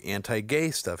the anti-gay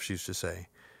stuff she used to say.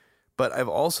 But I've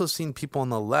also seen people on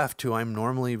the left, who I'm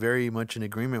normally very much in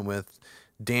agreement with,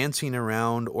 dancing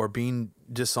around or being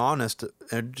dishonest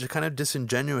and just kind of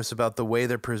disingenuous about the way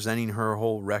they're presenting her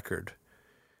whole record,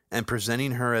 and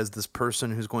presenting her as this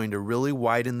person who's going to really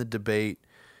widen the debate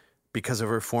because of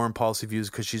her foreign policy views,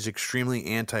 because she's extremely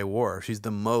anti-war. She's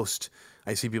the most,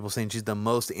 I see people saying she's the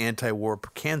most anti-war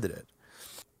candidate.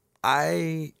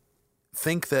 I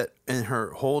think that in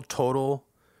her whole total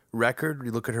record,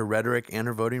 you look at her rhetoric and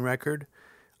her voting record,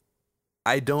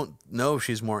 I don't know if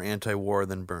she's more anti-war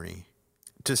than Bernie.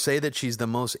 To say that she's the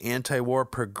most anti-war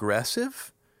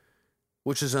progressive,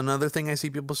 which is another thing I see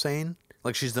people saying,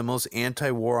 like she's the most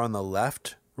anti-war on the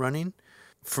left running,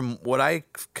 from what I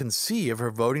can see of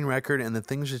her voting record and the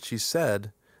things that she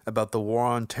said about the war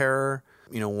on terror,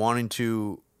 you know, wanting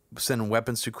to send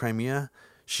weapons to Crimea,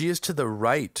 she is to the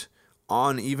right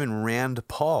on even Rand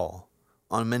Paul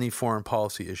on many foreign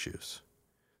policy issues.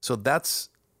 So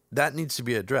that needs to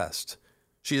be addressed.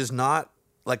 She is not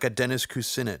like a Dennis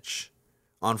Kucinich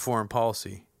on foreign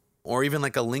policy, or even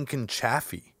like a Lincoln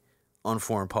Chafee on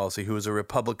foreign policy, who was a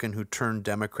Republican who turned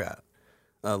Democrat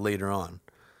later on.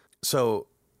 So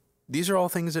these are all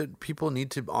things that people need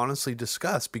to honestly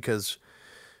discuss, because,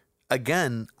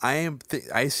 again,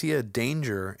 I see a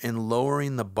danger in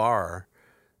lowering the bar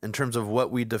in terms of what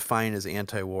we define as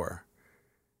anti-war.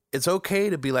 It's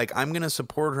okay to be like, I'm going to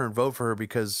support her and vote for her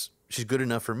because she's good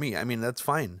enough for me. I mean, that's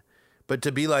fine. But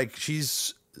to be like,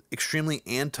 she's extremely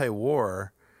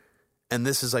anti-war and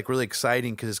this is like really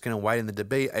exciting because it's going to widen the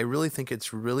debate, I really think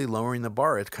it's really lowering the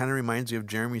bar. It kind of reminds me of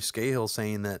Jeremy Scahill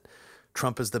saying that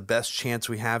Trump is the best chance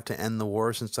we have to end the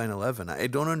war since 9/11. I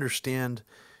don't understand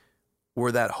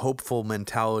where that hopeful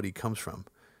mentality comes from.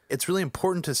 It's really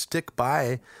important to stick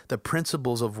by the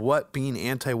principles of what being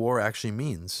anti-war actually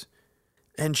means.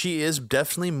 And she is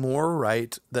definitely more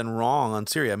right than wrong on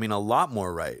Syria. I mean, a lot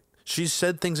more right. She's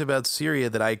said things about Syria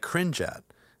that I cringe at,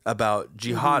 about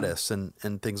jihadists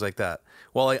and things like that.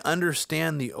 While I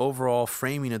understand the overall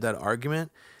framing of that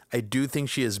argument, I do think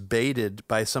she is baited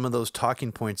by some of those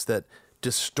talking points that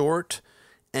distort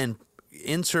and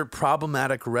insert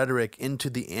problematic rhetoric into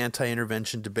the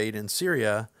anti-intervention debate in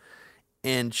Syria.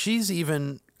 And she's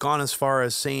even gone as far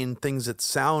as saying things that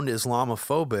sound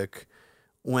Islamophobic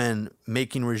when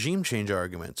making regime change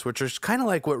arguments, which is kind of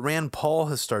like what Rand Paul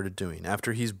has started doing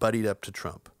after he's buddied up to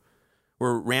Trump,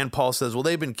 where Rand Paul says, well,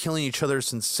 they've been killing each other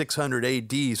since 600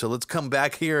 AD, so let's come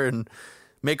back here and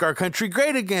make our country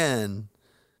great again.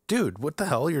 Dude, what the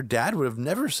hell? Your dad would have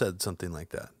never said something like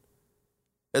that.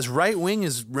 As right-wing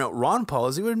as Ron Paul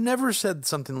is, he would have never said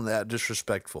something that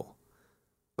disrespectful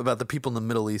about the people in the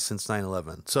Middle East since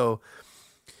 9/11. So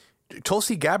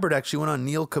Tulsi Gabbard actually went on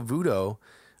Neil Cavuto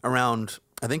around,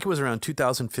 I think it was around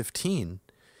 2015,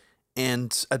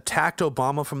 and attacked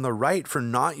Obama from the right for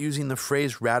not using the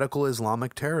phrase radical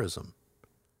Islamic terrorism.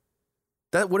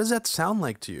 What does that sound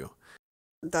like to you?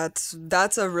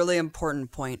 That's a really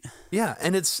important point. Yeah,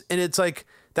 and it's like,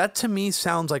 that to me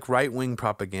sounds like right-wing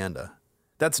propaganda.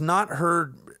 That's not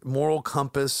her moral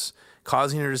compass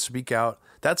causing her to speak out.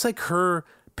 That's like her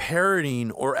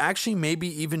parroting, or actually maybe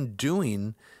even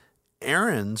doing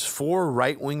errands for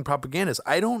right-wing propagandists.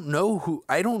 I don't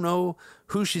know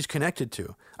who she's connected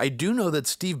to. I do know that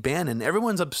Steve Bannon,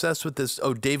 everyone's obsessed with this.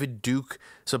 Oh, David Duke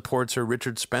supports her.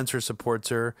 Richard Spencer supports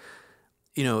her.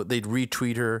 You know, they'd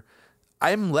retweet her.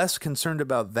 I'm less concerned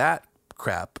about that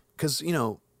crap because, you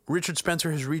know, Richard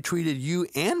Spencer has retweeted you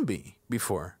and me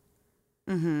before.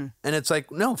 Mm-hmm. And it's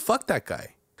like, no, fuck that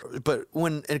guy. But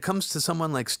when it comes to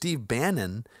someone like Steve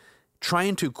Bannon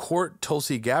trying to court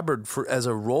Tulsi Gabbard to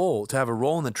have a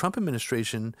role in the Trump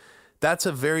administration, that's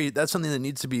something that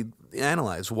needs to be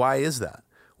analyzed. Why is that?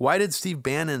 Why did Steve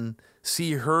Bannon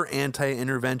see her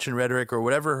anti-intervention rhetoric or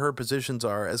whatever her positions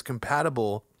are as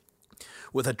compatible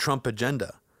with a Trump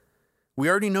agenda? We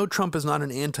already know Trump is not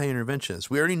an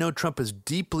anti-interventionist. We already know Trump is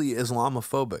deeply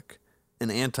Islamophobic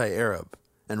and anti-Arab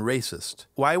and racist.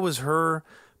 Why was her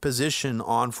position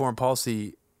on foreign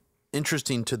policy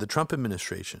interesting to the Trump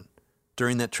administration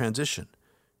during that transition?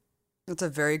 That's a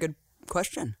very good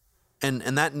question. And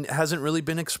that hasn't really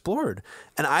been explored.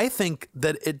 And I think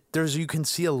that you can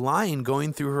see a line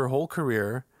going through her whole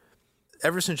career.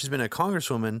 Ever since she's been a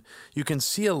congresswoman, you can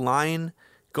see a line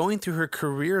going through her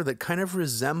career that kind of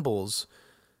resembles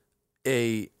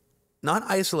not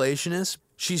isolationist.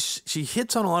 She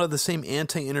hits on a lot of the same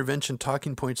anti-intervention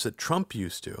talking points that Trump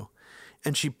used to.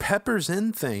 And she peppers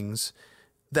in things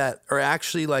that are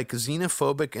actually like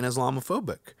xenophobic and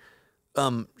Islamophobic.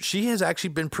 She has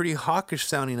actually been pretty hawkish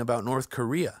sounding about North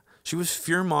Korea. She was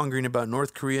fear-mongering about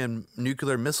North Korean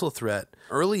nuclear missile threat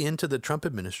early into the Trump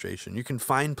administration. You can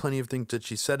find plenty of things that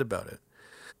she said about it.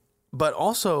 But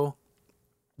also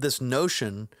this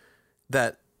notion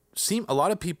that a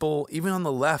lot of people, even on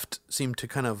the left, seem to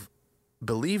kind of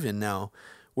believe in now,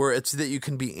 where it's that you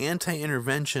can be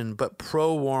anti-intervention but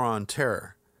pro-war on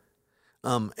terror.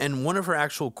 And one of her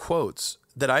actual quotes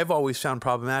that I've always found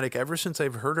problematic ever since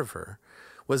I've heard of her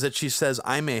was that she says,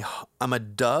 I'm a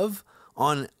dove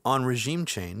on regime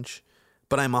change,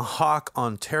 but I'm a hawk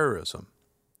on terrorism.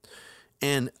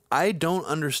 And I don't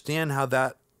understand how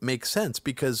that makes sense,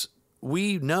 because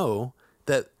we know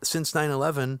that since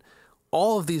 9/11,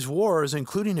 all of these wars,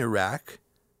 including Iraq,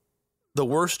 the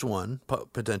worst one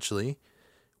potentially,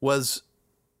 was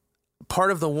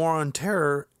part of the war on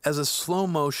terror as a slow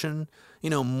motion,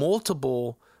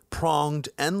 multiple pronged,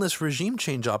 endless regime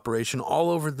change operation all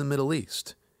over the Middle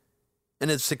East. And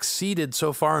it's succeeded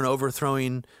so far in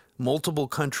overthrowing multiple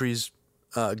countries'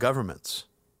 governments.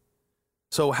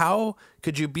 So how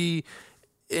could you be,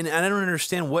 and I don't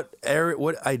understand what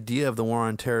idea of the war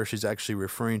on terror she's actually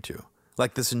referring to.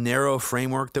 Like this narrow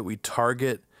framework that we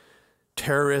target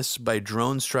terrorists by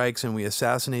drone strikes and we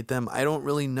assassinate them. I don't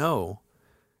really know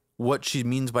what she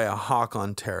means by a hawk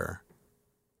on terror.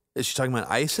 Is she talking about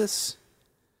ISIS?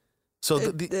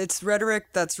 So it's rhetoric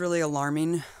that's really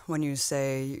alarming when you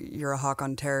say you're a hawk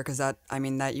on terror, because that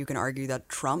you can argue that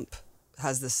Trump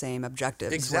has the same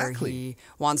objectives. Exactly. Where he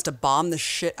wants to bomb the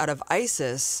shit out of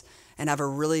ISIS and have a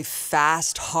really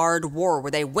fast, hard war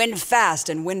where they win fast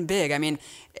and win big. I mean,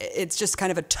 it's just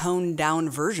kind of a toned down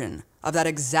version of that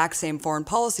exact same foreign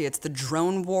policy. It's the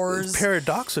drone wars. It's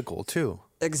paradoxical too.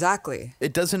 Exactly.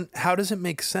 How does it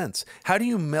make sense? How do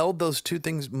you meld those two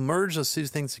things, merge those two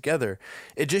things together?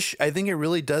 I think it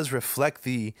really does reflect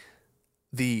the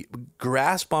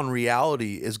grasp on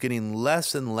reality is getting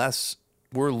less and less.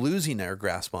 We're losing our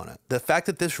grasp on it. The fact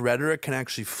that this rhetoric can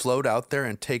actually float out there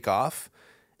and take off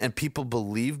and people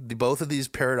believe both of these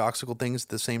paradoxical things at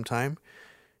the same time,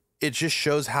 it just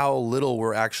shows how little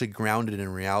we're actually grounded in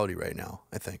reality right now,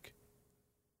 I think.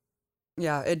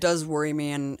 Yeah, it does worry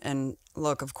me. And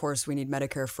look, of course, we need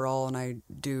Medicare for all. And I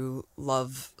do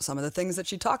love some of the things that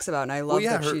she talks about. And I love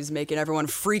that she's making everyone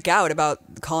freak out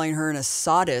about calling her an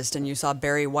Assadist. And you saw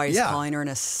Barry Weiss calling her an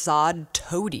Assad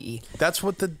toady. That's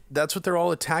what they're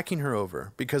all attacking her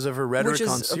over because of her rhetoric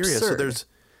on Syria. Absurd. So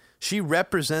she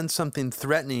represents something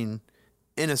threatening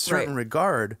in a certain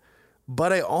regard.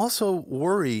 But I also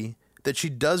worry that she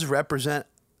does represent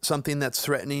something that's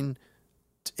threatening,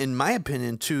 in my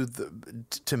opinion,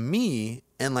 to me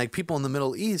and like people in the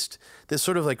Middle East, this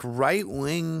sort of like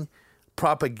right-wing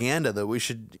propaganda that we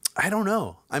should, I don't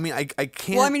know. I mean, I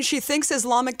can't. Well, I mean, she thinks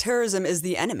Islamic terrorism is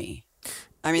the enemy.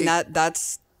 I mean,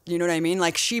 that's, you know what I mean?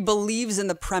 Like, she believes in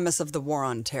the premise of the war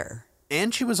on terror.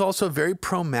 And she was also very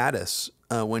pro-Mattis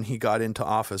when he got into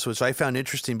office, which I found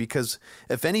interesting because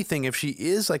if anything, if she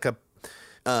is like a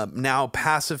now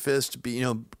pacifist,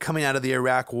 coming out of the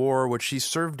Iraq war, which she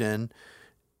served in,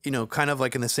 kind of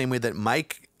like in the same way that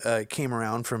Mike came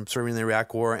around from serving the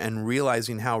Iraq war and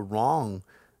realizing how wrong,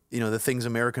 the things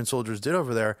American soldiers did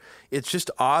over there. It's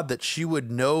just odd that she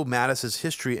would know Mattis's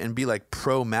history and be like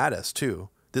pro-Mattis too,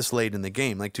 this late in the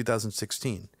game, like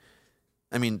 2016.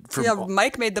 I mean,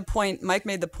 Mike made the point,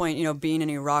 being in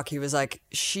Iraq, he was like,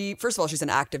 first of all, she's an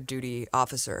active duty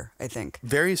officer, I think.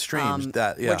 Very strange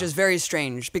which is very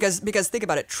strange because think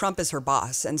about it. Trump is her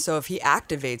boss. And so if he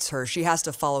activates her, she has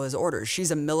to follow his orders.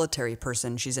 She's a military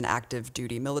person. She's an active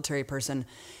duty military person.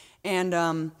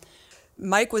 And,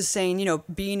 Mike was saying,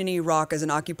 being in Iraq as an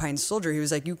occupying soldier, he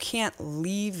was like, you can't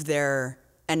leave there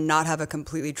and not have a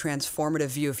completely transformative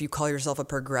view if you call yourself a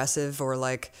progressive or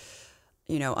like,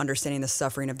 understanding the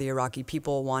suffering of the Iraqi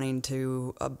people, wanting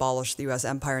to abolish the U.S.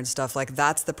 empire and stuff. Like,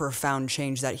 that's the profound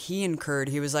change that he incurred.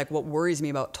 He was like, what worries me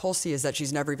about Tulsi is that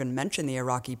she's never even mentioned the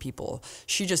Iraqi people.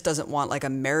 She just doesn't want like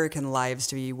American lives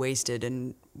to be wasted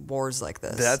in wars like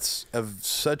this. That's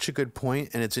such a good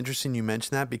point. And it's interesting you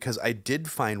mentioned that because I did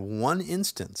find one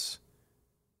instance,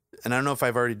 and I don't know if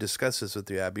I've already discussed this with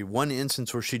you, Abby, one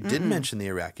instance where she did mention the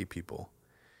Iraqi people.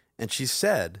 And she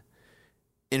said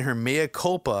in her mea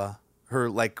culpa, her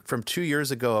like from 2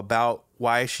 years ago, about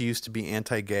why she used to be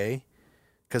anti-gay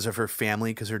because of her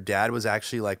family, because her dad was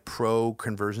actually like pro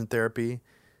conversion therapy.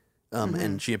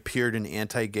 And she appeared in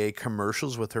anti-gay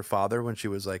commercials with her father when she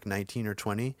was like 19 or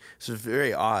 20. So it's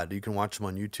very odd. You can watch them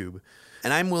on YouTube.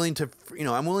 And I'm willing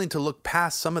to look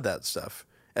past some of that stuff,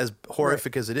 as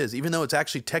horrific as it is, even though it's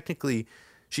actually technically,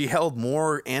 she held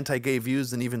more anti-gay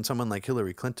views than even someone like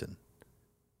Hillary Clinton,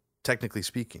 technically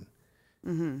speaking.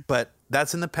 But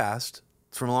that's in the past.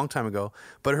 It's from a long time ago.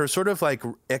 But her sort of like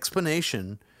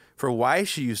explanation for why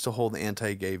she used to hold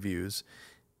anti-gay views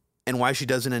and why she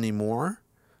doesn't anymore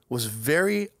was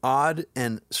very odd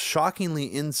and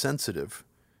shockingly insensitive,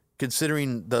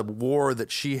 considering the war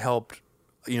that she helped,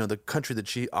 the country that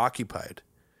she occupied.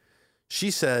 She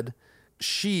said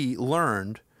she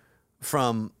learned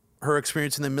from her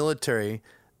experience in the military,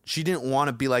 she didn't want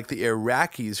to be like the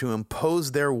Iraqis who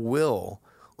imposed their will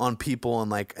on people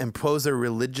and like impose their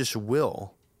religious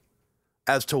will,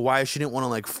 as to why she didn't want to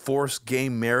like force gay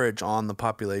marriage on the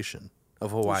population of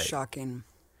Hawaii. That's shocking.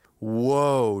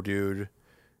 Whoa, dude.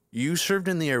 You served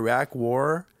in the Iraq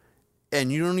war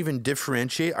and you don't even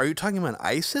differentiate. Are you talking about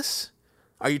ISIS?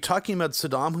 Are you talking about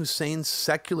Saddam Hussein's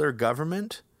secular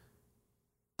government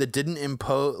that didn't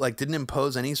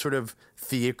impose any sort of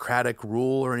theocratic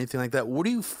rule or anything like that? What are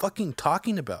you fucking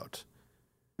talking about?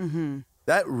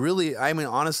 That really,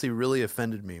 honestly really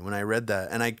offended me when I read that.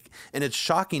 And it's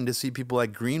shocking to see people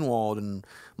like Greenwald and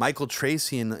Michael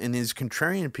Tracy and these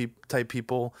contrarian type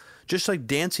people just like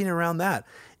dancing around that.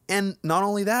 And not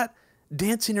only that,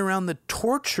 dancing around the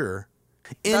torture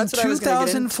in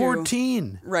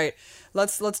 2014. Right.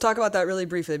 Let's talk about that really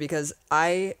briefly because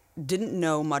I didn't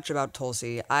know much about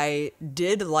Tulsi. I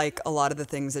did like a lot of the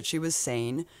things that she was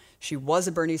saying. She was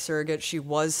a Bernie surrogate. She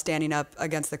was standing up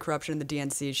against the corruption in the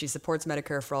DNC. She supports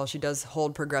Medicare for all. She does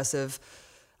hold progressive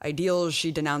ideals.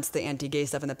 She denounced the anti-gay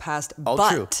stuff in the past. All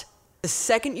but true. The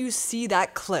second you see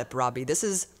that clip, Robbie, this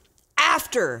is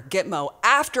after Gitmo,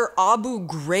 after Abu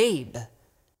Ghraib,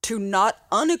 to not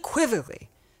unequivocally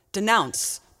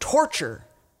denounce torture,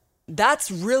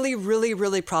 that's really, really,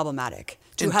 really problematic.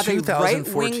 To have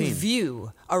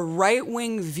a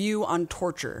right-wing view on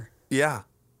torture. Yeah.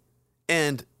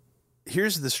 And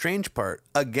here's the strange part.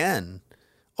 Again,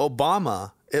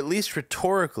 Obama, at least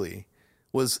rhetorically,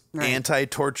 was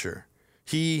anti-torture.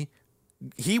 He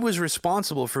was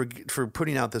responsible for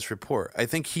putting out this report. I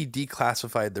think he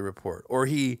declassified the report, or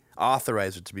he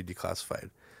authorized it to be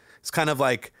declassified. It's kind of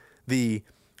like the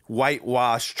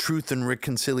whitewash Truth and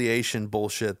Reconciliation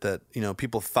bullshit that,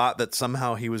 people thought that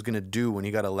somehow he was going to do when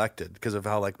he got elected because of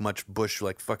how like much Bush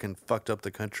like fucking fucked up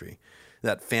the country.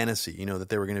 That fantasy, that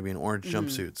they were going to be in orange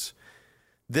jumpsuits.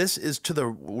 This is to the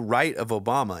right of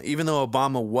Obama, even though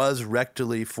Obama was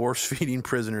rectally force-feeding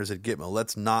prisoners at Gitmo.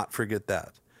 Let's not forget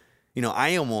that.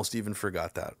 I almost even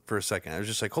forgot that for a second. I was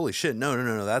just like, holy shit,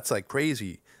 no. That's like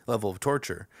crazy level of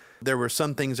torture. There were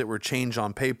some things that were changed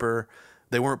on paper.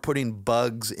 They weren't putting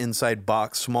bugs inside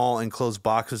small enclosed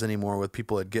boxes anymore with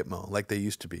people at Gitmo like they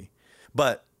used to be.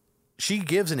 But she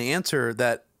gives an answer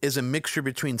that is a mixture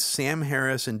between Sam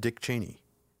Harris and Dick Cheney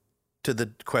to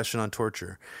the question on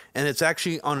torture. And it's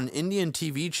actually on an Indian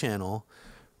TV channel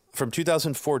from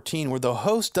 2014 where the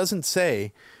host doesn't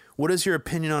say, what is your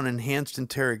opinion on enhanced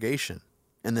interrogation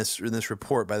in this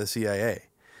report by the CIA?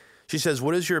 She says,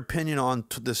 what is your opinion on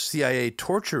the CIA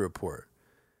torture report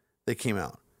that came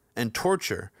out and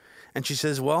torture? And she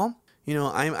says, well,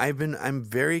 I'm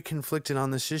very conflicted on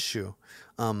this issue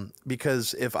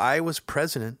because if I was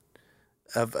president,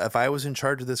 if I was in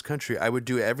charge of this country, I would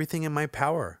do everything in my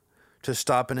power to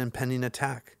stop an impending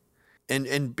attack.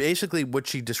 And basically what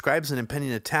she describes an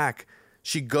impending attack,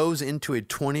 she goes into a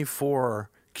 24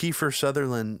 Kiefer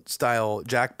Sutherland style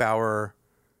Jack Bauer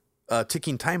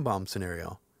ticking time bomb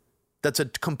scenario. That's a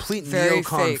complete Very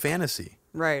neocon fake. fantasy.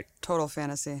 Right. Total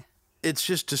fantasy. It's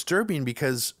just disturbing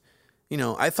because,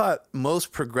 I thought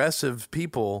most progressive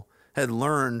people had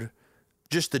learned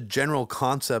just the general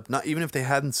concept, not even if they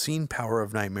hadn't seen Power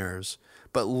of Nightmares,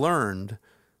 but learned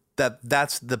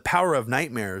that's the power of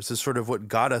nightmares is sort of what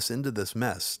got us into this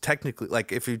mess. Technically,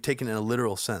 like if you take it in a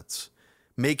literal sense,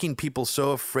 making people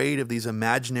so afraid of these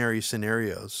imaginary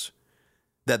scenarios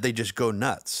that they just go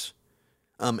nuts.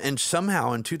 And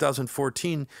somehow in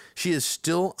 2014, she is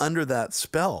still under that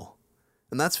spell.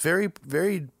 And that's very,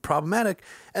 very problematic.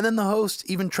 And then the host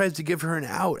even tries to give her an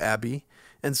out, Abby,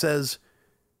 and says,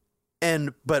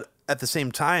 but at the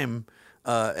same time,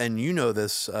 and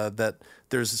this, that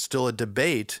there's still a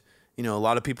debate. A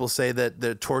lot of people say that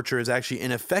the torture is actually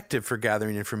ineffective for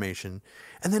gathering information.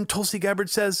 And then Tulsi Gabbard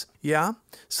says, yeah,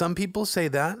 some people say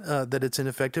that it's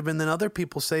ineffective. And then other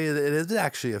people say that it is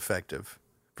actually effective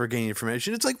for gaining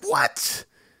information. It's like, what?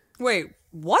 Wait,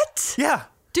 what? Yeah.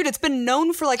 Dude, it's been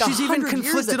known for like She's 100 even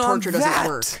years that conflicted torture on doesn't that.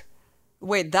 work.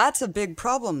 Wait, that's a big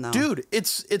problem though. Dude,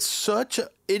 it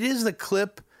is the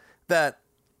clip that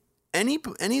any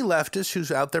leftist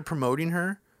who's out there promoting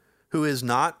her, who is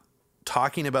not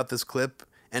talking about this clip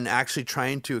and actually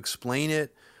trying to explain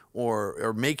it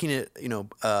or making it,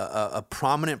 a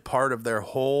prominent part of their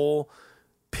whole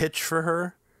pitch for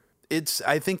her,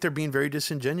 I think they're being very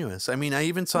disingenuous. I mean, I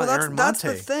even saw Aaron Monte. That's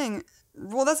the thing.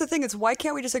 Well, that's the thing. It's why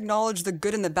can't we just acknowledge the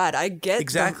good and the bad? I get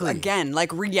exactly again,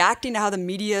 like reacting to how the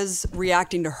media's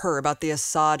reacting to her about the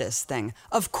Assadist thing.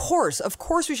 Of course,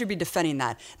 we should be defending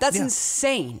that. That's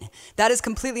insane. That is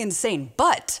completely insane.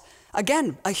 But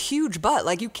again, a huge but.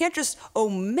 Like you can't just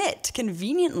omit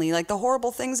conveniently like the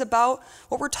horrible things about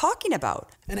what we're talking about.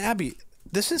 And Abby,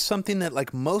 this is something that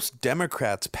like most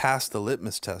Democrats pass the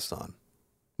litmus test on.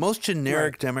 Most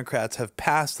generic Democrats have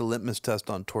passed the litmus test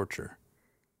on torture.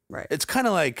 Right. It's kind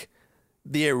of like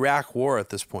the Iraq War at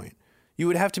this point. You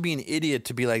would have to be an idiot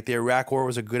to be like, the Iraq War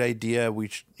was a good idea.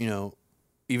 Even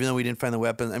though we didn't find the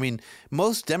weapons. I mean,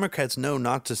 most Democrats know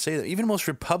not to say that. Even most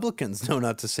Republicans know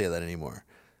not to say that anymore.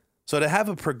 So to have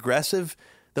a progressive,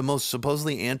 the most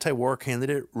supposedly anti-war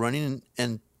candidate running,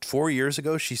 and 4 years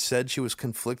ago she said she was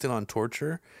conflicted on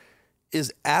torture,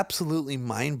 is absolutely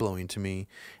mind-blowing to me.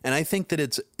 And I think that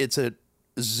it's a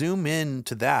zoom in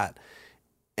to that.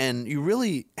 And you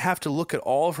really have to look at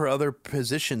all of her other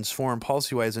positions, foreign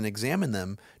policy-wise, and examine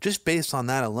them just based on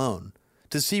that alone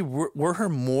to see where her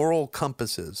moral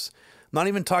compass is. I'm not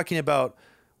even talking about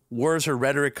where's her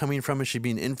rhetoric coming from? Is she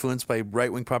being influenced by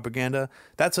right-wing propaganda?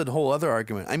 That's a whole other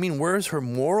argument. I mean, where's her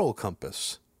moral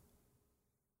compass?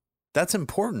 That's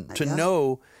important to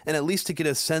know, and at least to get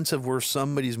a sense of where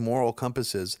somebody's moral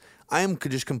compass is. I am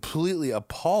just completely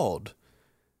appalled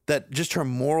that just her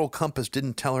moral compass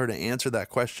didn't tell her to answer that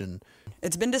question.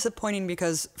 It's been disappointing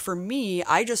because for me,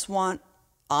 I just want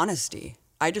honesty.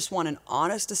 I just want an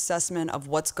honest assessment of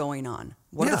what's going on.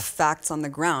 What are the facts on the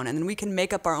ground? And then we can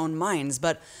make up our own minds.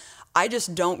 But I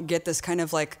just don't get this kind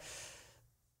of like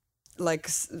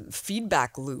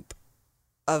feedback loop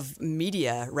of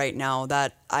media right now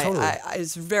that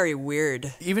is very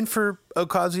weird. Even for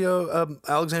Alexandria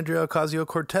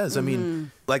Ocasio-Cortez. I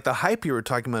mean, like the hype you were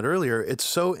talking about earlier, it's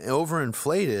so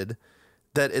overinflated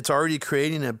that it's already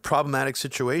creating a problematic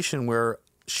situation where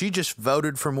she just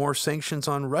voted for more sanctions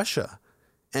on Russia.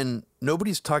 And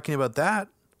nobody's talking about that.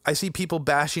 I see people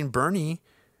bashing Bernie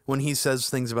when he says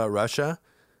things about Russia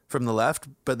from the left,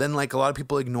 but then like a lot of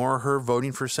people ignore her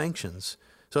voting for sanctions.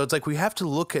 So it's like we have to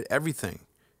look at everything.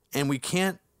 And we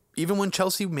can't, even when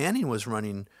Chelsea Manning was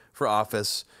running for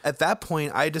office, at that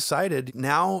point I decided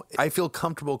now I feel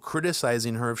comfortable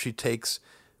criticizing her if she takes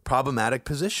problematic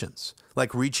positions,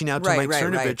 like reaching out to Mike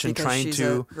Cernovich and trying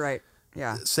to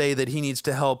say that he needs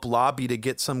to help lobby to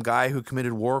get some guy who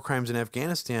committed war crimes in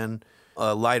Afghanistan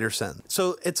a lighter sentence.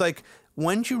 So it's like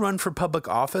when you run for public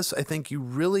office, I think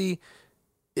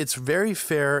it's very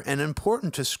fair and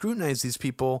important to scrutinize these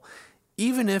people,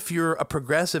 even if you're a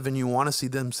progressive and you want to see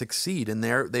them succeed and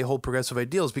they hold progressive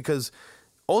ideals, because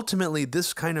ultimately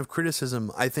this kind of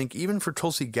criticism, I think even for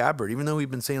Tulsi Gabbard, even though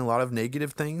we've been saying a lot of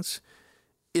negative things,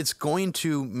 it's going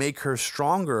to make her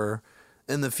stronger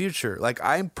in the future. Like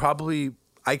I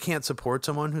can't support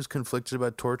someone who's conflicted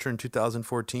about torture in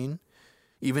 2014,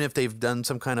 even if they've done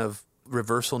some kind of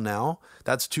reversal now.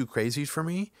 That's too crazy for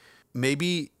me.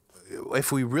 Maybe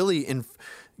if we really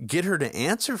get her to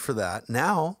answer for that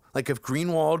now, like if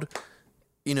Greenwald,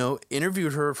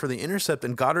 interviewed her for The Intercept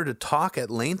and got her to talk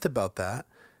at length about that,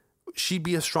 she'd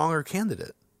be a stronger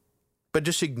candidate. But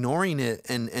just ignoring it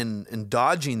and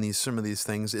dodging some of these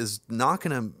things is not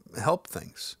going to help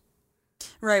things.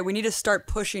 Right. We need to start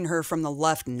pushing her from the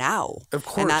left now. Of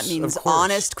course. And that means of course.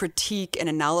 honest critique and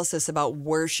analysis about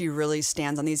where she really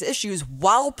stands on these issues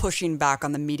while pushing back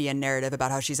on the media narrative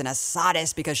about how she's an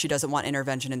Assadist because she doesn't want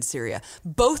intervention in Syria.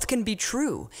 Both can be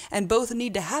true and both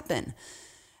need to happen.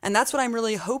 And that's what I'm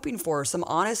really hoping for, some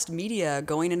honest media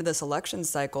going into this election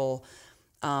cycle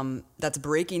that's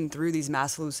breaking through these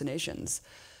mass hallucinations.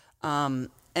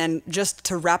 And just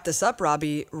to wrap this up,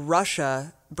 Robbie,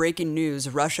 Russia, breaking news,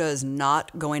 Russia is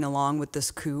not going along with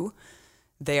this coup.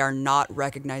 They are not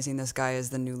recognizing this guy as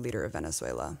the new leader of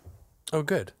Venezuela. Oh,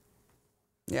 good.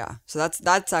 Yeah, so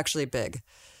that's actually big.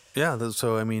 Yeah,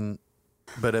 so I mean,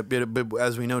 but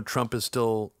as we know, Trump is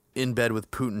still in bed with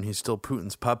Putin. He's still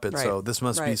Putin's puppet. Right. So this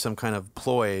must be some kind of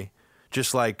ploy,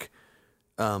 just like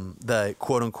the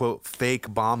quote unquote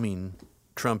fake bombing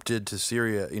Trump did to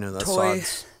Syria. You know, the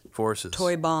Assad's forces.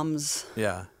 Toy bombs.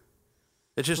 Yeah.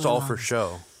 It's just all for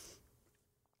show.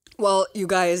 Well, you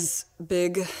guys,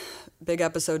 big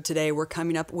episode today. We're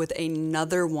coming up with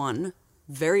another one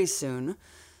very soon,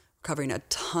 covering a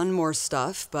ton more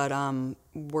stuff, but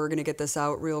we're going to get this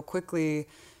out real quickly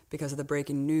because of the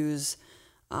breaking news.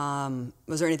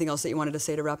 Was there anything else that you wanted to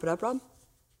say to wrap it up, Rob?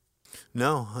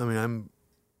 No, I mean,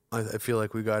 I feel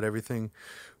like we got everything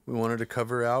we wanted to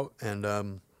cover out,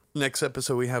 and next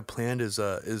episode we have planned is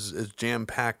jam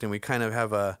packed, and we kind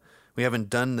of we haven't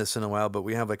done this in a while, but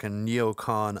we have like a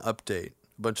neocon update,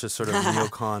 a bunch of sort of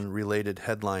neocon related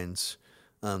headlines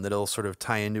that'll sort of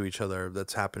tie into each other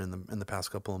that's happened in the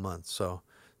past couple of months. So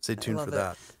stay tuned for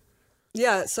that.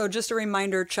 Yeah, so just a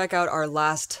reminder, check out our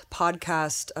last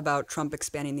podcast about Trump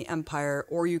expanding the empire,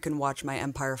 or you can watch my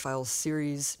Empire Files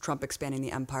series, Trump Expanding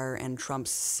the Empire and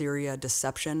Trump's Syria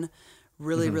Deception.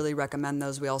 Really recommend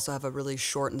those. We also have a really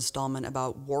short installment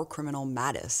about war criminal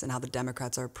Mattis and how the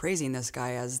Democrats are praising this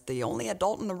guy as the only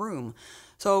adult in the room.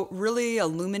 So really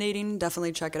illuminating.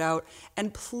 Definitely check it out.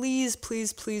 And please,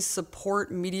 please, please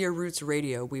support Media Roots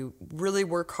Radio. We really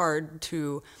work hard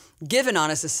to give an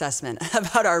honest assessment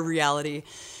about our reality.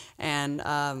 And,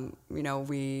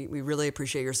 we really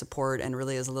appreciate your support, and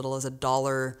really as little as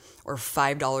 $1 or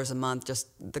 $5 a month, just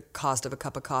the cost of a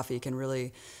cup of coffee can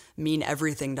really mean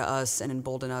everything to us and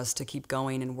embolden us to keep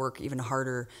going and work even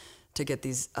harder to get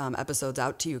these episodes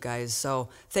out to you guys. So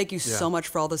thank you so much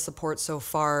for all the support so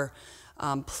far.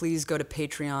 Please go to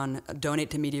Patreon, donate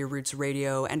to Media Roots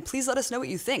Radio, and please let us know what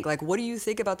you think. Like, what do you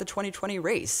think about the 2020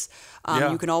 race?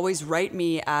 You can always write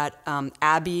me at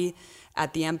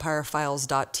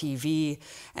Abby@theempirefiles.tv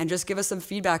and just give us some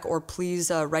feedback, or please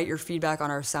write your feedback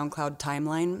on our SoundCloud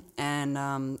timeline.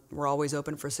 And we're always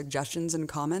open for suggestions and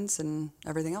comments and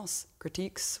everything else,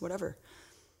 critiques, whatever.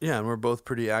 Yeah, and we're both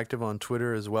pretty active on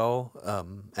Twitter as well,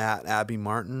 at Abby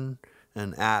Martin.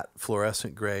 And at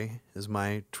Fluorescent Gray is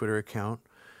my Twitter account.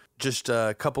 Just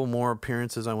a couple more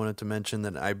appearances I wanted to mention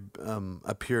that I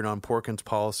appeared on Porkins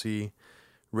Policy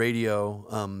Radio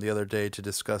the other day to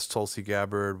discuss Tulsi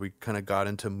Gabbard. We kind of got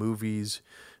into movies.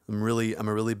 I'm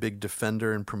a really big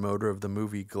defender and promoter of the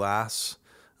movie Glass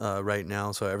right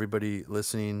now. So everybody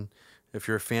listening, if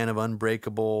you're a fan of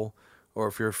Unbreakable or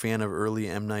if you're a fan of early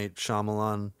M. Night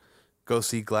Shyamalan, go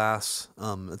see Glass.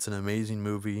 It's an amazing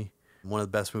movie. One of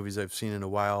the best movies I've seen in a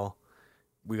while.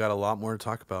 We got a lot more to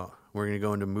talk about. We're going to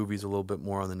go into movies a little bit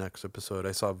more on the next episode.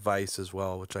 I saw Vice as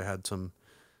well, which I had some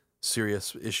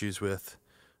serious issues with.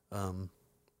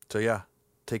 So yeah,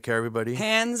 take care, everybody.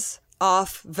 Hands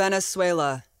off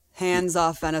Venezuela. Hands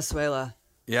off Venezuela.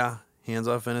 Yeah, hands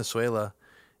off Venezuela.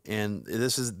 And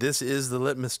this is the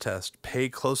litmus test. Pay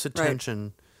close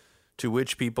attention to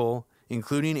which people,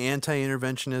 including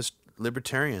anti-interventionist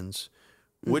libertarians,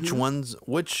 which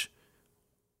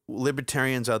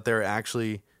libertarians out there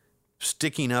actually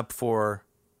sticking up for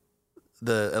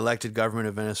the elected government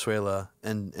of Venezuela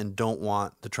and don't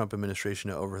want the Trump administration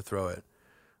to overthrow it.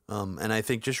 And I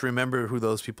think just remember who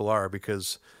those people are,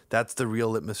 because that's the real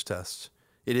litmus test.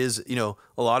 It is, a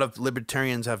lot of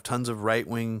libertarians have tons of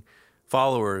right-wing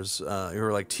followers who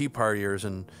are like Tea Partiers,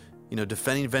 and,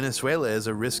 defending Venezuela is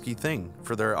a risky thing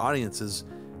for their audiences.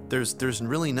 There's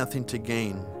really nothing to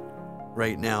gain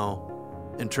right now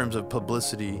in terms of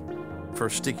publicity for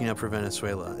sticking up for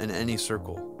Venezuela in any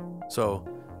circle. So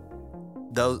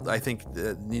I think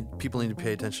people need to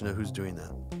pay attention to who's doing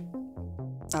that.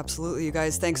 Absolutely, you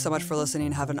guys. Thanks so much for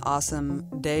listening. Have an awesome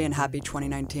day and happy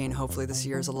 2019. Hopefully this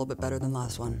year is a little bit better than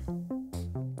last one.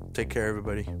 Take care,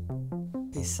 everybody.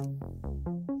 Peace.